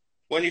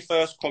 When he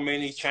first come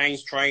in, he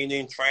changed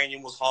training.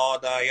 Training was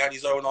harder. He had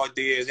his own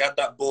ideas. He had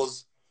that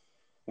buzz.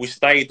 We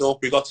stayed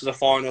up. We got to the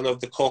final of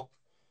the cup.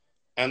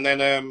 And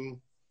then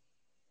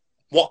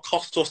what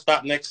cost us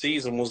that next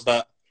season was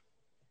that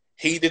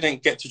he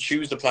didn't get to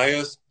choose the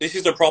players. This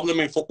is the problem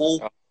in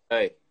football.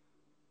 Okay.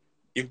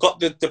 You've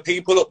got the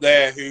people up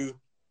there who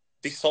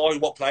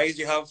decide what players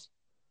you have.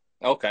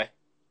 Okay.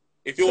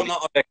 If you're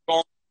not a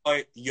strong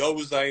like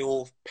Jose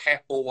or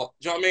Pep or what,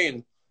 do you know what I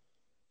mean?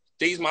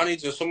 These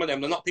managers, some of them,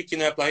 they're not picking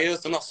their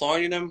players. They're not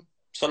signing them.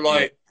 So,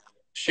 like,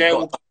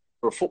 Sherwood,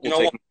 for a football, you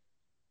know what?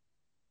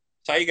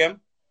 Say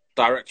again.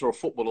 Director of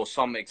football or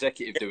some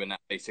executive doing that,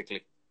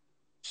 basically.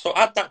 So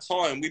at that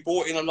time, we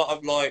brought in a lot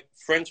of like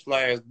French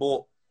players,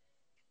 but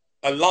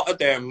a lot of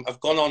them have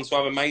gone on to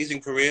have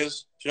amazing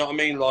careers. Do you know what I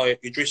mean?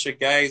 Like Idrissa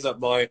Gueye at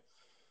like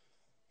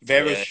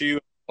Vereshu,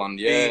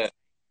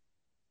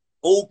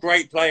 all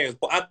great players.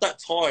 But at that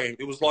time,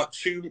 it was like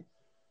too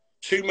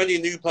many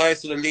new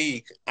players to the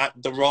league at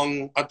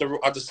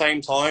the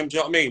same time. Do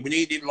you know what I mean? We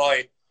needed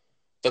like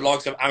the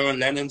likes of Aaron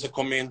Lennon to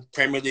come in,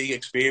 Premier League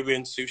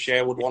experience, who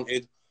Sherwood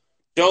wanted.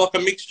 You know, like a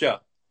mixture.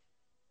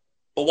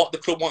 But what the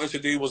club wanted to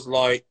do was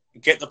like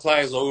get the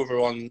players over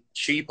on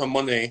cheaper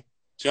money.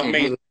 Do you know what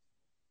I mean?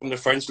 From the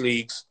French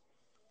leagues.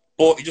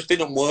 But it just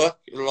didn't work.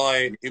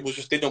 Like, it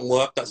just didn't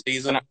work that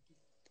season.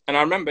 And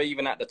I remember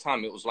even at the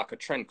time, it was like a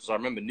trend, because I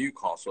remember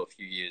Newcastle a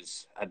few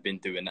years had been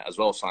doing that as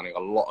well, signing a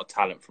lot of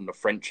talent from the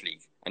French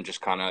league and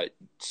just kind of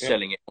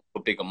selling it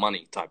for bigger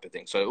money type of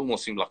thing. So it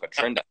almost seemed like a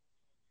trend.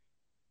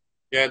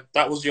 Yeah,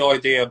 that was the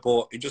idea,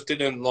 but it just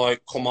didn't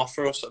like come off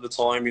for us at the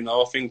time, you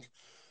know. I think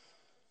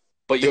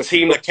the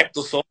team that kept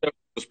us up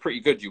was pretty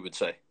good, you would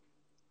say.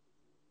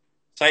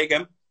 Say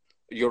again?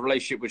 Your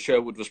relationship with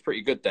Sherwood was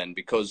pretty good then,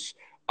 because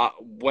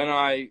when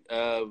I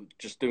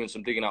just doing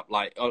some digging up,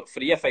 like for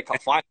the FA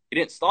Cup final, he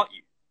didn't start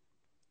you.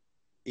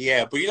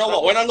 Yeah, but you know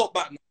what? When I look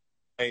back,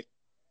 like,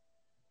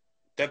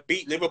 they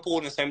beat Liverpool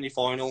in the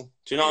semi-final.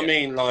 Do you know what I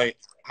mean? Like,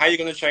 how are you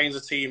going to change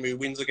a team who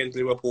wins against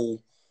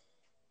Liverpool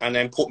and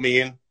then put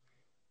me in?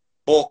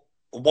 But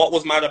what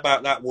was mad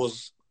about that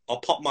was I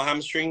popped my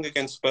hamstring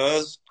against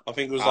Spurs. I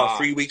think it was like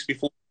 3 weeks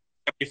before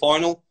the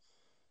final.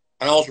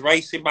 And I was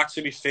racing back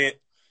to be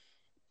fit,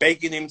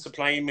 begging him to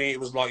play me. It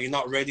was like, you're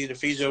not ready. The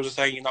physios are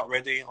saying you're not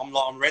ready. I'm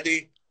like, I'm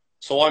ready.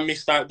 So I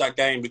missed out that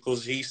game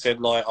because he said,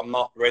 like, I'm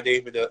not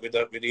ready with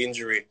the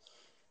injury.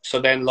 So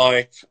then,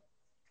 like,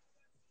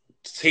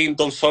 the team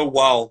done so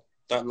well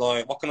that,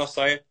 like, what can I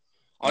say?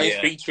 I didn't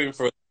speak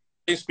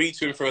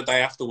to him for a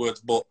day afterwards,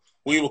 but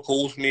we were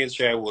cool, me and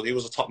Sherwood. He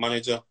was a top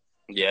manager.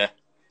 Yeah.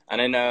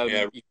 And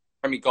then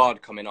Premier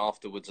Guard coming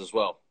afterwards as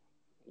well.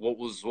 What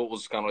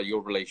was kind of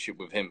your relationship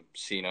with him,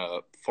 seeing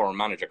a foreign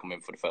manager come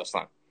in for the first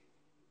time?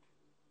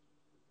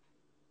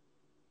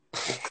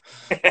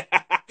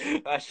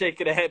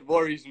 Shaking the head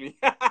worries me.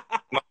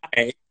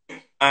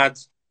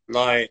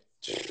 Like,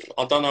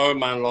 I don't know,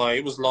 man. Like,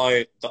 it was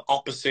like the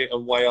opposite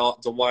of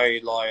the way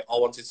like I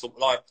wanted to.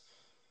 Like,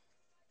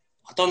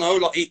 I don't know.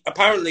 Like,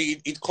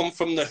 apparently he'd come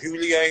from the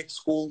Houllier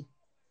school.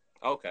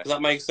 Okay. Does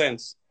that make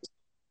sense?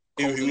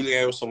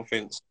 Houllier or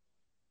something.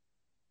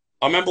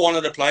 I remember one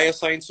of the players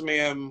saying to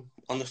me on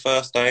the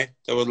first day,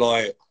 they were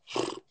like,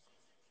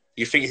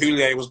 "You think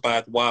Houllier was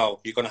bad? Wow,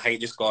 you're gonna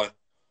hate this guy."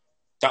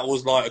 That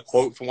was like a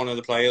quote from one of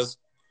the players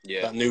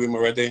that knew him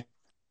already.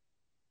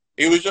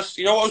 He was just,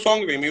 you know what was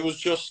wrong with him? He was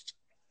just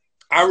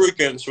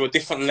arrogant to a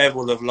different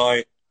level of,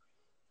 like,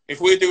 if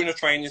we're doing a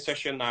training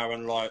session now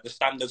and, like, the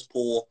standard's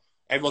poor,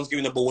 everyone's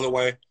giving the ball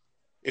away.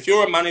 If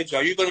you're a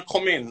manager, you're going to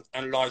come in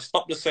and, like,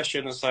 stop the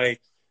session and say,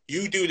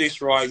 you do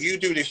this right, you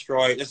do this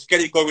right, let's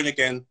get it going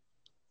again.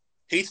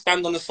 He'd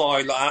stand on the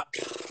side like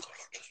that.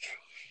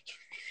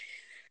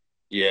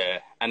 Yeah,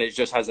 and it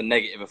just has a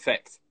negative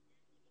effect.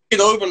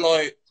 Get over,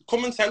 like,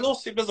 come and tell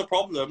us if there's a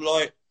problem.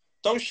 Like,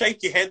 don't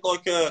shake your head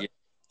like a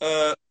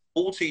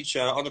ball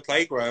teacher on the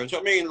playground. Do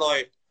you know what I mean?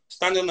 Like,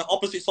 stand on the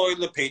opposite side of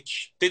the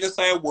pitch, didn't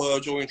say a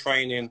word during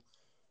training,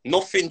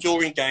 nothing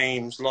during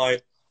games.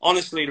 Like,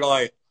 honestly,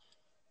 like,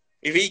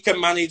 if he can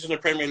manage in the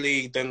Premier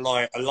League, then,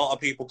 like, a lot of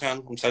people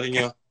can. I'm telling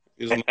you.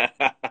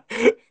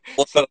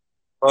 So,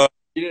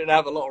 you didn't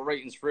have a lot of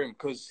ratings for him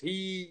because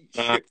he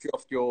stripped you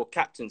off your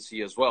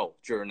captaincy as well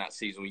during that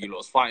season when you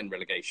lost fighting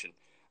relegation.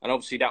 And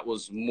obviously that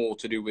was more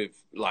to do with,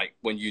 like,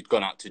 when you'd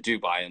gone out to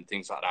Dubai and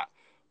things like that.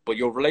 But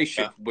your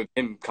relationship with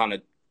him kind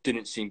of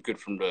didn't seem good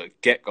from the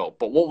get-go.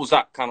 But what was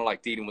that kind of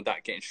like, dealing with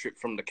that, getting stripped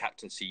from the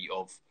captaincy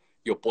of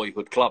your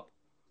boyhood club?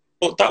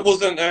 But that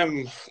wasn't,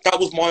 that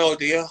was my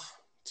idea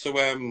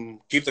to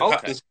give the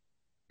captaincy.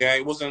 Yeah,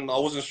 I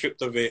wasn't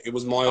stripped of it. It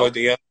was my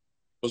idea. It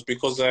was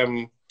because,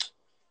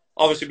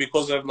 obviously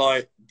because of,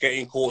 like,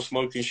 getting caught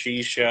smoking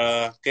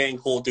shisha, getting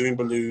caught doing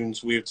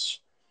balloons, which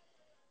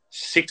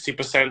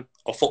 60%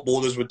 of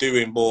footballers were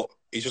doing, but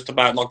it's just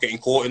about not getting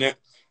caught in it.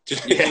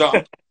 Just you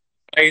know,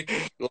 like,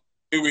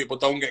 do it,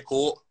 but don't get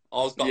caught. I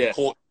was got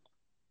caught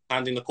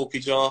hand in the cookie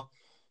jar.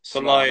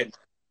 So, like,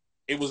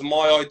 it was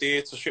my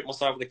idea to strip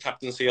myself of the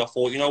captaincy. I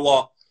thought, you know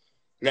what?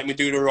 Let me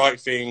do the right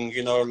thing.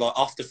 You know, like,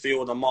 off the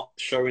field, I'm not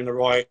showing the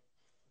right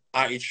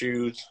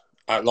attitude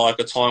at, like,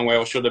 a time where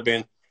I should have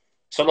been.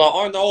 So, like,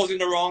 I know I was in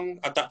the wrong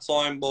at that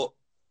time, but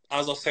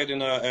as I said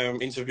in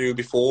an interview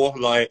before,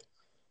 like,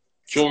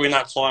 during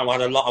that time, I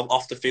had a lot of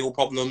off-the-field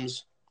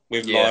problems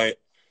with, like,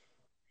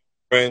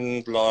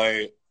 friend,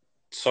 like,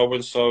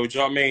 so-and-so. Do you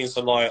know what I mean?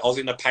 So, like, I was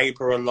in the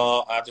paper a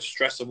lot. I had the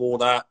stress of all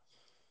that.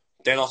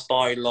 Then I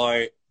started,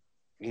 like,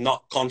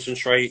 not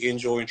concentrating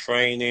during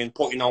training,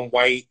 putting on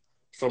weight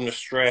from the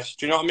stress.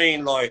 Do you know what I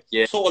mean? Like,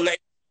 sort of letting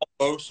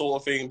go sort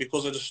of thing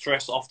because of the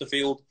stress off the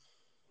field.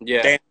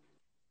 Yeah. Then,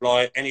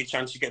 like, any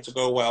chance you get to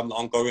go away,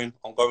 I'm going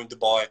to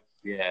Dubai.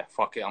 Yeah,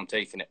 fuck it, I'm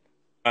taking it.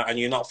 And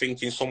you're not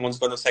thinking someone's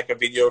going to take a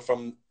video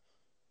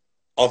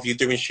of you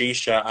doing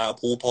shisha at a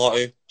pool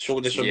party. Sure,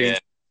 there should be.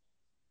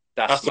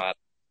 That's mad.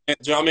 Do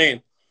you know what I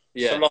mean?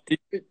 Yeah. So, like, did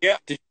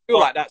you feel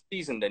like that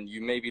season then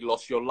you maybe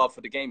lost your love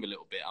for the game a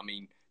little bit? I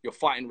mean, you're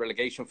fighting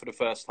relegation for the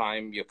first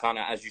time. You're kind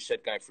of, as you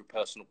said, going through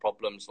personal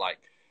problems. Like,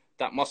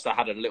 that must have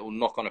had a little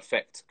knock-on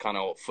effect kind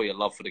of for your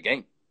love for the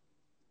game.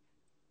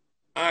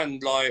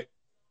 And, like,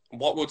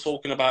 what we were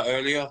talking about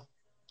earlier,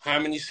 how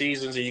many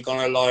seasons are you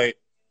going to, like,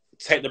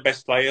 take the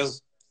best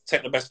players,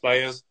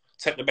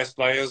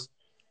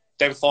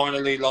 then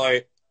finally,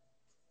 like,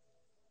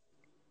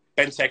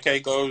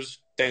 Benteke goes,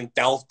 then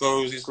Delph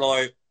goes. It's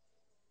like,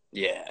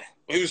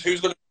 who's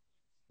going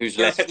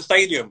to take the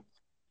stadium?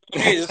 I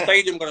mean, the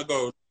stadium going to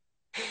go.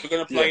 We're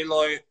going to play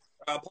like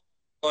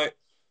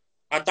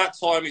at that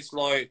time. It's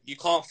like you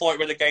can't fight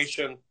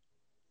relegation,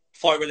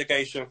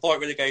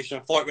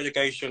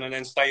 and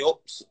then stay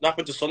up. That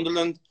happened to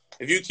Sunderland.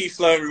 If you keep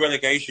flirting with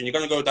relegation, you're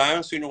going to go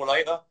down sooner or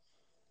later.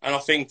 And I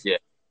think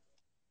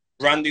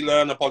Randy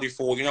Lerner probably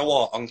thought, you know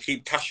what, I'm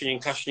keep cashing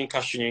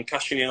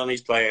in on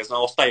these players, and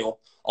I'll stay up.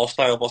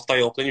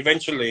 Then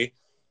eventually,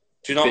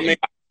 do you know what I mean?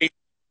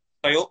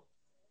 Stay up.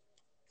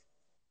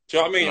 Do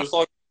you know what I mean? It was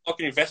like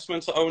an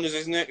investment to owners,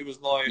 isn't it? It was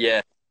like,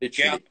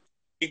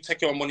 keep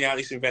taking my money out of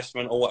this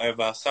investment or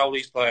whatever, sell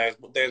these players,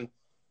 but then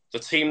the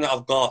team that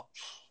I've got,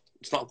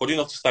 it's not good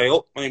enough to stay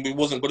up. I mean, we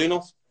wasn't good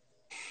enough.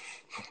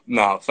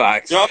 No,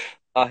 facts. You know?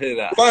 I hear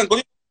that. We weren't good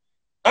enough.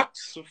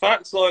 Facts.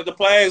 Like the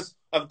players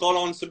have gone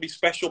on to be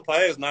special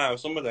players now,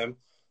 some of them.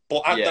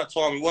 But at that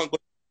time, we weren't good.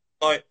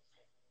 Like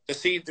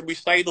we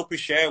stayed up with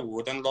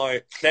Sherwood, and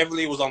like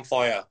Cleverley was on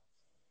fire.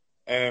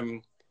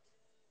 Andy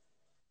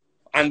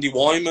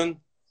Wyman,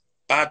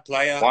 bad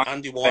player.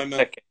 Andy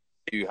Wyman,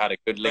 you had a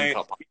good link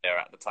up there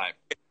at the time.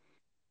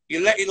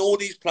 You're letting all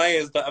these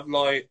players that have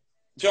like,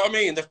 do you know what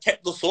I mean? They've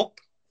kept us up,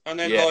 and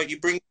then like you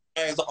bring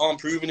players that aren't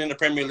proven in the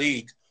Premier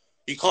League.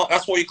 You can't.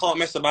 That's why you can't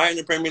mess about in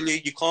the Premier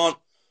League. You can't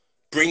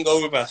bring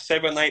over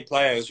 7, 8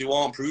 players who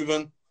aren't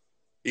proven.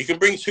 You can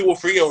bring 2 or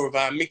 3 over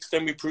and mix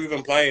them with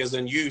proven players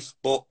and youth,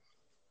 but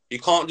you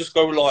can't just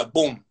go like,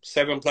 boom,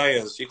 7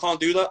 players. You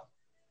can't do that.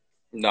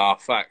 Nah,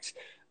 facts.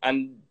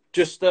 And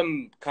just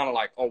kind of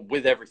like,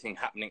 with everything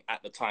happening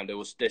at the time,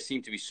 there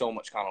seemed to be so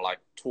much kind of like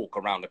talk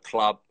around the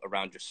club,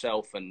 around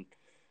yourself, and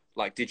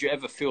like, did you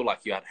ever feel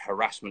like you had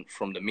harassment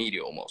from the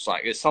media almost?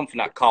 Like, it's something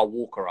that Carl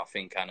Walker, I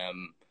think, and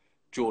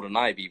Jordan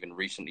Ibe even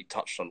recently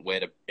touched on,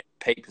 where the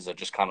papers are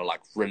just kind of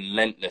like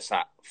relentless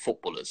at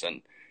footballers.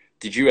 And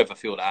did you ever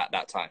feel that at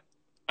that time?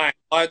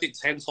 I did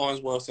 10 times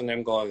worse than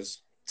them guys.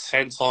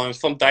 10 times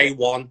from day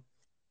one.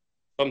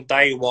 From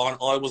day one,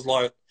 I was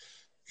like,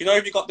 you know,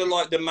 if you got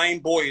the main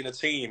boy in the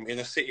team in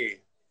the city,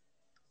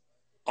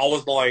 I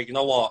was like, you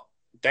know what?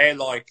 They're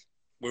like,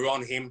 we're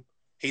on him.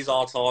 He's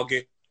our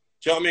target.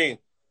 Do you know what I mean?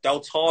 They'll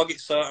target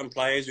certain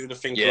players who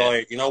think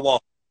like, you know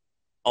what?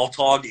 I'll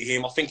target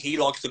him. I think he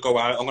likes to go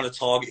out. I'm going to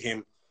target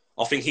him.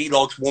 I think he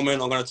likes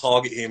women. I'm going to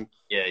target him.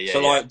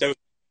 Like, they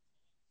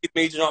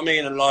me, do you know what I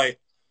mean? And like,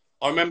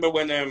 I remember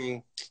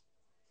when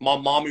my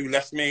mom, who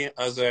left me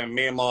as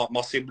me and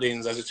my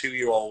siblings as a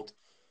 2-year-old,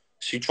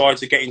 she tried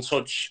to get in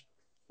touch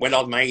when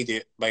I'd made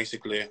it,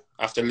 basically,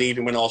 after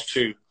leaving when I was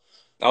 2.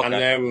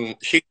 Okay. And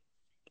she did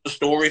the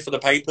story for the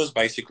papers,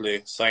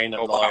 basically, saying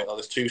that like,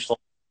 there's 2 stories,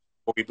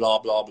 blah,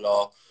 blah,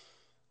 blah.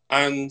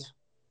 And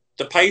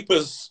the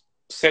papers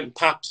sent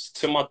Paps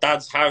to my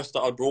dad's house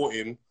that I brought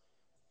him,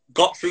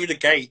 got through the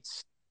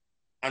gates,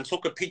 and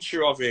took a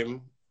picture of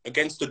him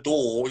against the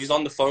door. He's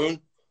on the phone.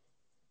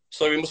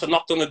 So he must have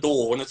knocked on the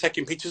door and they're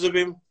taking pictures of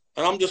him.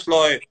 And I'm just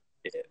like,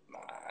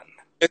 man,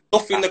 there's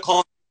nothing that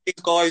can't do,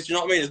 these guys, you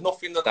know what I mean? There's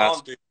nothing that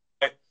can't do.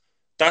 Like,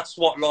 that's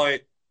what,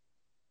 like,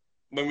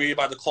 when we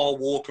about the Carl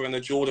Walker and the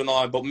Jordan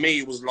Ibe, but me,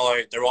 it was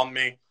like, they're on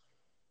me.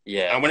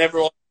 Yeah. And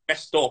whenever I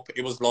messed up,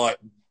 it was like,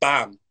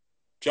 bam.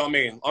 Do you know what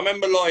I mean? I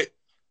remember, like,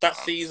 that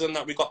season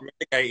that we got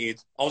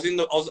relegated, I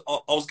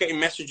was getting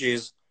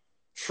messages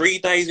 3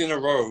 days in a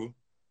row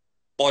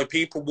by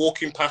people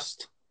walking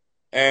past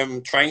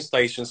train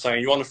stations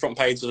saying, you're on the front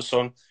page of the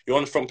Sun, you're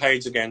on the front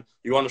page again,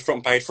 you're on the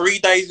front page, 3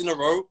 days in a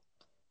row.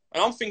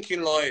 And I'm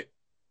thinking, like,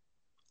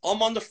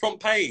 I'm on the front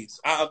page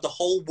out of the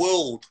whole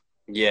world.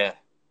 Yeah.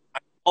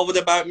 Bothered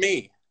about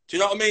me. Do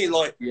you know what I mean?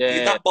 Like, you're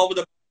that bothered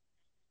about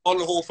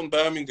Agbonlahor from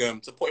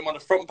Birmingham to put him on the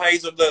front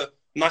page of the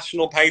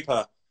national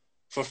paper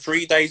for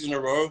 3 days in a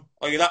row?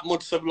 Are you that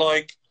much of,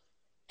 like,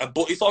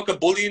 it's like a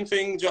bullying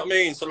thing, do you know what I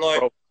mean? So,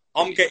 like,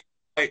 I'm getting,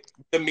 like,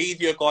 the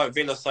media guy at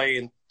Villa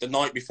saying the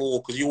night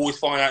before, because you always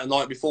find out the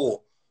night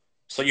before.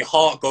 So your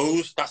heart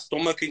goes,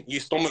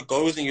 your stomach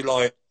goes, and you're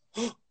like,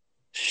 oh,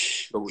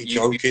 you're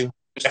joking.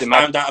 They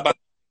found out about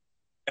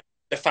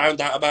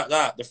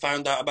that. They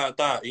found out about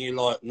that. And you're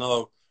like,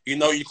 no. You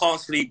know you can't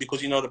sleep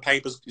because you know the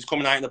paper's it's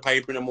coming out in the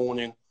paper in the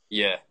morning.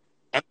 Yeah.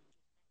 And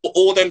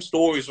all them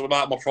stories are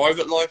about my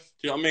private life.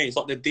 Do you know what I mean? It's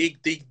like the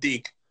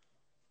dig.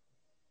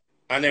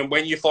 And then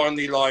when you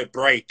finally, like,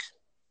 break,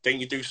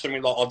 then you do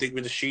something like I did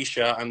with the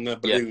shisha and the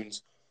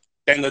balloons.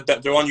 Then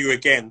they're on you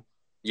again.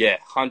 Yeah,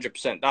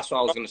 100%. That's what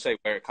I was going to say,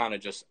 where it kind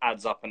of just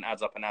adds up and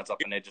adds up and adds up,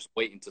 and they're just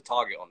waiting to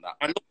target on that.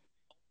 And look,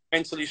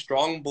 mentally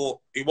strong, but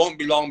it won't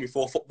be long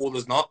before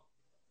footballers not.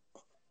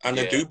 And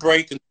they do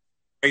break and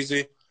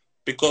crazy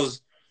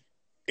because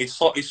it's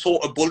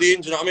sort of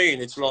bullying, do you know what I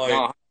mean? It's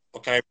like,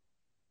 okay.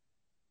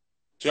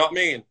 Do you know what I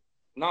mean?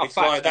 No, it's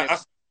like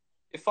that.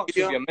 It fucks with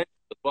your mental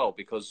as well,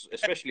 because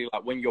especially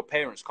like when your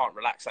parents can't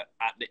relax at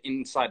the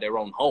inside their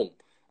own home,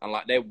 and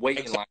like they're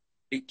waiting like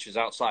features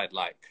outside,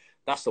 like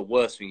that's the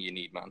worst thing you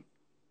need, man.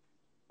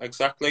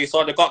 Exactly.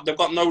 So they've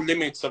got no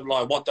limits of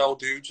like what they'll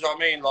do. Do you know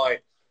what I mean?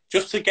 Like,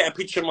 just to get a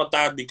picture of my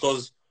dad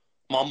because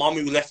my mum,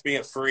 who left me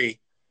at 3,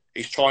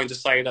 is trying to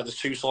say that there's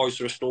 2 sides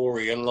to a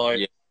story, and like,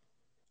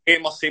 me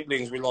and my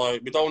siblings, we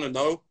don't want to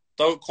know.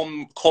 Don't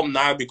come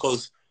now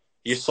because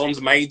your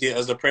son's made it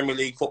as a Premier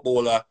League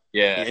footballer.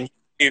 Yeah. And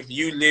if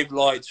you live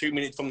like 2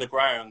 minutes from the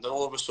ground, then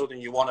all of a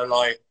sudden you want to,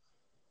 like,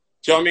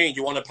 do you know what I mean?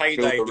 You want a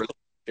payday.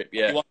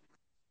 You want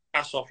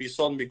cash off your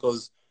son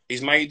because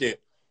he's made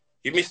it.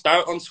 You missed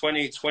out on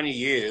 20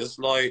 years.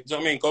 Like, do you know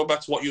what I mean? Go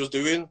back to what you was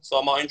doing. So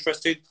I'm not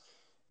interested.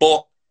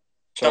 But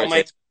don't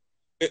make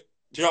it.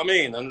 Do you know what I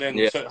mean? And then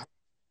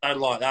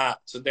like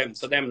that to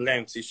them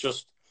lengths, it's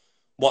just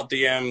what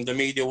the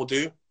media will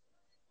do.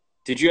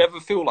 Did you ever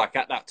feel like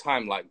at that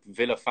time, like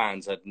Villa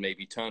fans had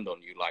maybe turned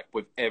on you, like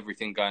with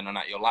everything going on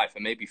at your life,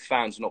 and maybe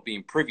fans not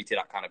being privy to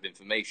that kind of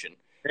information?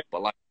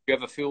 But like,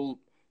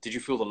 did you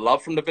feel the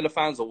love from the Villa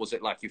fans, or was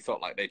it like you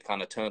felt like they'd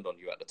kind of turned on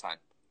you at the time?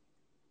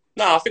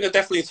 No, I think it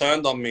definitely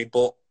turned on me,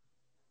 but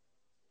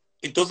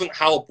it doesn't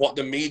help what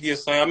the media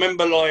say. I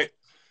remember like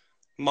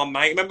my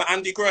mate, remember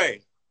Andy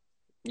Gray?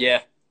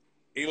 Yeah,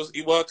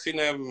 He works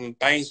in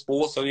Bain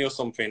Sports or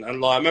something, and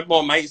like I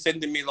remember my mate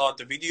sending me like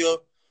the video,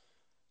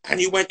 and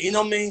he went in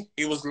on me.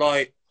 He was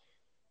like,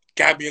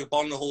 Gabby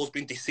Agbonlahor's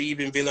been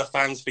deceiving Villa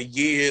fans for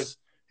years.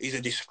 He's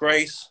a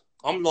disgrace.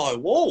 I'm like,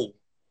 whoa,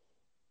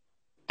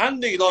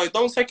 Andy, like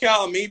don't take it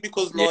out on me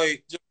because yeah,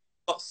 like just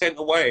got sent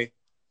away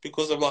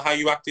because of like how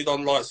you acted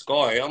on like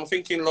Sky. I'm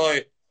thinking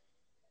like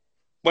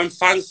when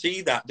fans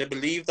see that, they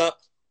believe that.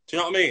 Do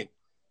you know what I mean?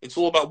 It's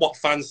all about what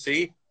fans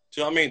see. Do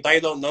you know what I mean? They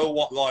don't know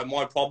what like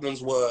my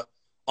problems were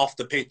off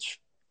the pitch.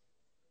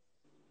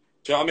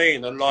 Do you know what I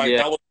mean? And like yeah.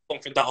 that was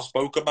something that I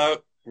spoke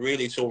about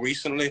really till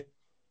recently.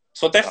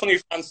 So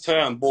definitely fans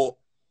turn, but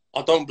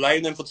I don't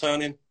blame them for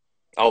turning.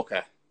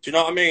 Okay. Do you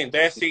know what I mean?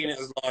 They're seeing it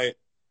as like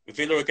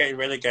Villa are getting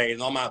relegated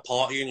and I'm out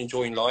partying,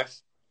 enjoying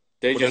life.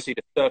 They But then, just see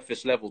the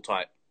surface level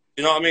type.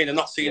 you know what I mean? They're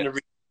not seeing Yeah. the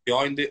reason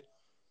behind it.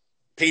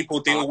 People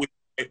Uh, deal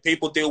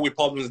with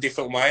problems a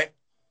different way.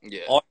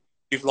 yeah. I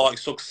with like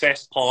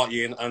success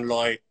partying and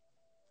like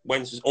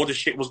when all the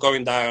shit was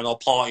going down, I'll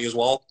party as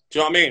well. Do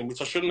you know what I mean?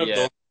 Which I shouldn't have Yeah.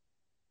 done.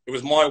 It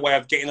was my way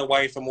of getting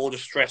away from all the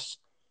stress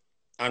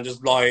and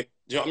just like,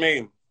 do you know what I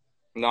mean?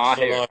 No, I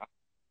So hear it. like,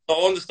 I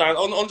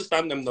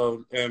understand them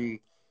though.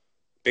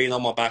 Being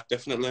on my back,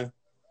 definitely.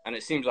 And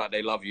it seems like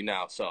they love you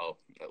now, so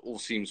it all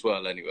seems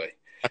well anyway.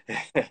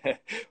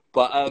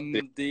 But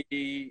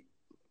the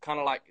kind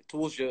of like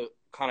towards your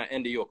kind of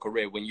end of your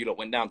career when you lot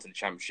went down to the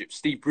championship,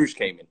 Steve Bruce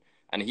came in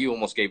and he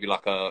almost gave you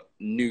like a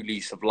new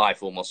lease of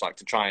life, almost like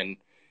to try and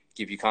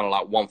give you kind of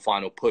like one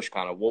final push.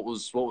 Kind of what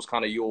was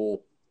kind of your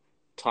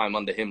time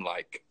under him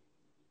like?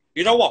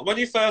 You know what? When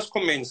he first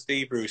come in,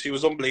 Steve Bruce, he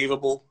was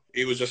unbelievable.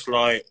 He was just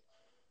like,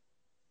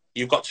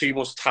 you've got too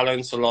much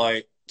talent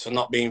to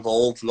not be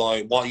involved.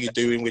 Like, what are you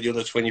doing with the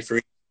other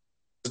 23?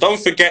 Don't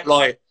forget,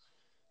 like,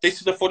 this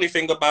is the funny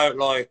thing about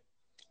like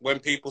when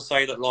people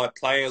say that like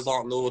players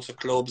aren't loyal to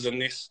clubs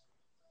and this.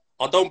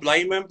 I don't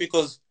blame them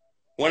because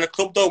when a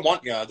club don't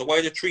want you, the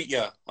way they treat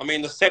you. I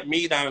mean, they set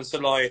me down to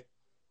like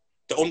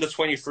the under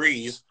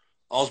 23s.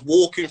 I was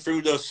walking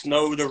through the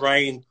snow, the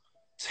rain,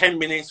 10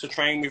 minutes to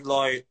train with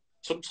like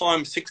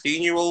sometimes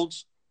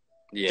 16-year-olds.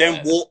 Then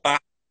Yeah, walk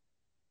back.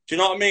 Do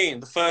you know what I mean?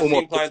 The first almost.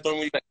 team players don't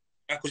really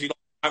because you're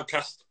not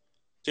outcast.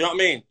 Do you know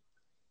what I mean?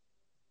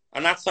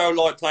 And that's how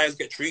like players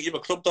get treated.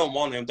 But club don't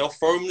want them. They'll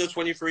throw them in the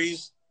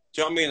 23s.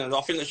 Do you know what I mean? And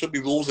I think there should be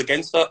rules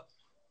against that.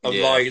 Of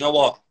Yeah, like, you know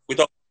what? We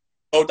don't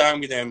go down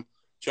with them.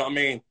 Do you know what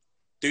I mean?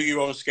 Do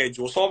your own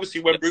schedule. So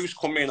obviously when Bruce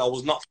come in, I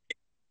was not fit.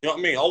 You know what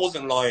I mean? I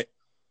wasn't like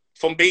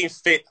from being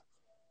fit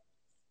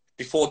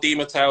before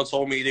Matteo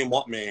told me he didn't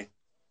want me.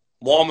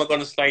 Why am I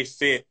gonna stay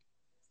fit?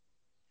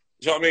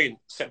 Do you know what I mean? yeah.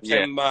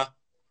 September,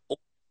 You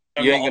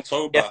September, ain't gonna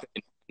put the October. effort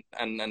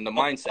in and the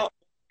mindset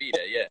be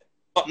there. Yeah,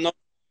 Got no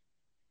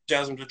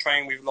enthusiasm to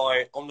train with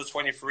like under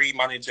 23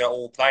 manager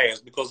or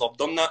players because I've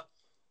done that.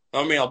 You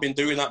know what I mean? I've been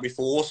doing that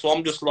before, so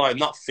I'm just like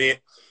not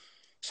fit.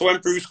 So when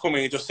Bruce come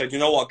in, he just said, "You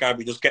know what,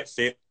 Gabby, just get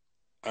fit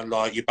and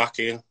like you're back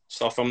in."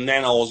 So from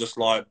then I was just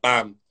like,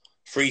 bam,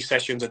 3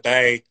 sessions a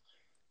day.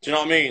 Do you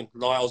know what I mean?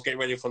 Like I was getting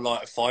ready for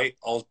like a fight.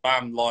 I was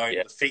bam, like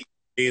yeah. the feet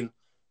in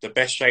the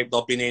best shape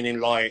I've been in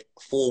like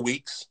 4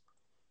 weeks.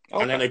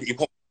 And then Okay. he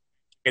put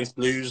me against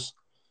Blues.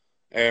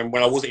 When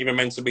I wasn't even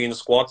meant to be in the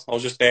squad, I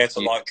was just there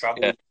to Yeah, like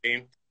travel yeah. with the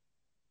team.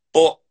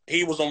 But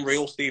he was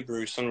unreal, Steve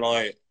Bruce, and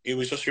like he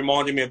was just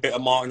reminding me a bit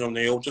of Martin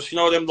O'Neill. Just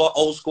them like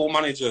old school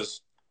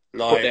managers, Put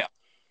like that.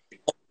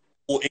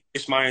 all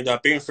English manager,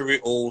 been through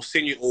it all,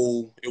 seen it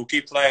all. He'll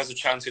give players a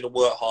chance to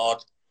work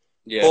hard.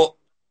 Yeah, But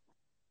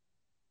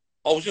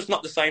I was just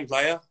not the same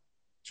player.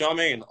 Do you know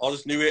what I mean? I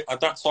just knew it at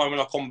that time when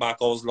I come back.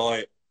 I was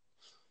like,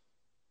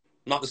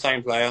 not the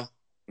same player. I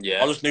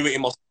yeah. just knew it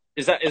in my.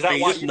 Is I that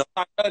think why just you know.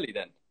 signed early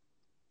then?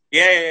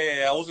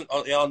 Yeah. I wasn't.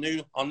 Yeah,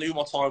 I knew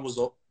my time was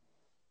up.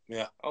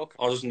 Yeah, Okay.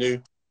 I just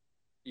knew.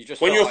 You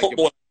just When felt you're a like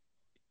footballer,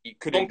 you some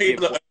couldn't give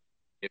people what.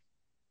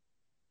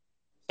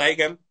 say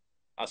again.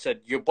 I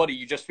said your body.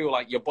 You just feel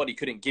like your body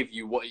couldn't give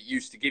you what it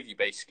used to give you,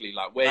 basically.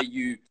 Like where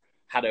you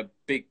had a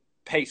big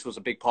pace was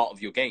a big part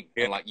of your game,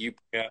 Yeah, and like you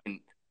yeah.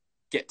 couldn't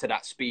get to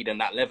that speed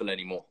and that level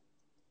anymore.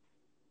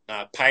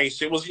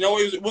 Pace. It was.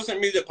 It wasn't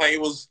me that pace.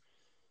 It was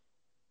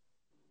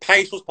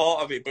pace was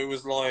part of it, but it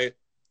was like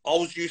I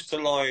was used to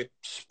like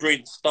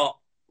sprint, stop,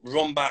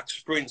 run back,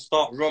 sprint,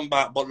 stop, run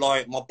back. But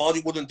like my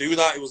body wouldn't do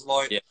that. It was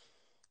like Yeah,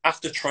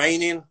 after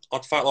training,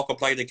 I'd felt like I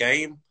played a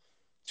game.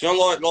 Do you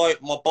know,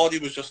 like my body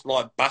was just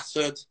like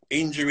battered,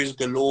 injuries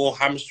galore,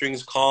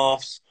 hamstrings,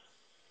 calves,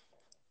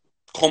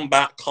 come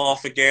back,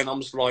 calf again.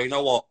 I'm just like, you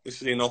know what,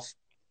 this is enough.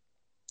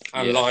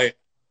 And yeah, like,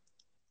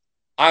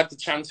 I had the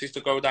chances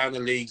to go down the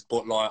leagues,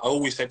 but like, I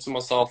always said to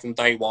myself from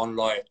day one,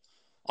 like,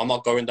 I'm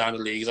not going down the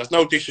leagues. There's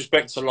no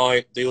disrespect to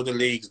like the other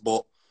leagues,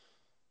 but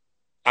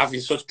having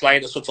such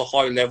played at such a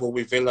high level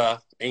with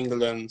Villa,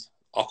 England,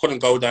 I couldn't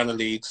go down the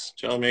leagues.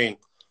 Do you know what I mean?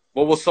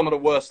 What was some of the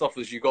worst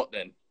offers you got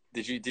then?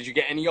 Did you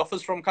get any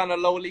offers from kind of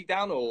lower league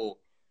down or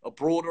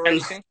abroad or And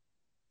anything?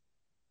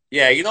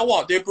 Yeah, you know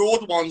what? The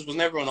abroad ones was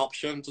never an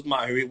option. Doesn't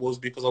matter who it was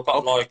because I've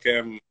got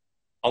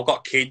I've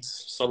got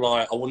kids, so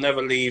like I will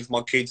never leave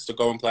my kids to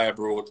go and play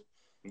abroad.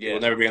 It Yeah.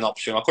 will never be an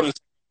option. I couldn't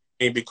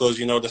say because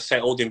you know they're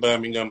settled in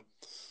Birmingham.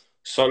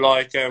 So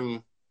like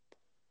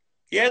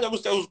yeah, there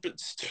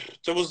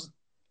was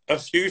a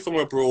few from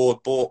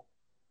abroad, but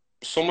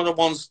some of the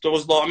ones there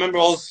was like I remember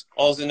I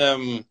was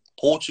in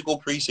Portugal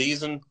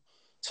pre-season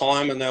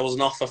time and there was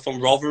an offer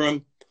from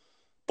Rotherham,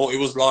 but it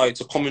was like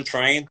to come and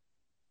train.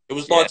 It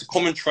was Yeah. like to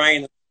come and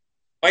train,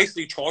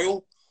 basically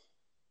trial.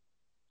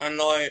 And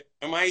like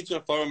a mate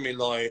phoned me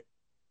like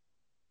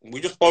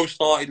we just both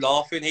started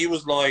laughing. He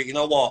was like, you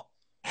know what?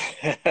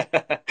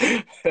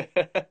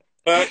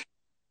 But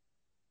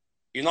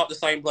you're not the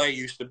same player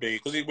you used to be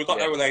because we got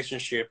Yeah. that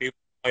relationship. He was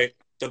like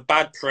the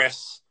bad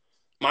press.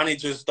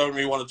 Managers don't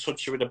really want to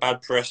touch you with the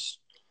bad press.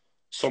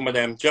 Some of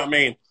them, do you know what I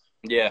mean?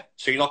 Yeah.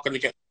 So you're not going to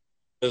get.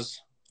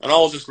 And I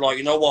was just like,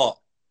 you know what?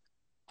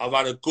 I've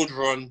had a good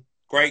run,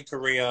 great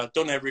career,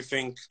 done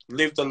everything,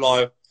 lived a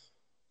life.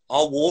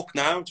 I'll walk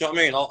now. Do you know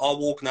what I mean? I'll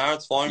walk now.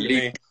 It's fine with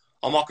me.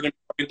 I'm not going to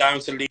be going down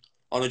to league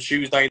on a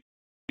Tuesday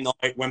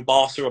night when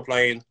Barca are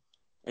playing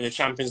in the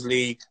Champions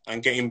League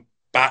and getting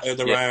battered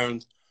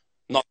around,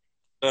 not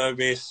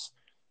service,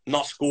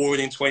 not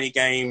scoring in 20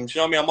 games.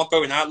 You know what I mean? I'm not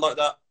going out like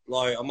that.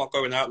 Like, I'm not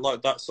going out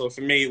like that. So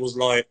for me, it was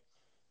like,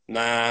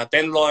 nah.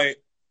 Then,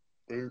 like,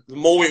 the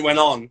more it went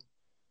on,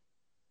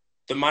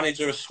 the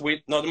manager of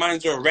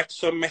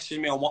Wrexham messaged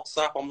me on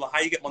WhatsApp. I'm like, how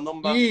you get my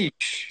number?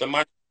 Yeesh. The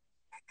manager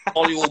of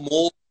Solihull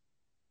Moor.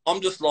 I'm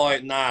just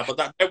like, nah.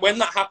 But when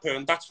that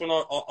happened, that's when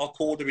I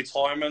called the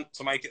retirement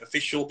to make it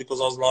official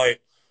because I was like,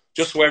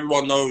 just so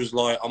everyone knows,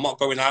 like, I'm not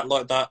going out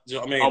like that. Do you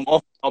know what I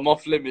mean? I'm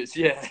off limits.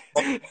 Yeah.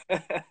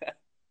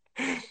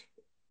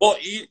 But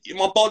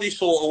my body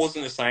sort of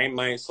wasn't the same,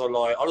 mate. So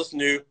like, I just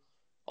knew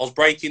I was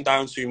breaking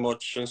down too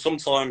much, and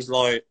sometimes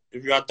like,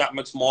 if you had that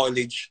much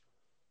mileage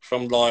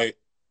from like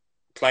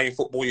playing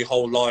football your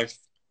whole life,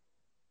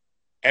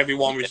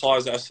 everyone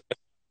retires at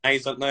a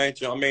age, don't they?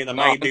 Do you know what I mean? And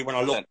No, maybe when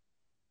I look,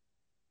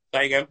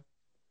 say again.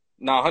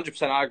 No,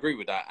 100%. I agree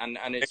with that, and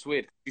it's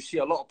weird. You see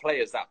a lot of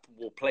players that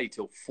will play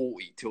till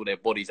 40, till their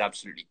bodies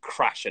absolutely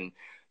crash, and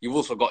you've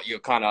also got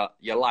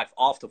your life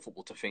after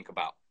football to think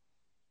about.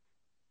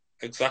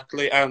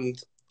 Exactly, and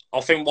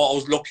I think what I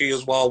was lucky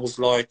as well was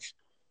like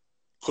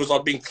because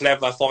I'd been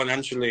clever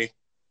financially,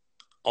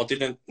 I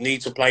didn't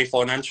need to play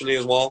financially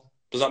as well.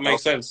 Does that make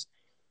Okay. sense?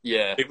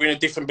 Yeah. If you're in a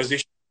different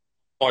position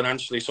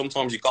financially,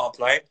 sometimes you gotta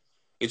play.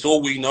 It's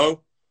all we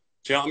know.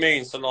 Do you know what I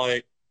mean? So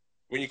like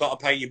when you got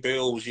to pay your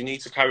bills, you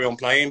need to carry on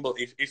playing. But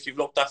if you've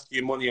looked after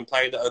your money and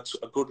played at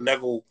a good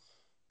level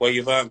where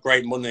you've earned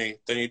great money,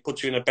 then it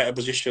puts you in a better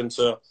position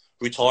to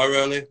retire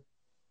early.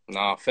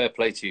 Nah, fair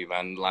play to you,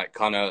 man. Like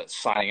kind of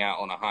signing out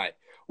on a high.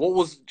 What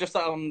was just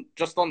on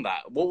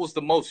that? What was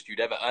the most you'd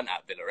ever earned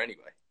at Villa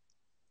anyway?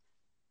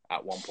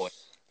 At one point.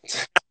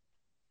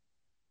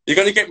 You're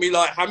gonna get me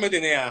like hammered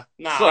in here.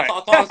 Nah, Sorry.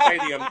 I can't say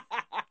the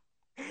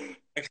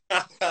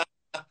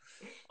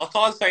I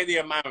can't say the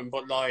amount,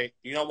 but like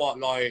you know what,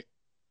 like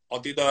I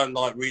did earn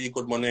like really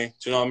good money.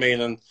 Do you know what I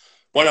mean? And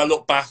when I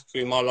look back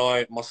in my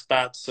my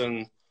stats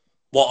and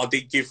what I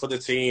did give for the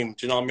team,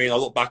 do you know what I mean? I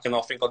look back and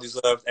I think I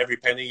deserved every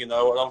penny. You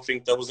know, I don't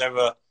think there was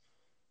ever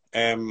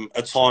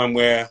a time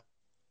where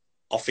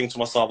I think to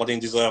myself I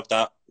didn't deserve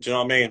that. Do you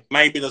know what I mean?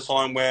 Maybe the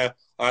time where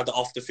I had the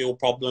off the field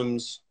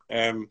problems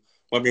when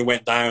we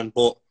went down,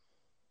 but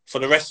for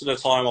the rest of the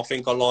time, I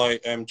think I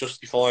like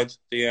justified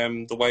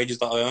the wages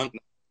that I earned.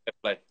 Fair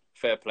play.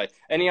 Fair play.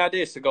 Any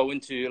ideas to go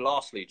into,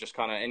 lastly, just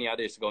kind of any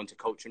ideas to go into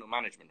coaching or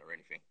management or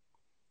anything?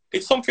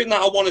 It's something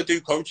that I want to do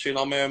coaching.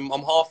 I'm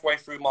halfway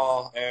through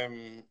my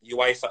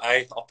UEFA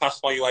A. I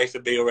passed my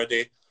UEFA B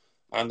already,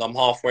 and I'm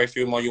halfway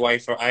through my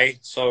UEFA A.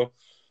 So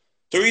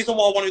the reason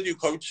why I want to do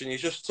coaching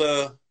is just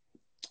to,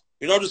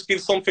 just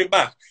give something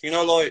back.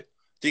 Like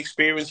the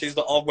experiences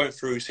that I've went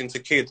through since a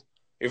kid.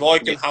 If I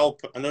can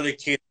help another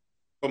kid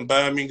from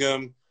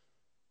Birmingham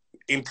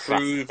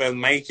improve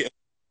and make it,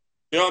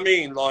 you know what I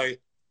mean?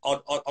 Like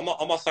I'm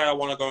not saying I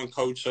want to go and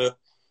coach at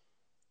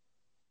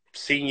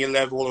senior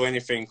level or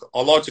anything.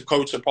 I like to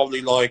coach at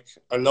probably like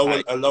a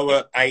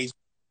lower age,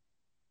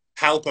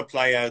 help a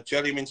player,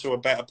 gel him into a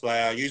better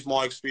player, use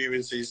my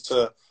experiences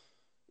to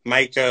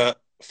make a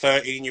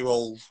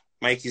 13-year-old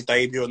make his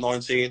debut at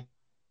 19.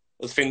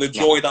 I think the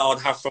joy that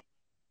I'd have from,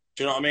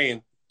 do you know what I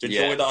mean? The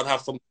joy that I'd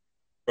have from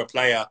a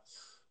player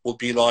would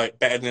be like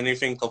better than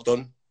anything I've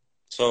done.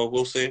 So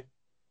we'll see.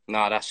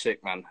 Nah, that's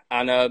sick, man.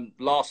 And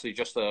lastly,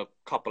 just a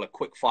couple of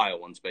quick fire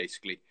ones,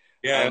 basically.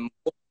 Yeah. What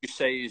would you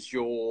say is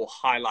your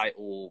highlight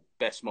or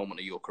best moment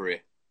of your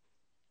career?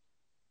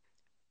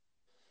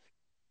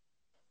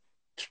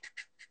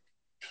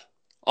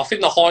 I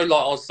think the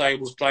highlight I'd say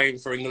was playing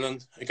for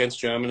England against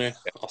Germany.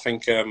 I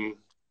think, like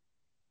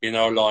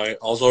I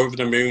was over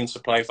the moon to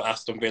play for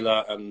Aston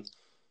Villa and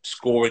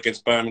score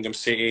against Birmingham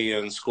City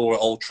and score at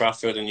Old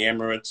Trafford and the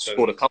Emirates.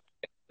 Scored a couple.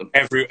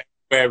 Everywhere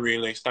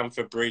really,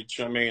 Stamford Bridge,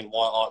 you know what I mean,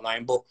 White Hart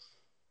Lane. But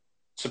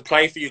to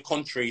play for your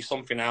country is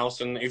something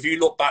else. And if you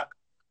look back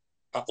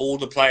at all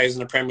the players in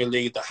the Premier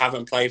League that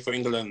haven't played for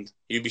England,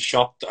 you'd be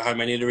shocked at how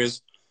many there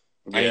is.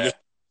 And you Yeah. just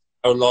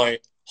know,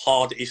 like,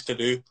 hard it is to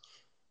do.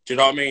 Do you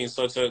know what I mean?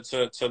 So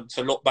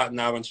to look back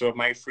now and to have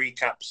made 3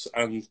 caps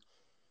and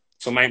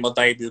to make my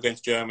debut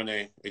against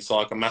Germany, it's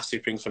like a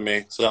massive thing for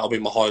me. So that'll be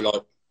my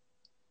highlight.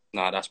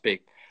 No, that's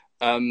big.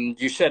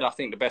 You said, I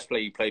think the best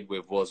player you played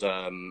with was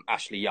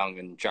Ashley Young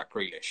and Jack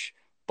Grealish.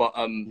 But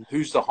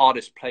who's the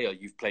hardest player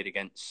you've played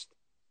against?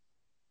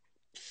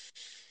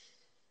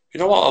 You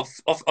know what?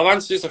 I've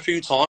answered this a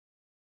few times,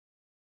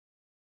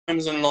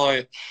 and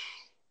like,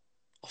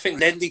 I think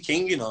Ledley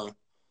King. You know,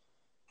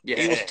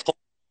 Yeah. he was tough.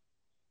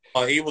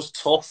 Like, he was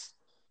tough.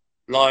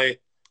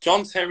 Like,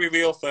 John Terry,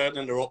 Rio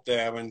Ferdinand are up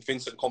there, and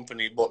Vincent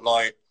Kompany. But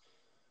like,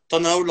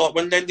 don't know. Like,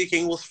 when Ledley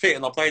King was fit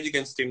and I played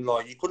against him,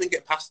 like, you couldn't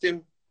get past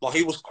him. Like,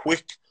 he was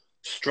quick,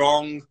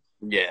 strong,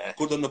 Yeah.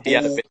 good on the He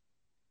had a ball. bit.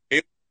 He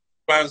was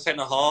around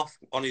centre half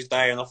on his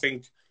day, and I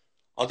think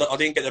I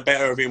didn't get the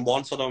better of him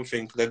once. I don't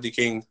think Ledley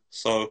King.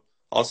 So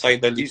I'll say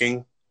Ledley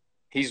King.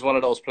 He's one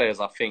of those players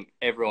I think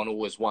everyone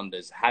always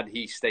wonders, had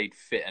he stayed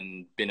fit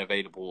and been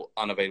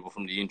unavailable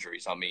from the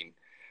injuries, I mean,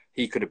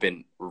 he could have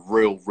been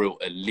real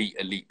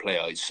elite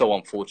player. He's so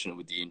unfortunate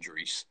with the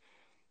injuries.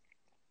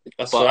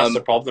 That's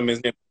the problem,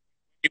 isn't it?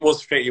 He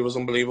was fit. He was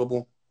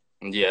unbelievable.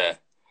 Yeah.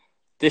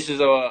 This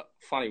is a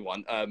funny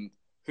one.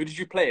 Who did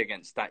you play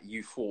against that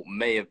you thought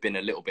may have been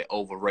a little bit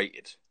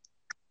overrated?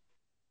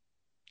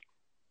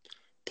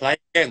 Play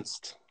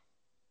against?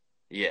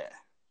 Yeah.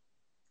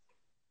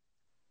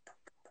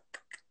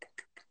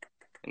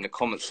 In the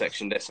comment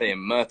section, they're saying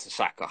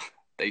Mertesacker.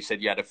 They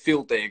said you had a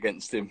field day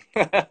against him.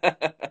 What,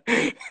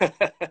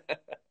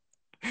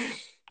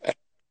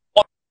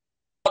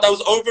 that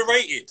was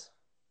overrated?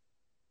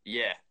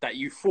 Yeah, that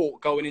you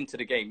thought going into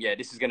the game, yeah,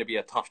 this is going to be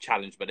a tough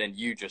challenge, but then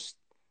you just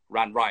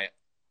ran riot.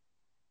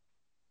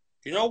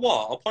 You know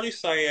what? I'll probably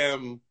say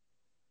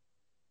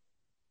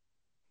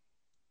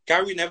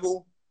Gary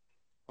Neville,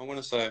 I'm going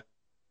to say.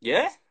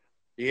 Yeah?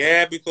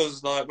 Yeah,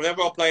 because like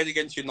whenever I played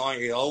against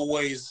United, I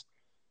always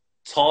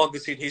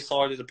targeted his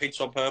side of the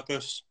pitch on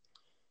purpose.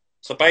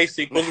 So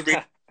basically,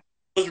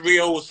 because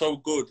Rio was so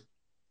good,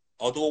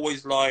 I'd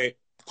always like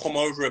come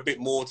over a bit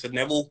more to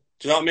Neville.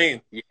 Do you know what I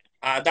mean? Yeah.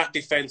 That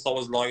defense, I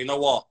was like, you know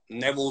what?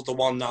 Neville's the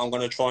one that I'm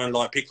going to try and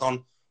like pick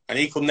on, and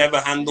he could never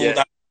handle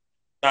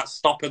that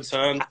stop and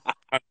turn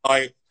and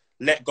like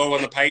let go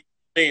on the pace.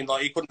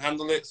 Like he couldn't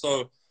handle it.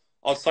 So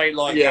I'd say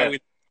like Gary.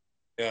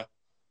 Yeah.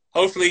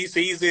 Hopefully he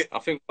sees it. I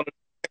think one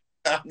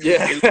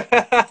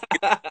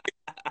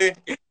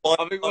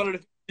of the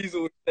things he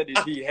always said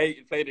is he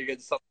hated playing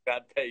against such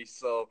bad pace.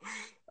 So,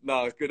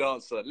 no, good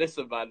answer.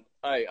 Listen, man,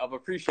 hey, I've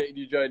appreciated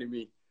you joining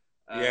me.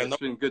 It's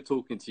been good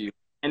talking to you.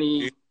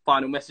 Any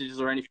final messages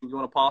or anything you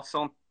want to pass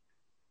on?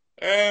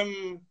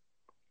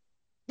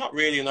 Not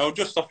really, no.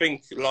 Just I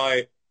think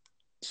like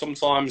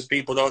sometimes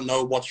people don't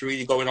know what's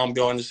really going on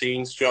behind the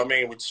scenes. Do you know what I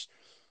mean? Which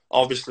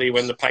obviously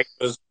when the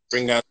papers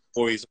bring out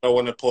stories, I don't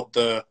want to put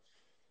the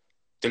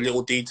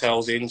little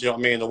details in. Do you know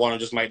what I mean? I want to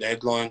just make the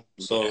headline.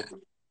 So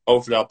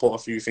hopefully I'll put a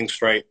few things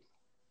straight.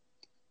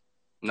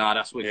 Nah,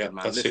 that's wicked,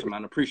 man. Listen,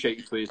 man, appreciate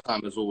you for your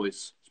time as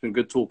always. It's been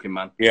good talking,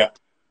 man. Yeah.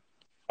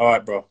 All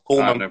right, bro.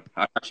 Cool, man. No,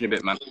 I'll catch you in a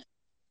bit, man.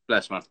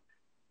 Bless, man.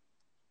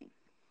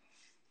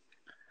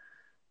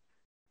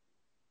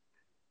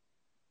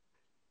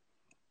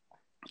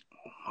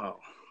 Well,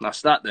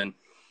 that's that then.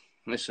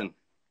 Listen,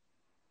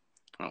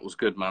 that was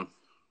good, man.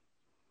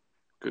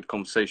 Good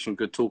conversation,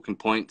 good talking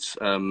points.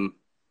 We'll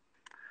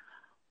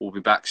be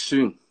back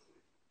soon.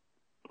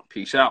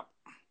 Peace out.